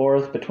back and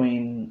forth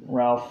between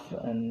Ralph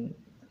and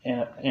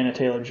Anya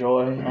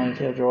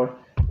Taylor-Joy,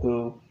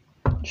 who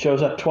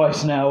shows up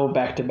twice now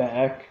back to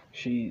back.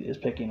 She is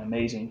picking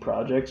amazing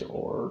projects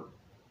or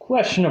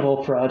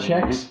questionable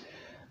projects,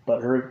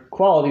 but her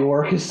quality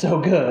work is so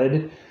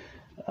good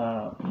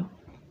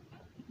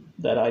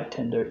that I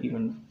tend to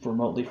even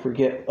remotely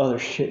forget other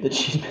shit that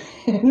she's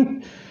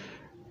been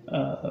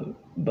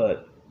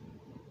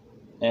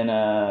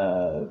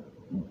in.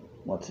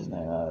 What's his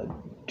name?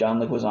 John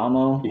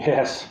Leguizamo.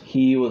 Yes.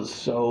 He was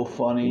so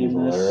funny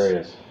in this.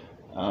 Hilarious.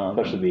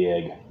 Especially the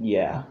egg.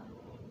 Yeah.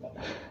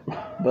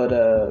 But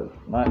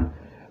one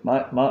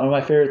of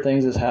my favorite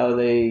things is how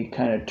they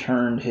kind of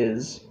turned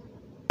his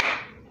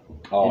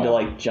into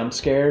like jump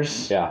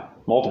scares. Yeah,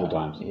 multiple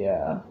times.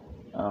 Yeah.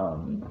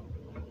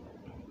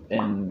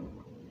 And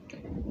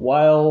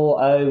while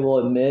I will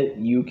admit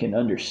you can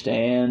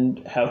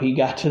understand how he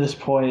got to this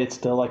point, it's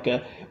still like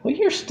well,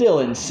 you're still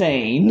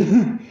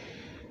insane.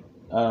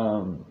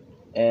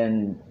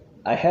 And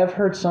I have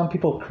heard some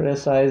people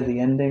criticize the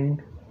ending.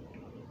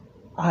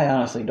 I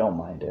honestly don't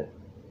mind it.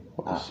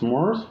 What, the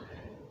s'mores?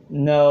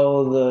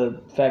 No,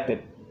 the fact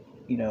that,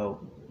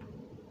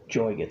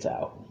 Joy gets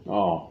out.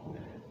 Oh.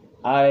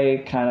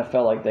 I kind of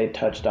felt like they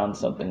touched on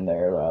something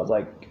there that I was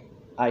like,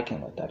 I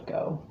can let that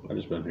go. I've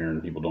just been hearing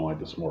people don't like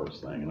the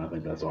s'mores thing, and I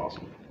think that's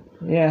awesome.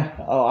 Yeah.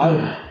 Oh,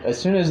 as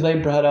soon as they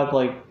brought up,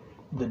 like,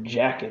 the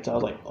jackets, I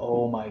was like,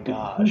 oh my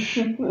gosh.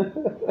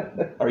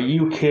 Are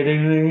you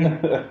kidding me?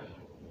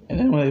 And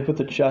then when they put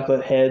the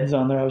chocolate heads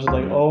on there, I was just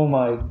like, oh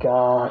my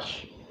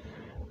gosh.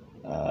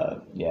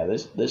 Yeah,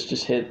 this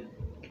just hit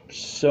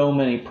so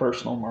many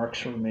personal marks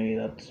for me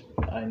that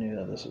I knew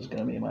that this was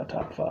going to be in my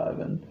top 5.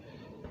 And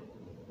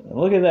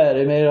look at that.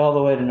 It made it all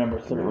the way to number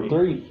 3. Number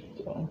 3.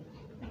 So,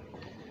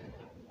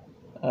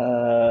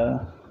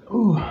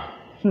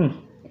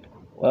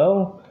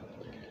 Well,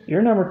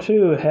 your number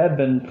 2 had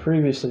been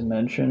previously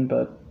mentioned,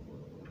 but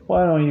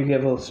why don't you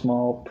give a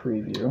small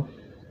preview?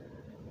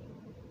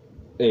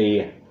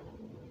 A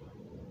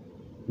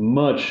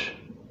much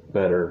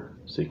better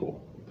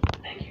sequel.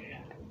 Thank you.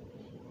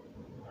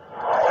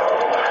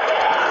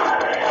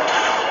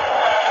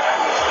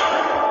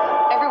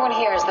 Everyone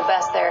here is the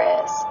best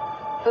there is.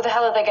 Who the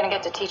hell are they going to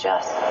get to teach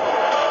us?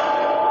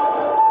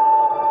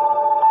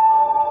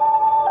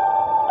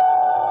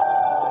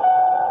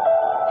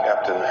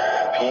 Captain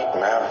Pete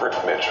Maverick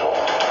Mitchell.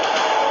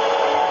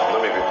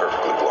 Let me be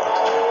perfectly blunt.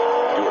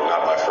 You are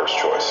not my first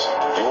choice.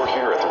 You are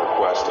here at the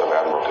request of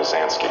Admiral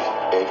Kazansky,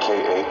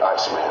 a.k.a.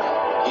 Iceman.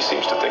 He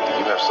seems to think that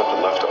you have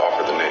something left to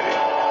offer the Navy.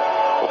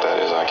 What that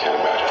is, I can't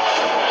imagine.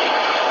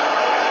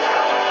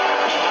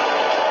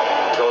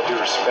 With all due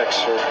respect,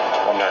 sir,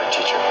 I'm not a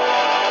teacher.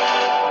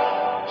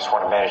 Just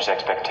want to manage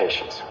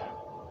expectations.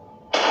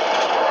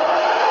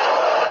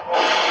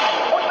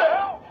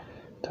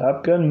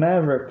 Top Gun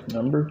Maverick,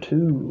 number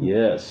 2.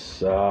 Yes.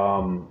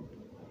 So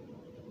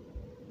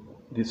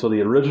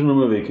the original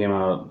movie came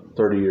out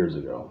 30 years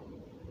ago.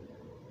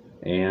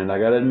 And I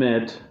gotta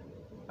admit,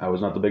 I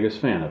was not the biggest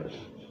fan of it.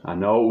 I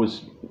know it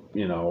was,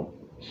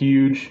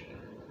 huge.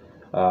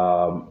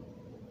 Not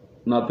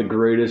the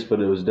greatest, but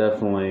it was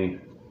definitely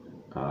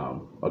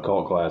a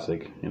cult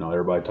classic.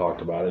 Everybody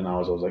talked about it, and I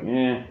was like,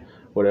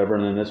 whatever.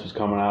 And then this was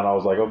coming out, I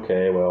was like,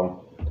 okay,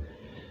 well,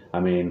 I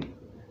mean,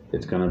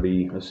 it's going to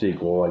be a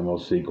sequel. Like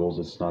most sequels,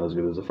 it's not as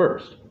good as the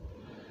first.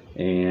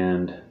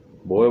 And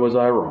boy, was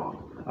I wrong.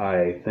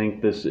 I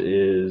think this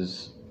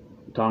is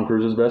Tom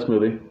Cruise's best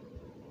movie.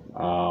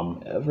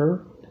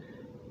 Ever?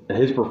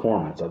 His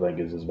performance, I think,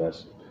 is his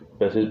best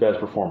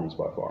performance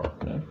by far.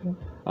 Okay.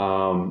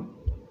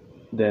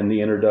 Then the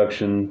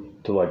introduction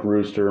to like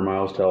Rooster,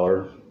 Miles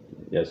Teller,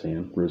 yes,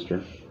 Ian,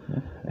 Rooster,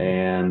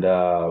 and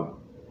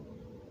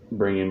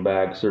bringing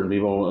back certain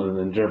people, and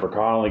then Jennifer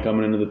Connelly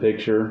coming into the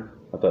picture.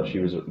 I thought she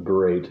was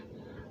great.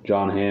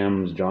 John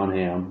Hamm, he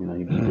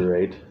was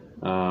great.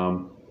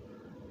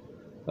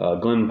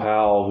 Glenn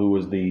Powell, who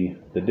was the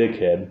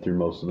dickhead through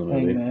most of the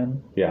movie.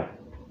 Hangman. Yeah.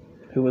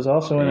 Who was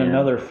also in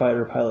another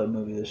fighter pilot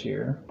movie this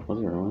year. Was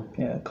he really?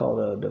 Yeah,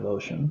 called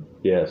Devotion.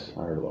 Yes,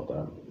 I heard about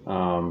that.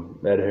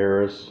 Ed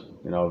Harris,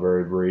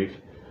 very brief.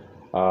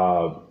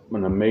 An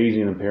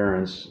amazing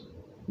appearance.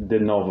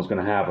 Didn't know if it was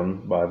going to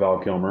happen by Val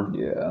Kilmer.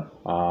 Yeah.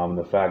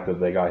 The fact that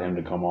they got him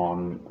to come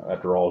on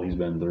after all he's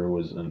been through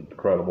was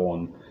incredible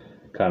and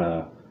kind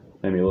of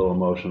made me a little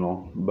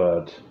emotional.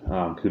 But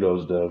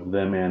kudos to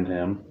them and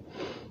him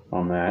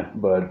on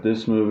that. But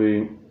this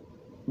movie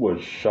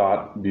was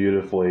shot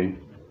beautifully,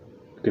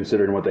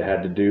 considering what they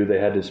had to do. They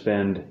had to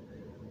spend,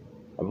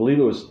 I believe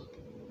it was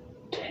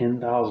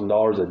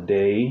 $10,000 a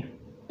day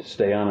to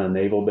stay on a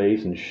naval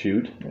base and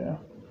shoot. Yeah.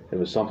 It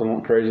was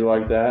something crazy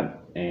like that,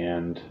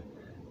 and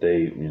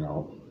they,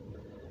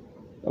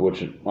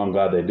 which I'm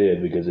glad they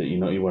did, because you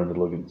wanted to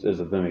look as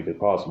authentic as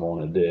possible,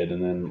 and it did.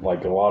 And then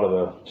like a lot of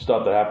the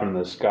stuff that happened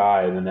in the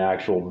sky and then the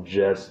actual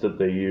jets that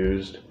they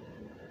used,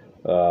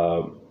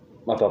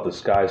 I thought the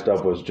sky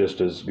stuff was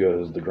just as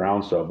good as the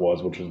ground stuff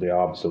was, which was the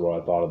opposite of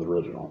what I thought of the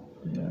original.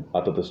 Yeah.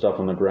 I thought the stuff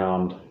on the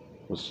ground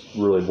was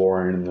really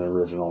boring in the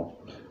original.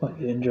 What,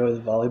 you enjoy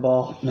the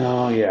volleyball?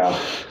 No, yeah,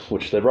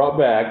 which they brought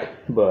back,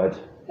 but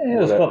it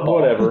was football.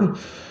 Whatever.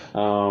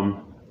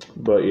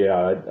 But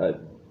yeah,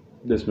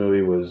 this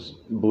movie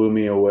blew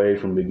me away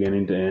from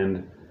beginning to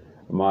end.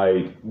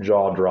 My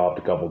jaw dropped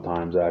a couple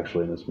times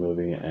actually in this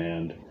movie,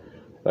 and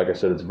like I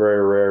said, it's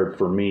very rare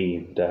for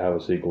me to have a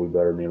sequel be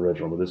better than the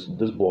original, but this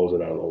blows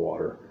it out of the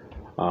water.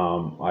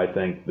 I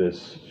think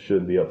this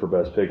should be up for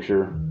Best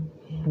Picture.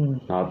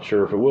 Not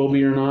sure if it will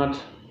be or not,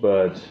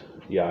 but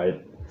yeah,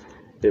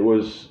 it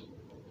was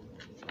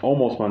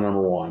almost my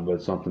number one,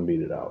 but something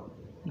beat it out.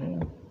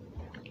 Yeah.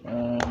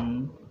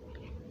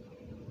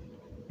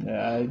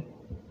 I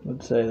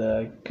would say that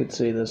I could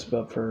see this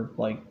up for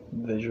like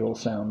visual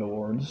sound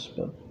awards,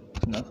 but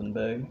nothing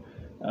big.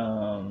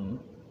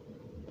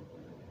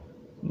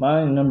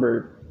 My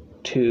number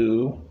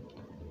 2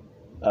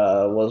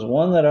 was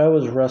one that I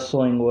was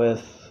wrestling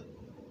with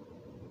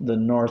The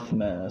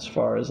Northman as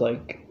far as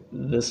like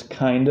this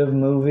kind of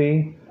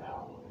movie,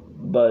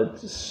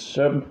 but there's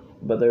a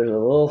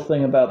little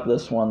thing about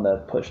this one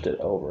that pushed it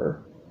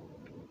over.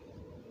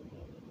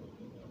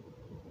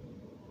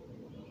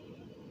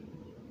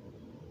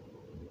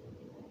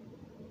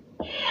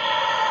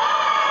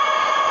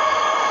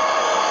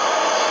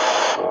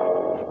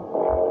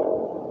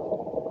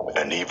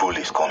 An evil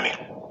is coming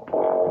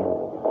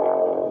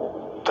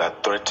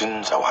that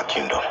threatens our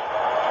kingdom,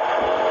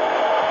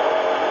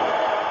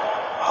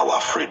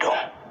 our freedom.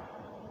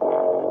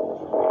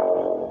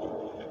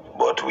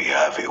 But we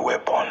have a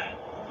weapon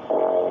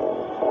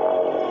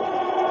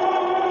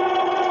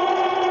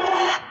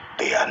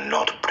they are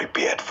not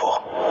prepared for.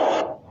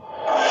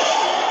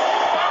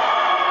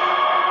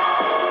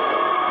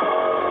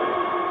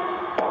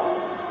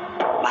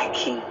 My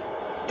king,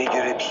 the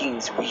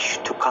Europeans wish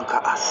to conquer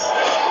us.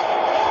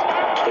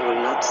 They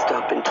will not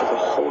stop until the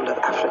whole of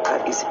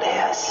Africa is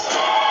theirs.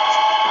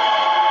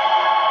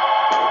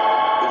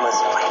 We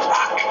must fight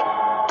back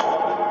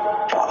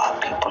for our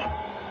people.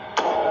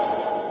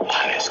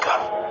 Maneska,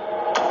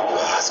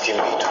 you're asking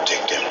me to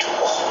take them to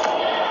war.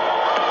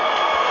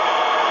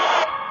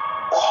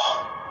 War.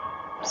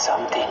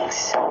 Some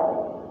things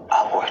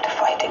are worth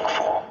fighting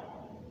for.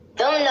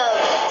 Don't know.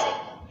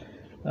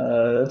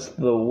 That's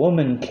The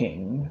Woman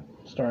King,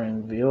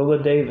 starring Viola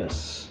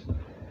Davis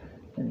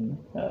and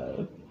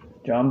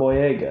John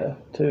Boyega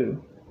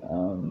too.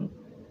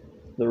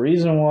 The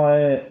reason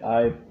why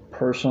I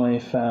personally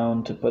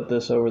found to put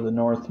this over The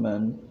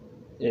Northman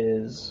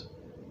is,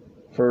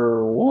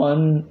 for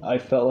one, I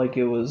felt like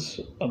it was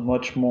a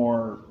much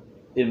more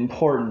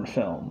important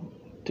film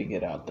to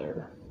get out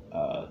there.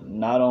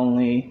 Not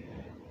only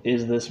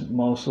is this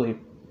mostly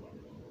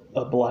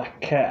a black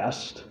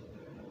cast,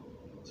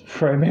 it's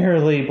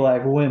primarily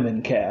black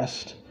women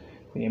cast,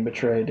 being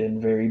portrayed in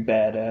very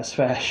badass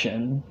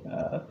fashion.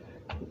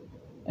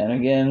 And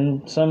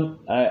again,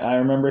 I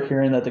remember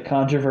hearing that the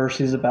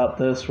controversies about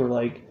this were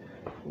like,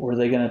 were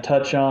they going to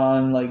touch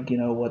on like, you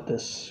know, what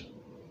this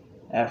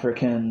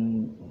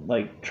African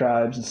like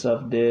tribes and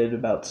stuff did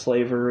about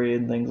slavery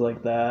and things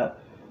like that,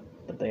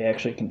 but they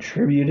actually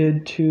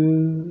contributed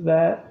to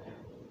that.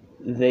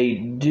 They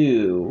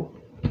do,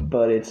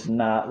 but it's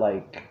not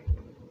like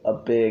a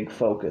big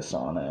focus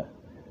on it.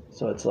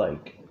 So it's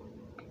like,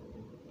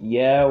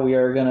 yeah, we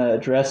are going to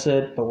address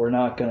it, but we're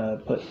not going to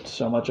put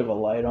so much of a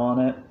light on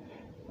it,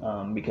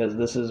 because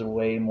this is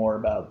way more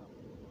about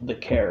the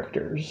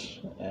characters,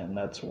 and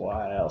that's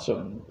why I also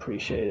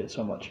appreciate it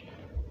so much.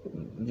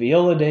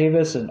 Viola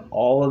Davis and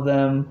all of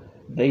them,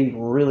 they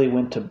really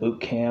went to boot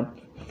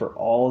camp for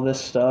all of this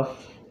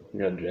stuff.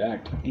 You got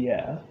jacked.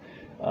 Yeah.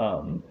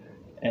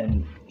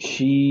 And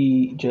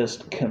she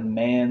just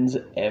commands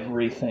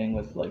everything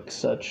with like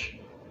such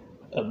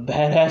a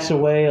badass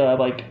way.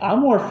 I'm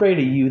more afraid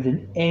of you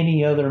than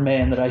any other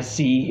man that I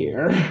see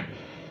here.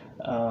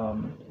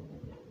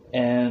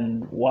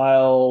 And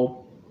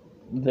while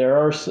there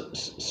are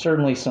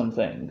certainly some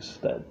things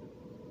that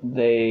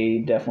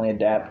they definitely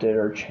adapted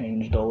or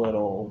changed a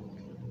little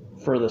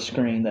for the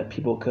screen that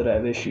people could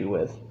have issue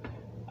with,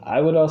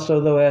 I would also,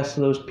 though, ask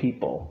those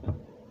people,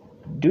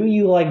 do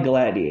you like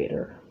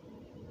Gladiator?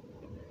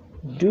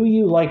 Do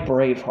you like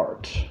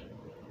Braveheart?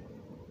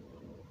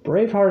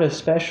 Braveheart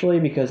especially,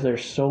 because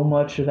there's so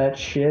much of that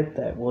shit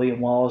that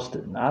William Wallace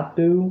did not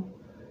do.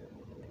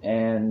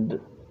 And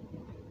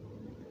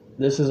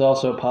this is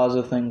also a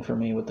positive thing for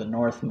me with the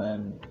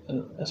Northmen,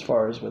 as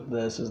far as with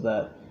this, is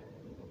that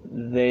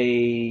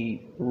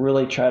they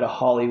really try to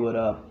Hollywood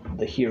up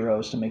the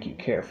heroes to make you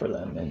care for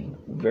them in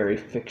a very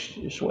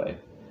fictitious way.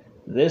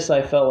 This,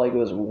 I felt like,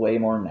 was way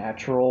more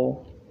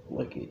natural.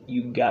 Like,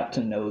 you got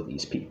to know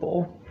these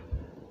people.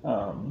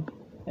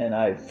 And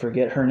I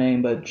forget her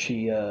name, but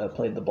she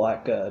played the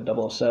Black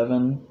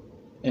 007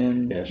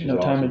 in No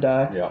Time to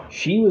Die. Yeah.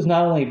 She was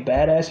not only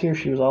badass here,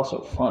 she was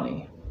also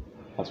funny.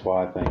 That's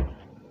why I think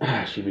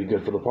she'd be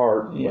good for the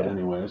part. Yeah. But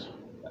anyways.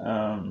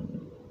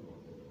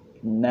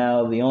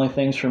 Now, the only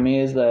things for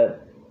me is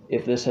that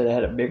if this had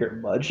had a bigger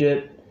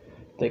budget,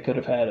 they could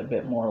have had a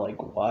bit more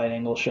like wide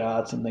angle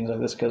shots and things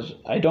like this, because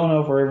I don't know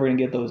if we're ever going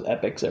to get those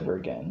epics ever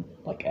again.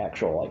 Like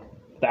actual like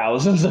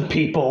thousands of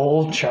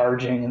people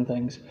charging and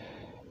things.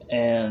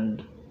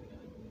 And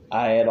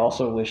I had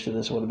also wished that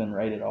this would have been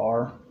rated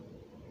R,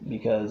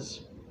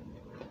 because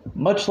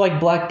much like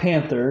Black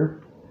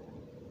Panther,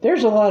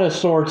 there's a lot of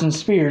swords and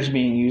spears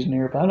being used in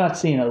here, but I'm not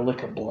seeing a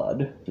lick of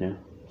blood. Yeah.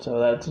 So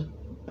that's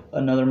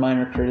another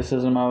minor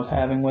criticism I was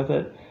having with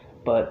it.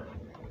 But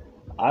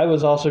I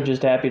was also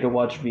just happy to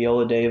watch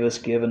Viola Davis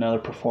give another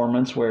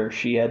performance where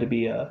she had to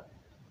be a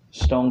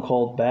stone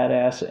cold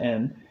badass,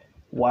 and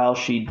while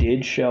she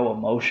did show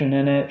emotion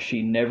in it,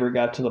 she never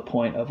got to the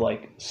point of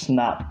like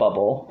snot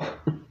bubble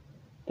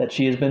that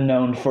she has been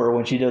known for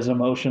when she does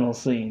emotional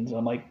scenes.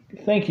 I'm like,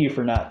 thank you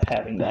for not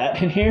having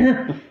that in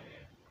here.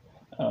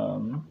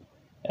 And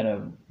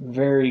a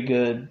very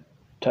good,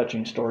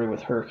 touching story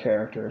with her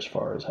character as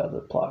far as how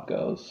the plot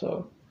goes.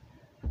 So,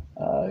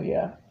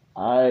 yeah,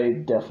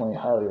 I definitely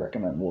highly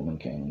recommend Woman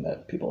King,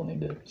 that people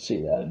need to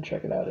see that and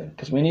check it out,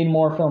 because we need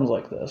more films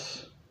like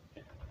this.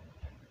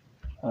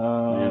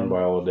 And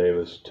Viola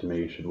Davis, to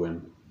me, should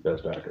win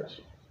Best Actress.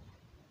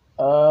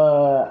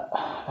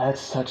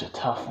 That's such a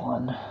tough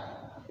one.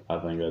 I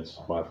think that's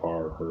by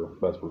far her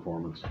best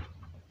performance.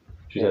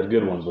 She's had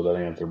good ones, but I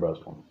think that's her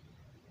best one.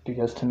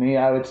 Because to me,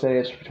 I would say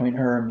it's between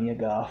her and Mia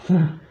Goth.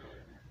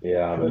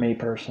 Yeah, for me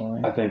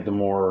personally. I think the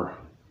more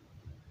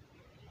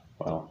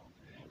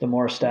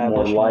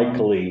established, more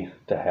likely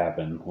to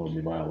happen will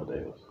be Viola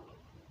Davis.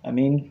 I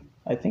mean,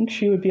 I think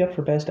she would be up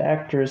for Best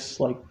Actress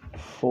like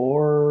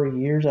 4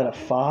 years out of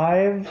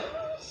 5,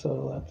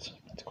 so that's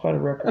quite a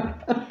record.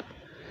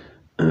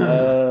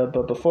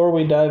 But before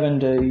we dive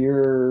into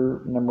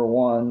your number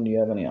one, do you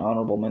have any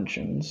honorable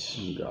mentions?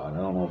 Oh God, I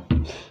don't know.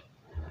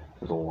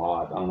 There's a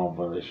lot. I don't know if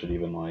they should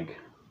even like.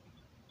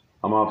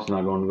 I'm obviously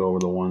not going to go over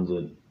the ones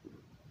that.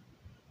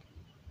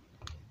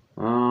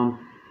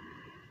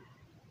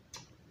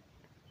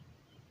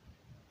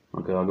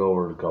 Okay, I'll go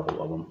over a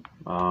couple of them.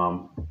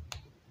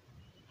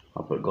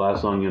 I'll put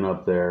Glass Onion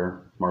up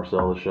there.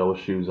 Marcel the Shell with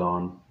Shoes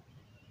On.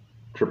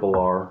 Triple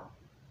R.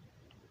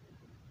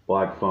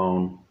 Black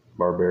Phone.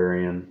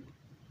 Barbarian.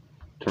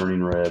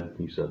 Turning Red.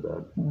 You said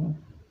that. Mm-hmm.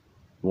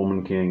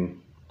 Woman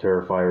King.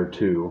 Terrifier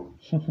 2.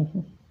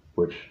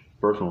 Which,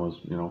 first one was,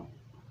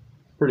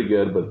 pretty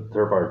good, but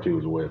Terrifier 2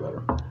 was way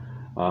better.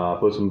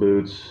 Puss in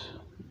Boots.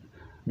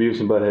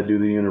 Beavis and Butthead Do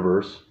the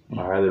Universe.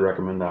 I highly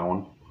recommend that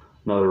one.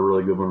 Another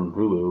really good one on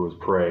Hulu was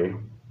Prey.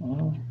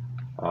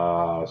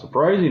 Oh.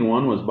 Surprising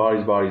one was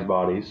Bodies, Bodies,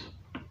 Bodies.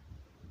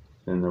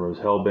 Then there was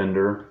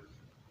Hellbender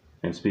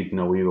and Speak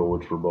No Evil,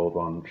 which were both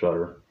on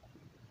Shudder.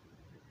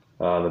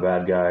 The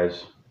Bad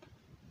Guys.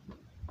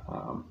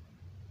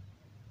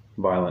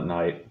 Violent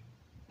Night.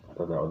 I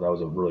thought that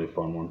was a really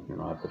fun one.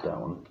 I put that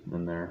one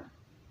in there.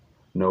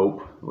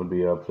 Nope would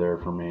be up there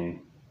for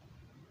me.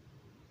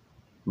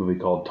 A movie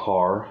called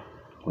Tar,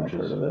 which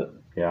I've heard of it.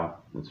 yeah,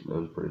 it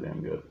was pretty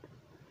damn good.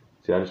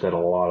 See, I just had a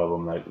lot of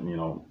them that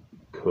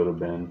could have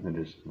been, and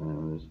just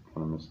kind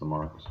of missed the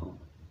mark.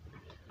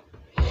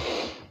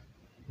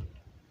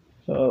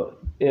 So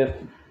if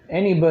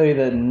anybody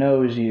that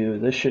knows you,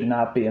 this should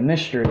not be a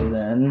mystery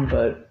then.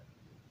 But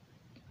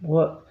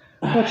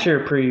what's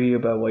your preview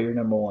about what your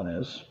number one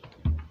is?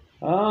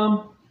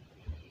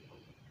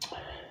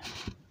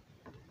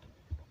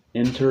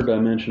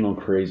 Interdimensional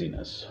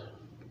craziness.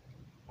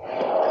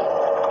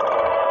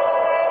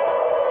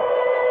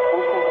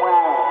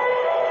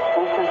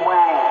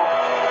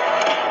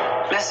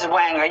 Mrs.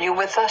 Wang, are you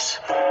with us?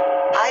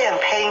 I am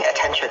paying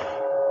attention.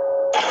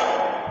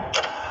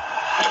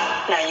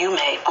 Now, you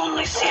may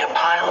only see a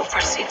pile of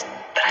receipts,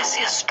 but I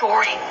see a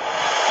story.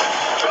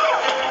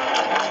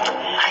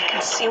 I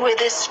can see where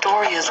this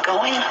story is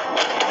going.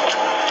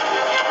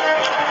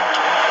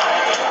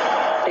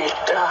 It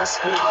does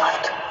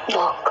not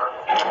look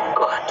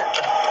good.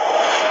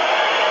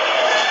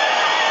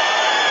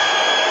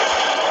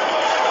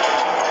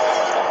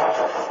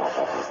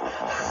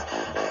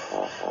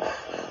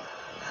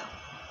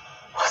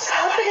 What's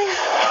happening?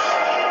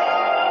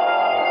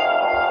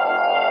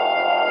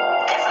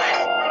 Devlin,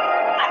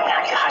 I'm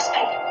not your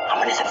husband.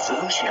 I'm another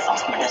version of him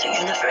from another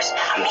universe.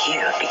 I'm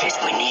here because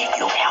we need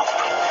your help.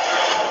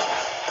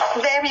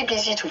 Very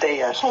busy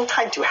today. No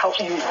time to help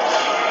you.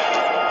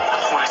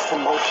 Across the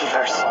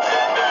multiverse,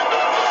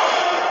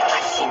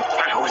 I've seen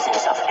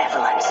thousands of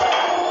Evelyns.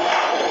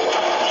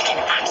 You can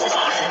access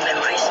all their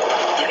memories,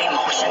 their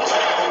emotions,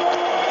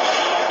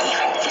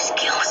 even their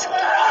skills.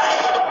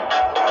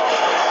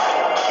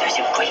 There's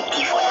a great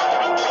evil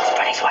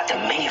spreading throughout the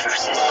many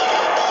verses.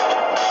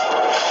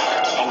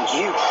 And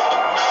you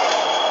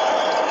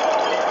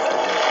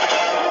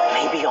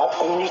may be our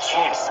only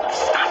chance of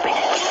stopping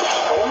it.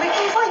 Don't make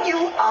me fight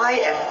you. I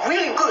am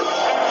really good.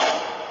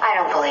 I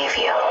don't believe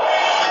you.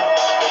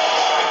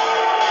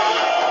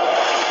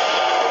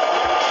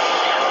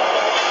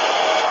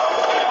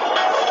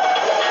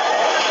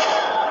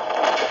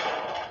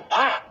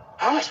 Wow,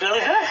 that was really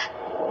good.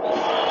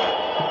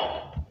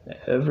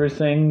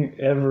 Everything,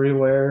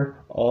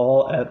 everywhere,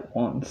 all at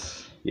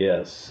once.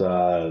 Yes,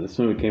 this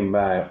movie came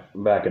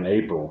back in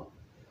April,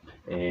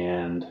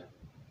 and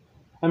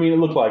I mean, it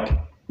looked like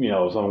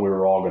something we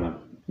were all gonna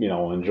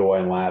enjoy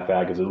and laugh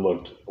at because it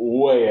looked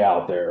way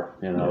out there,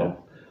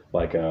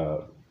 like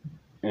a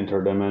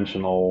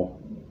interdimensional,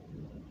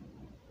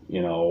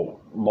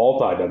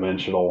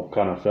 multi-dimensional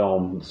kind of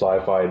film,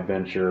 sci-fi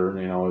adventure.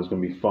 It was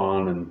gonna be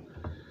fun and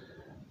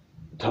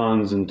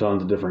tons and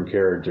tons of different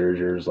characters.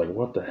 You're just like,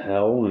 what the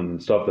hell?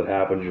 And stuff that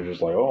happens, you're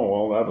just like,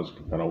 oh, well, that was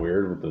kind of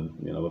weird with the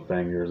the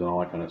fingers and all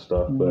that kind of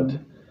stuff. Mm-hmm.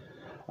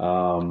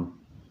 But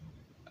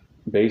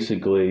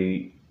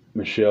basically,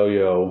 Michelle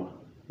Yeoh,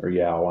 or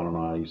Yao, I don't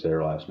know how you say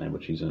her last name,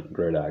 but she's a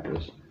great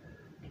actress.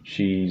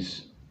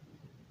 She's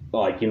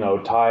like,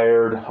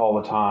 tired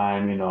all the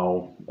time,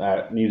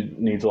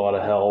 needs a lot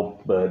of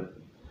help, but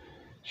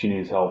she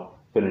needs help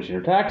finishing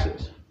her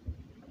taxes.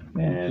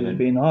 And she's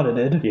being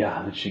audited.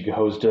 Yeah, and she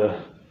goes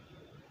to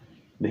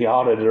the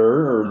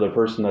auditor, or the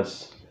person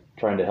that's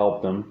trying to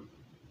help them,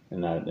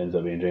 and that ends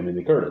up being Jamie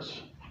Lee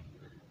Curtis.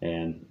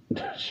 And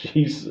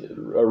she's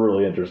a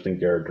really interesting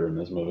character in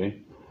this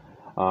movie.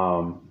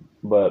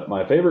 But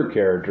my favorite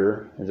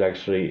character is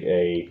actually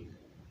a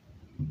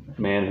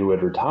man who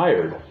had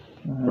retired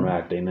from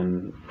acting,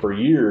 and for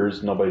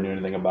years nobody knew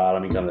anything about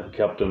him. He kind of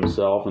kept to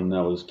himself, and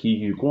that was Ke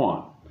Huy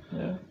Quan.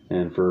 Yeah.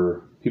 And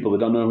for people that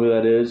don't know who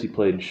that is, he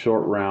played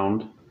Short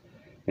Round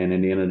in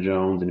Indiana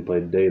Jones, and he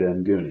played Data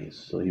in Goonies.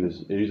 So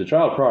he's a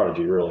child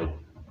prodigy, really.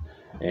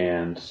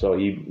 And so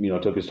he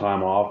took his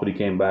time off, but he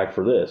came back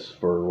for this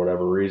for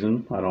whatever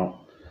reason.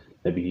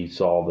 Maybe he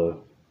saw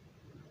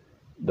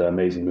the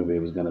amazing movie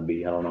it was going to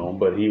be. I don't know,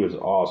 but he was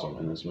awesome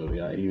in this movie.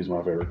 He was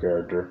my favorite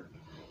character,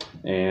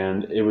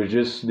 and it's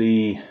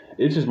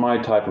just my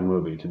type of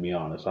movie, to be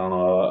honest. I don't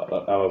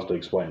know how else to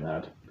explain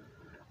that.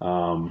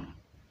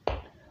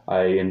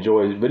 I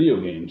enjoy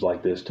video games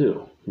like this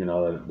too.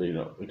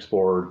 That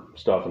explore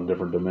stuff in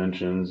different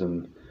dimensions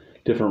and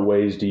different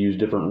ways to use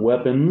different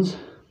weapons.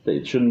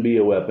 It shouldn't be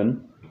a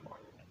weapon,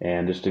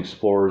 and just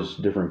explores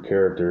different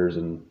characters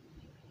in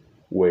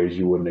ways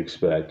you wouldn't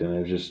expect. And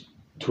there's just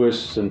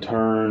twists and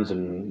turns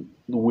and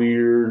the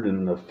weird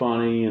and the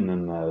funny, and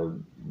then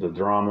the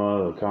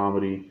drama, the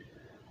comedy.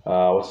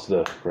 What's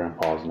the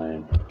grandpa's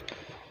name?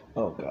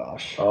 Oh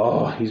gosh.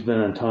 Oh, he's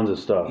been in tons of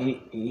stuff.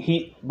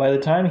 He by the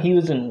time he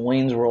was in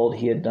Wayne's World,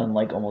 he had done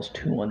like almost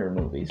 200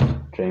 movies.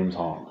 James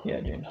Hong. Yeah,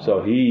 James Hong.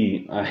 So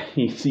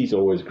he's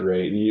always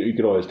great. You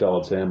could always tell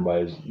it's him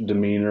by his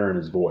demeanor and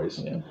his voice.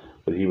 Yeah.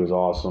 But he was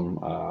awesome.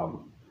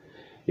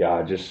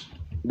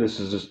 This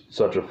is just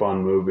such a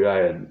fun movie. I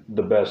had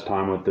the best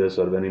time with this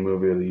out of any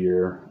movie of the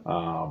year.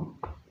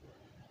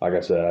 Like I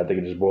said, I think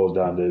it just boils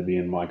down to it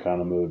being my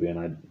kind of movie,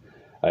 and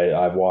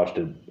I've watched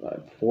it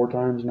 4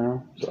 times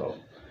now. So.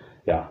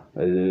 Yeah,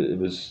 it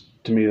was,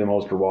 to me, the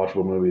most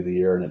rewatchable movie of the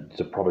year, and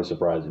it's probably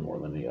surprising more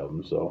than any of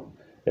them. So,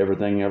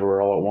 Everything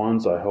Everywhere All at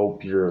Once, I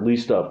hope you're at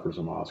least up for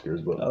some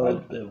Oscars. But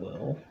it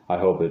will. I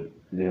hope it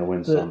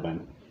win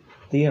something.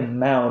 The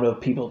amount of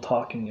people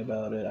talking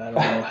about it, I don't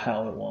know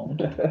how it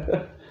won't.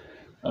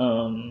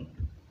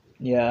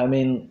 Yeah, I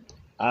mean,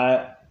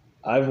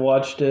 I've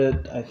watched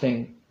it, I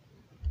think,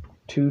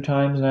 2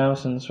 times now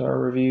since our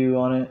review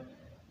on it.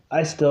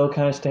 I still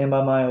kind of stand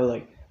by my,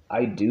 like,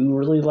 I do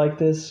really like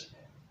this.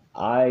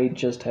 I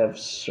just have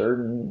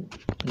certain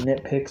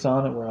nitpicks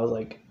on it where I was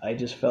like, I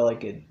just felt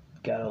like it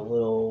got a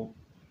little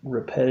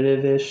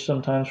repetitive-ish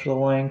sometimes for the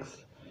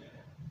length.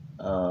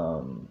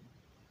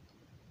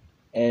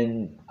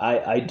 And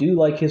I do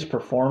like his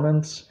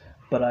performance,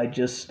 but I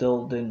just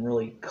still didn't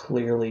really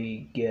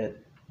clearly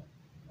get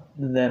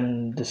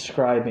them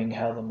describing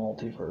how the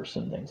multiverse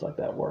and things like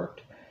that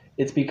worked.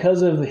 It's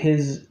because of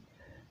his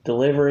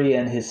delivery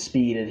and his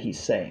speed that he's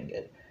saying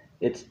it.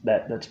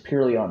 That's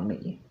purely on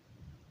me,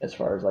 as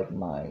far as like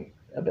my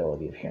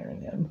ability of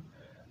hearing him.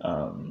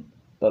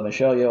 But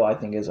Michelle Yeoh, I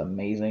think, is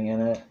amazing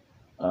in it,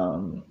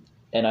 and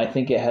I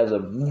think it has a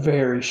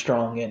very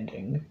strong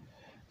ending.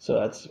 So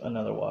that's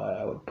another why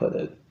I would put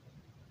it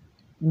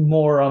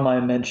more on my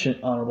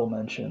honorable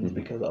mentions,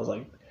 because I was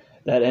like,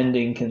 that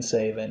ending can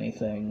save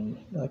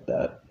anything like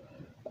that.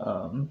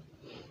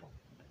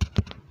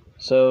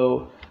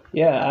 So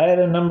yeah, I had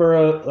a number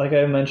of, like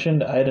I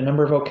mentioned, I had a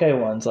number of okay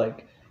ones,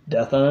 like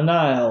Death on the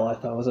Nile, I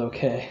thought was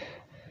okay.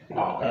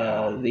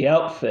 The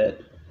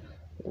Outfit,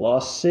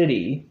 Lost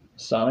City,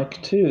 Sonic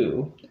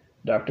 2,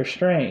 Doctor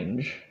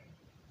Strange,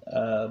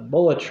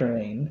 Bullet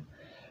Train.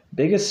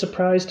 Biggest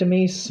surprise to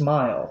me,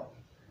 Smile.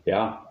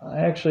 Yeah. I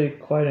actually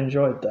quite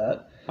enjoyed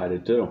that. I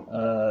did too.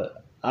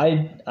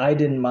 I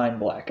didn't mind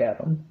Black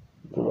Adam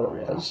for what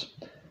it was.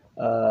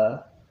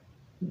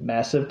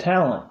 Massive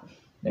Talent,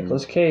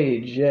 Nicolas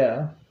Cage,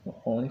 yeah.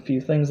 Only a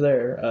few things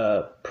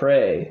there.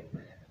 Prey.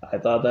 I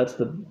thought that's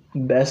the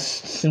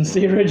best since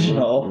the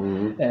original.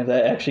 And if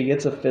that actually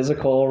gets a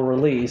physical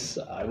release,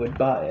 I would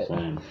buy it.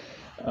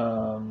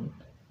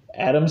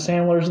 Adam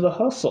Sandler's The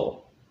Hustle.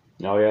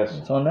 Oh, yes.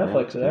 It's on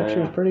Netflix. It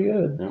actually was pretty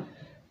good.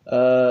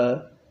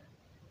 Yeah.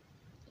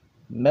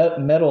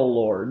 Metal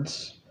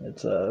Lords.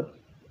 It's a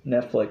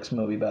Netflix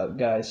movie about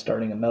guys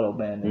starting a metal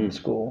band in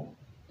school.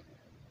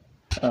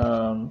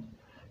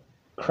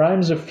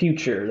 Crimes of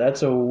Future.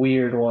 That's a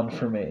weird one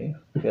for me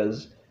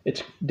because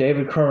it's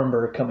David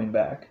Cronenberg coming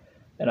back.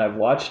 And I've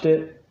watched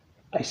it.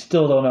 I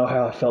still don't know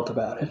how I felt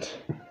about it.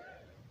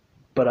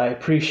 But I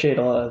appreciate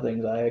a lot of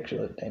things. I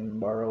actually let Damon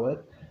borrow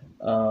it.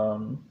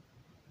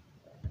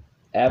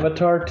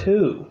 Avatar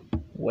 2,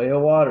 Way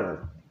of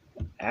Water.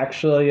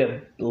 Actually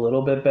a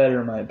little bit better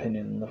in my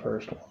opinion than the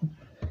first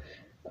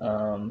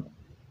one.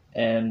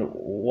 And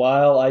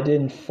while I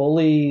didn't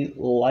fully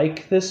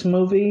like this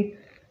movie,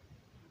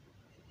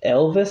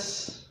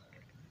 Elvis,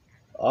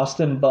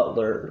 Austin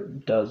Butler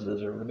does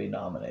deserve to be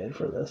nominated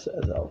for this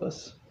as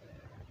Elvis.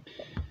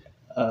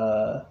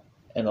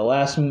 And the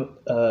last,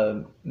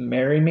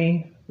 Marry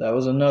Me, that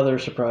was another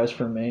surprise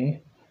for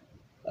me.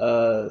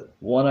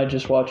 One I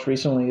just watched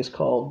recently is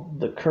called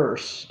The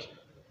Cursed.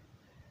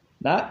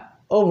 Not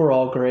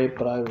overall great,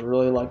 but I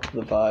really liked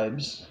the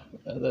vibes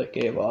that it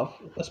gave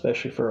off,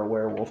 especially for a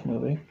werewolf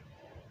movie.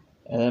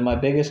 And then my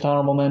biggest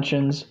honorable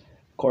mentions,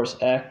 of course,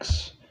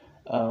 X,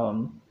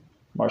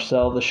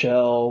 Marcel the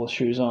Shell with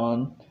Shoes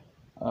On,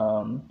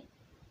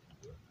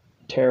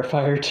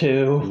 Terrifier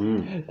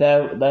 2.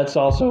 That's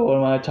also one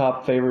of my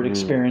top favorite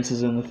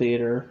experiences in the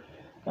theater.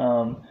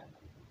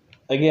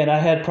 Again, I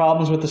had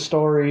problems with the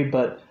story,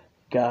 but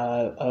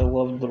God, I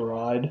loved the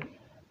ride.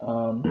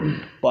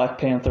 Black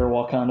Panther,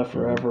 Wakanda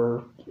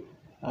Forever.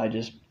 I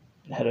just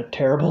had a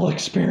terrible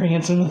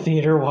experience in the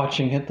theater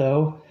watching it,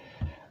 though.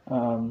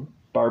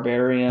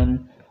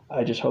 Barbarian.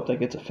 I just hope that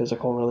gets a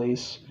physical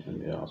release.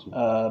 That'd be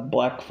awesome.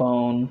 Black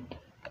Phone.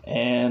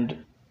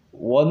 And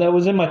one that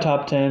was in my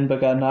top 10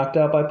 but got knocked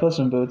out by Puss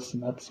in Boots,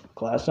 and that's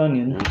Glass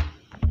Onion.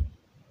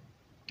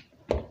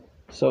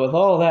 So with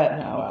all that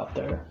now out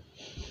there,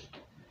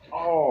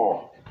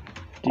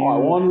 I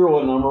wonder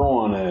what number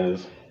 1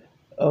 is.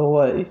 Oh,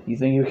 what? You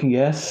think you can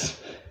guess?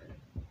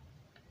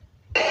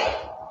 I've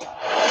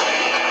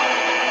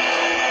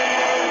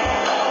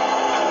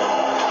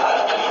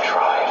been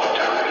trying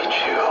to reach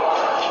you.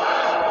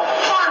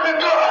 Find the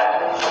gun!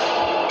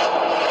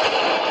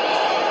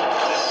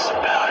 This is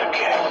about a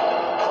king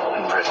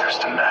and prisoners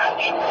to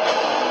match.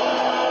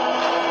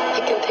 I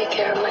can take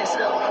care of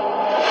myself.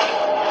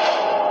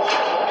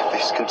 If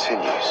this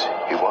continues,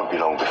 it won't be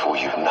long before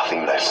you've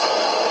nothing left.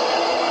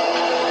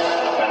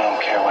 I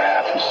don't care what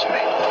happens to me.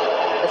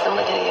 It's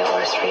only gonna get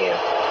worse for you.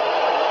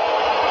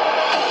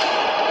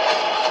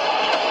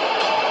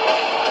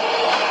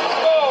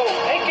 Oh,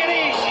 take it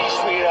easy,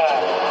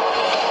 sweetheart.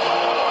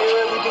 Hear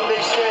everything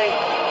they say,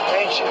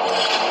 ain't you?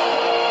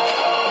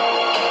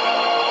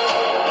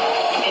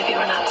 Maybe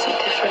we're not so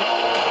different.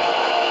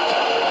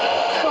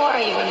 Who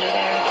are you under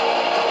there?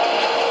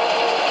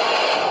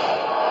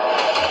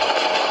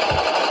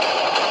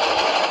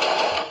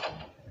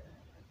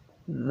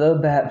 The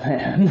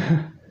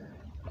Batman.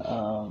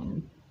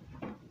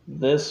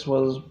 This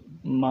was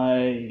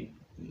my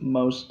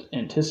most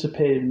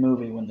anticipated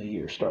movie when the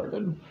year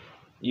started.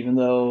 Even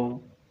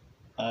though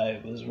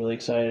I was really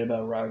excited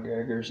about Robert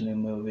Eggers' new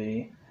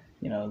movie.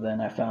 You know, then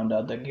I found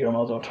out that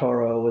Guillermo del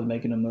Toro was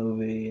making a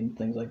movie and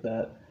things like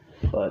that.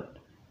 But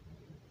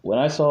when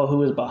I saw who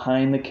was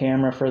behind the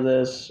camera for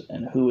this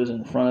and who was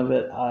in front of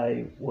it,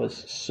 I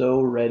was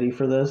so ready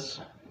for this.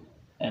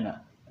 And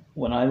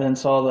when I then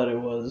saw that it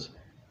was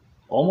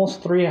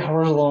almost 3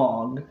 hours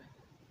long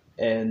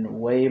and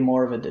way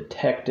more of a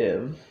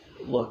detective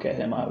look at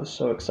him, I was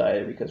so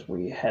excited because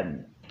we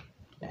hadn't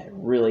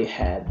really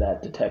had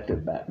that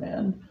detective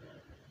Batman.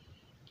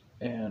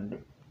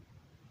 And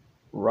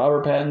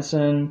Robert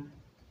Pattinson,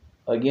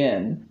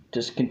 again,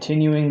 just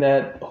continuing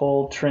that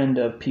whole trend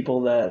of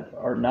people that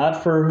are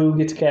not for who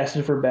gets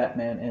casted for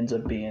Batman ends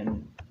up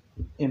being,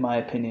 in my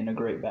opinion, a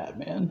great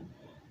Batman.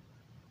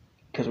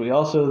 Because we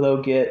also,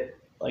 though, get,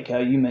 like how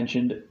you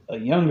mentioned, a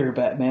younger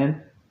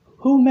Batman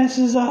who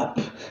messes up,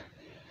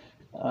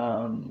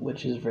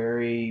 which is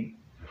very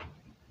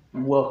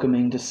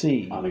welcoming to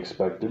see.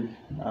 Unexpected.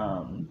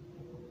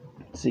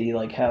 See,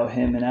 like, how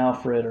him and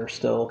Alfred are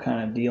still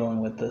kind of dealing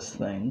with this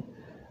thing.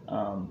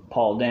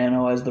 Paul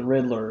Dano as the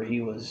Riddler,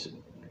 he was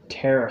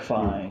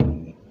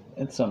terrifying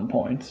at some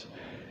points.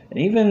 And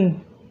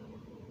even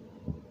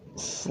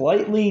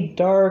slightly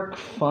dark,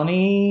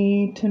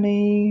 funny to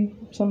me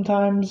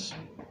sometimes.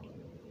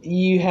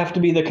 You have to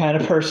be the kind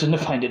of person to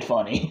find it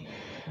funny.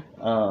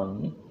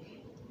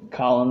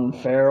 Colin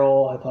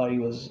Farrell, I thought he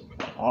was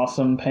an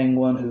awesome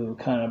Penguin who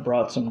kind of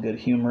brought some good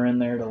humor in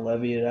there to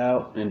levy it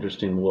out.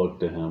 Interesting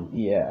look to him.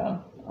 Yeah,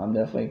 I'm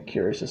definitely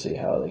curious to see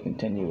how they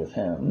continue with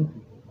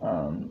him.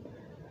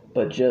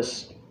 But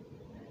just,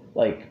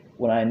 like,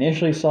 when I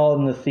initially saw it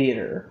in the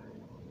theater,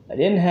 I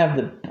didn't have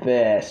the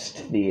best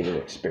theater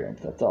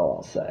experience, that's all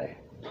I'll say.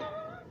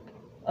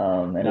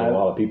 And a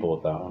lot of people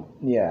with that one.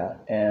 Yeah,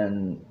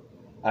 and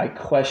I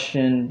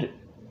questioned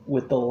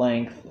with the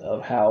length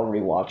of how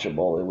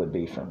rewatchable it would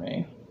be for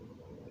me.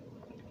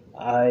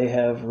 I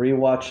have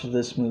rewatched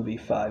this movie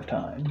 5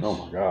 times.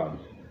 Oh my god.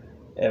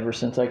 Ever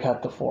since I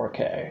got the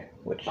 4K,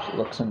 which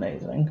looks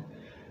amazing.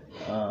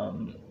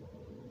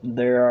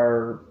 There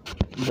are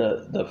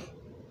the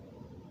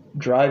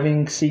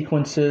driving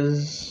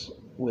sequences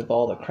with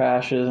all the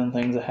crashes and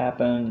things that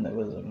happen. It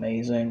was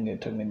amazing.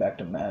 It took me back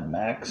to Mad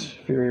Max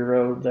Fury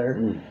Road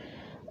there.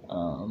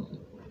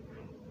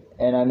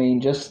 And I mean,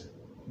 just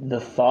the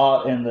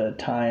thought and the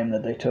time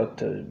that they took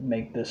to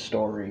make this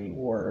story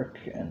work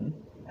and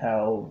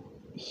how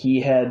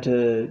he had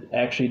to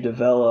actually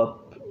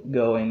develop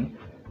going,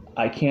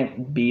 I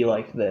can't be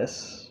like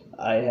this.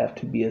 I have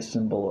to be a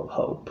symbol of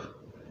hope,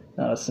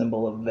 not a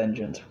symbol of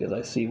vengeance, because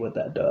I see what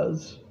that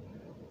does.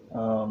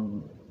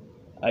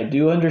 I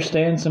do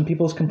understand some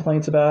people's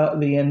complaints about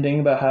the ending,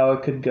 about how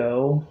it could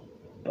go,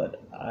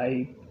 but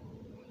I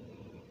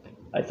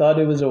thought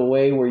it was a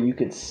way where you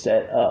could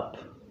set up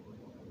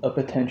a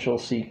potential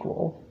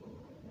sequel,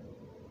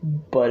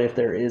 but if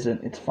there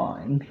isn't, it's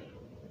fine.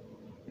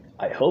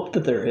 I hope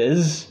that there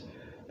is,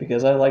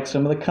 because I like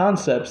some of the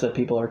concepts that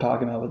people are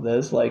talking about with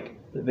this, like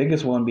the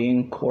biggest one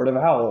being Court of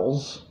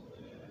Owls,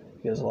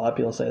 because a lot of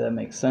people say that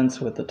makes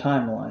sense with the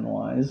timeline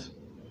wise.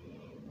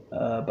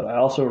 But I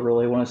also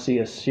really want to see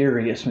a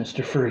serious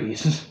Mr.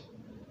 Freeze.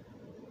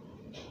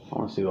 I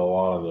want to see a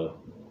lot of the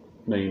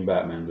main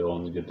Batman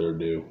villains get their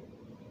due.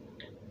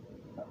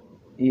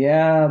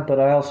 Yeah, but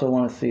I also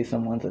want to see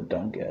some ones that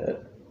don't get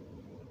it.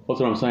 That's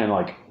what I'm saying,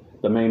 like,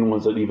 the main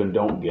ones that even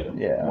don't get it.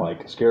 Yeah.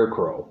 Like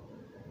Scarecrow.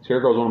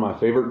 Scarecrow's one of my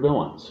favorite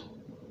villains.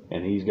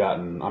 And he's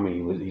gotten, I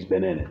mean, he's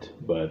been in it,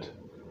 but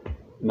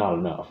not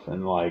enough.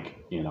 And, like,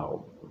 you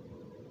know,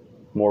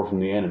 more from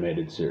the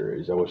animated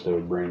series. I wish they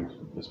would bring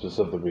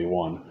specifically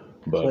one.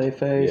 But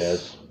Clayface.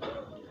 Yes.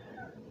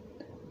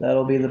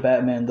 That'll be the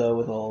Batman, though,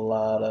 with a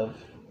lot of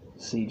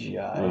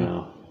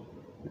CGI.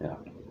 Yeah.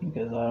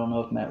 Because I don't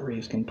know if Matt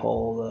Reeves can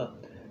pull the,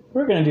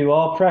 we're going to do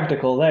all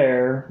practical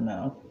there.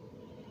 No.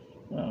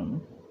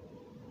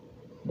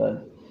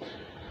 But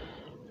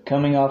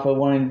coming off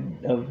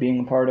of being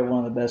a part of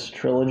one of the best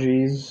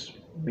trilogies,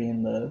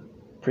 being the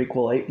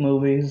prequel 8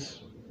 movies,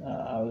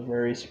 I was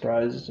very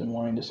surprised and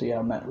wanting to see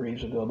how Matt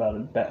Reeves would go about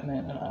it,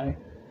 Batman, and I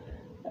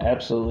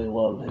absolutely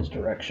loved his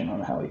direction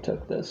on how he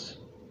took this.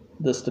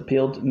 This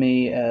appealed to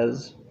me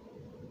as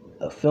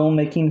a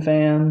filmmaking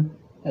fan,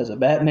 as a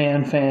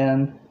Batman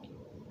fan,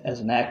 as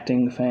an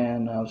acting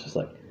fan. I was just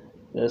like,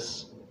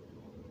 this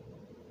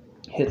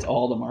hits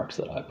all the marks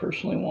that I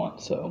personally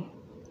want. So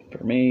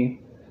for me,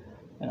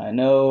 and I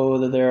know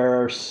that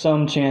there are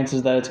some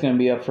chances that it's going to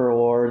be up for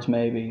awards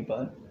maybe,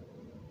 but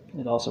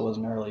it also was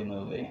an early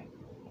movie.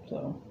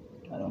 So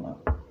I don't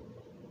know.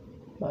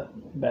 But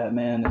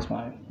Batman is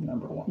my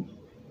number one.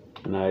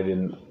 And I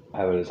didn't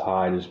have it as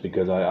high just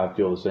because I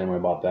feel the same way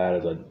about that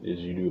as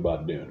you do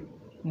about Dune.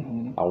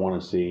 Mm-hmm. I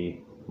want to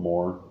see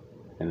more,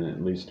 and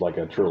at least like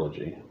a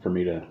trilogy for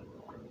me to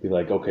be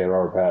like, okay,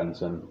 Robert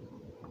Pattinson,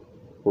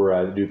 where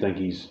I do think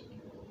he's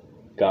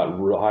got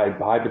real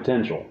high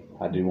potential.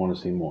 I do want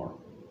to see more,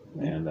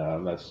 and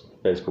that's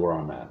basically where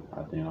I'm at.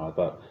 I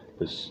thought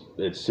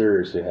it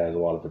seriously has a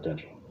lot of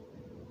potential.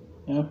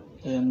 Yeah,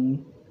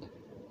 and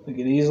We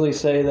could easily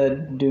say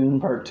that Dune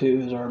Part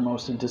 2 is our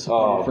most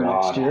anticipated for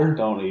next year.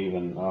 Don't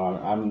even.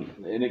 And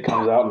it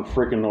comes out in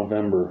freaking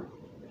November.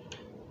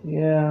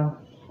 Yeah.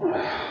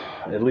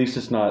 At least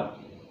it's not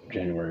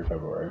January,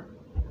 February.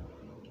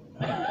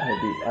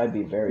 I'd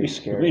be very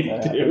scared Me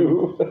of that.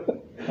 too.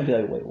 I'd be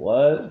like, wait,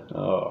 what?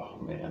 Oh,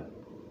 man.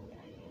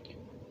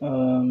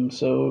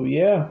 So,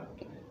 yeah.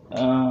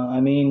 I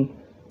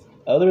mean,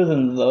 other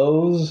than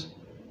those,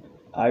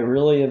 I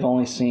really have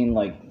only seen,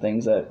 like,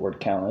 things that would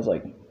count as,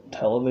 like,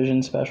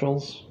 television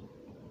specials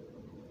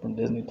from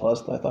Disney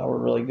Plus that I thought were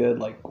really good,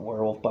 like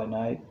Werewolf by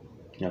Night.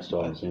 I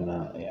still haven't seen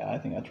that. Yeah, I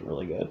think that's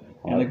really good.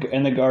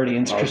 And the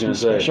Guardians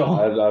Christmas special.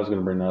 I was going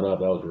to bring that up.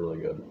 That was really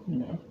good.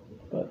 Yeah,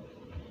 but.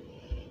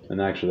 And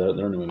actually,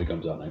 their new movie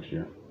comes out next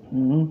year.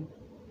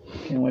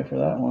 Can't wait for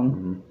that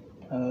one.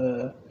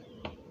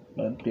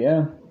 But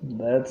yeah,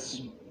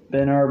 that's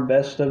been our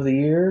best of the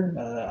year.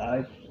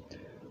 I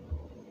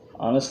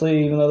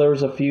honestly, even though there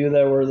was a few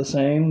that were the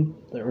same,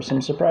 there were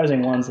some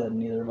surprising ones that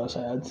neither of us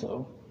had.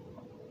 So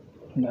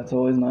that's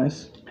always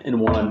nice. And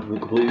one I've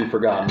completely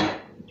forgotten.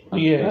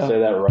 I'm going to say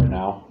that right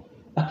now.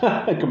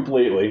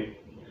 Completely.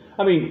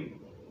 I mean,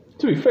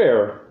 to be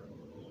fair,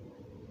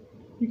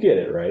 you get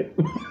it, right?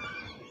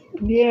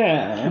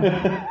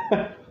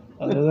 Yeah.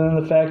 Other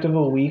than the fact of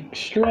a week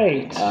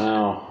straight. I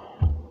know.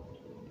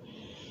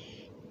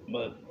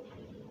 But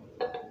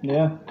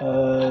yeah,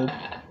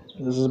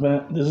 this has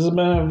been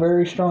a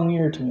very strong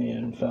year to me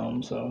in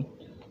film. So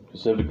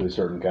specifically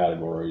certain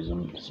categories,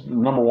 and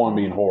number one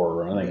being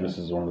horror. I think this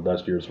is one of the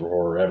best years for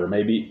horror ever.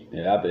 Maybe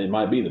it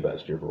might be the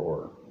best year for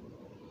horror.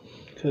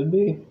 Could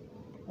be.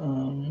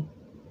 And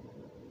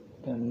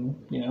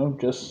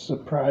just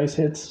surprise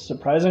hits,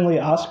 surprisingly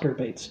Oscar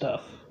bait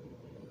stuff.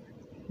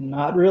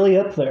 Not really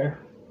up there.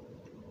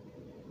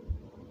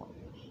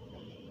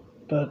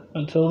 But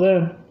until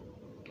then,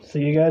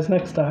 see you guys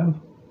next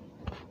time.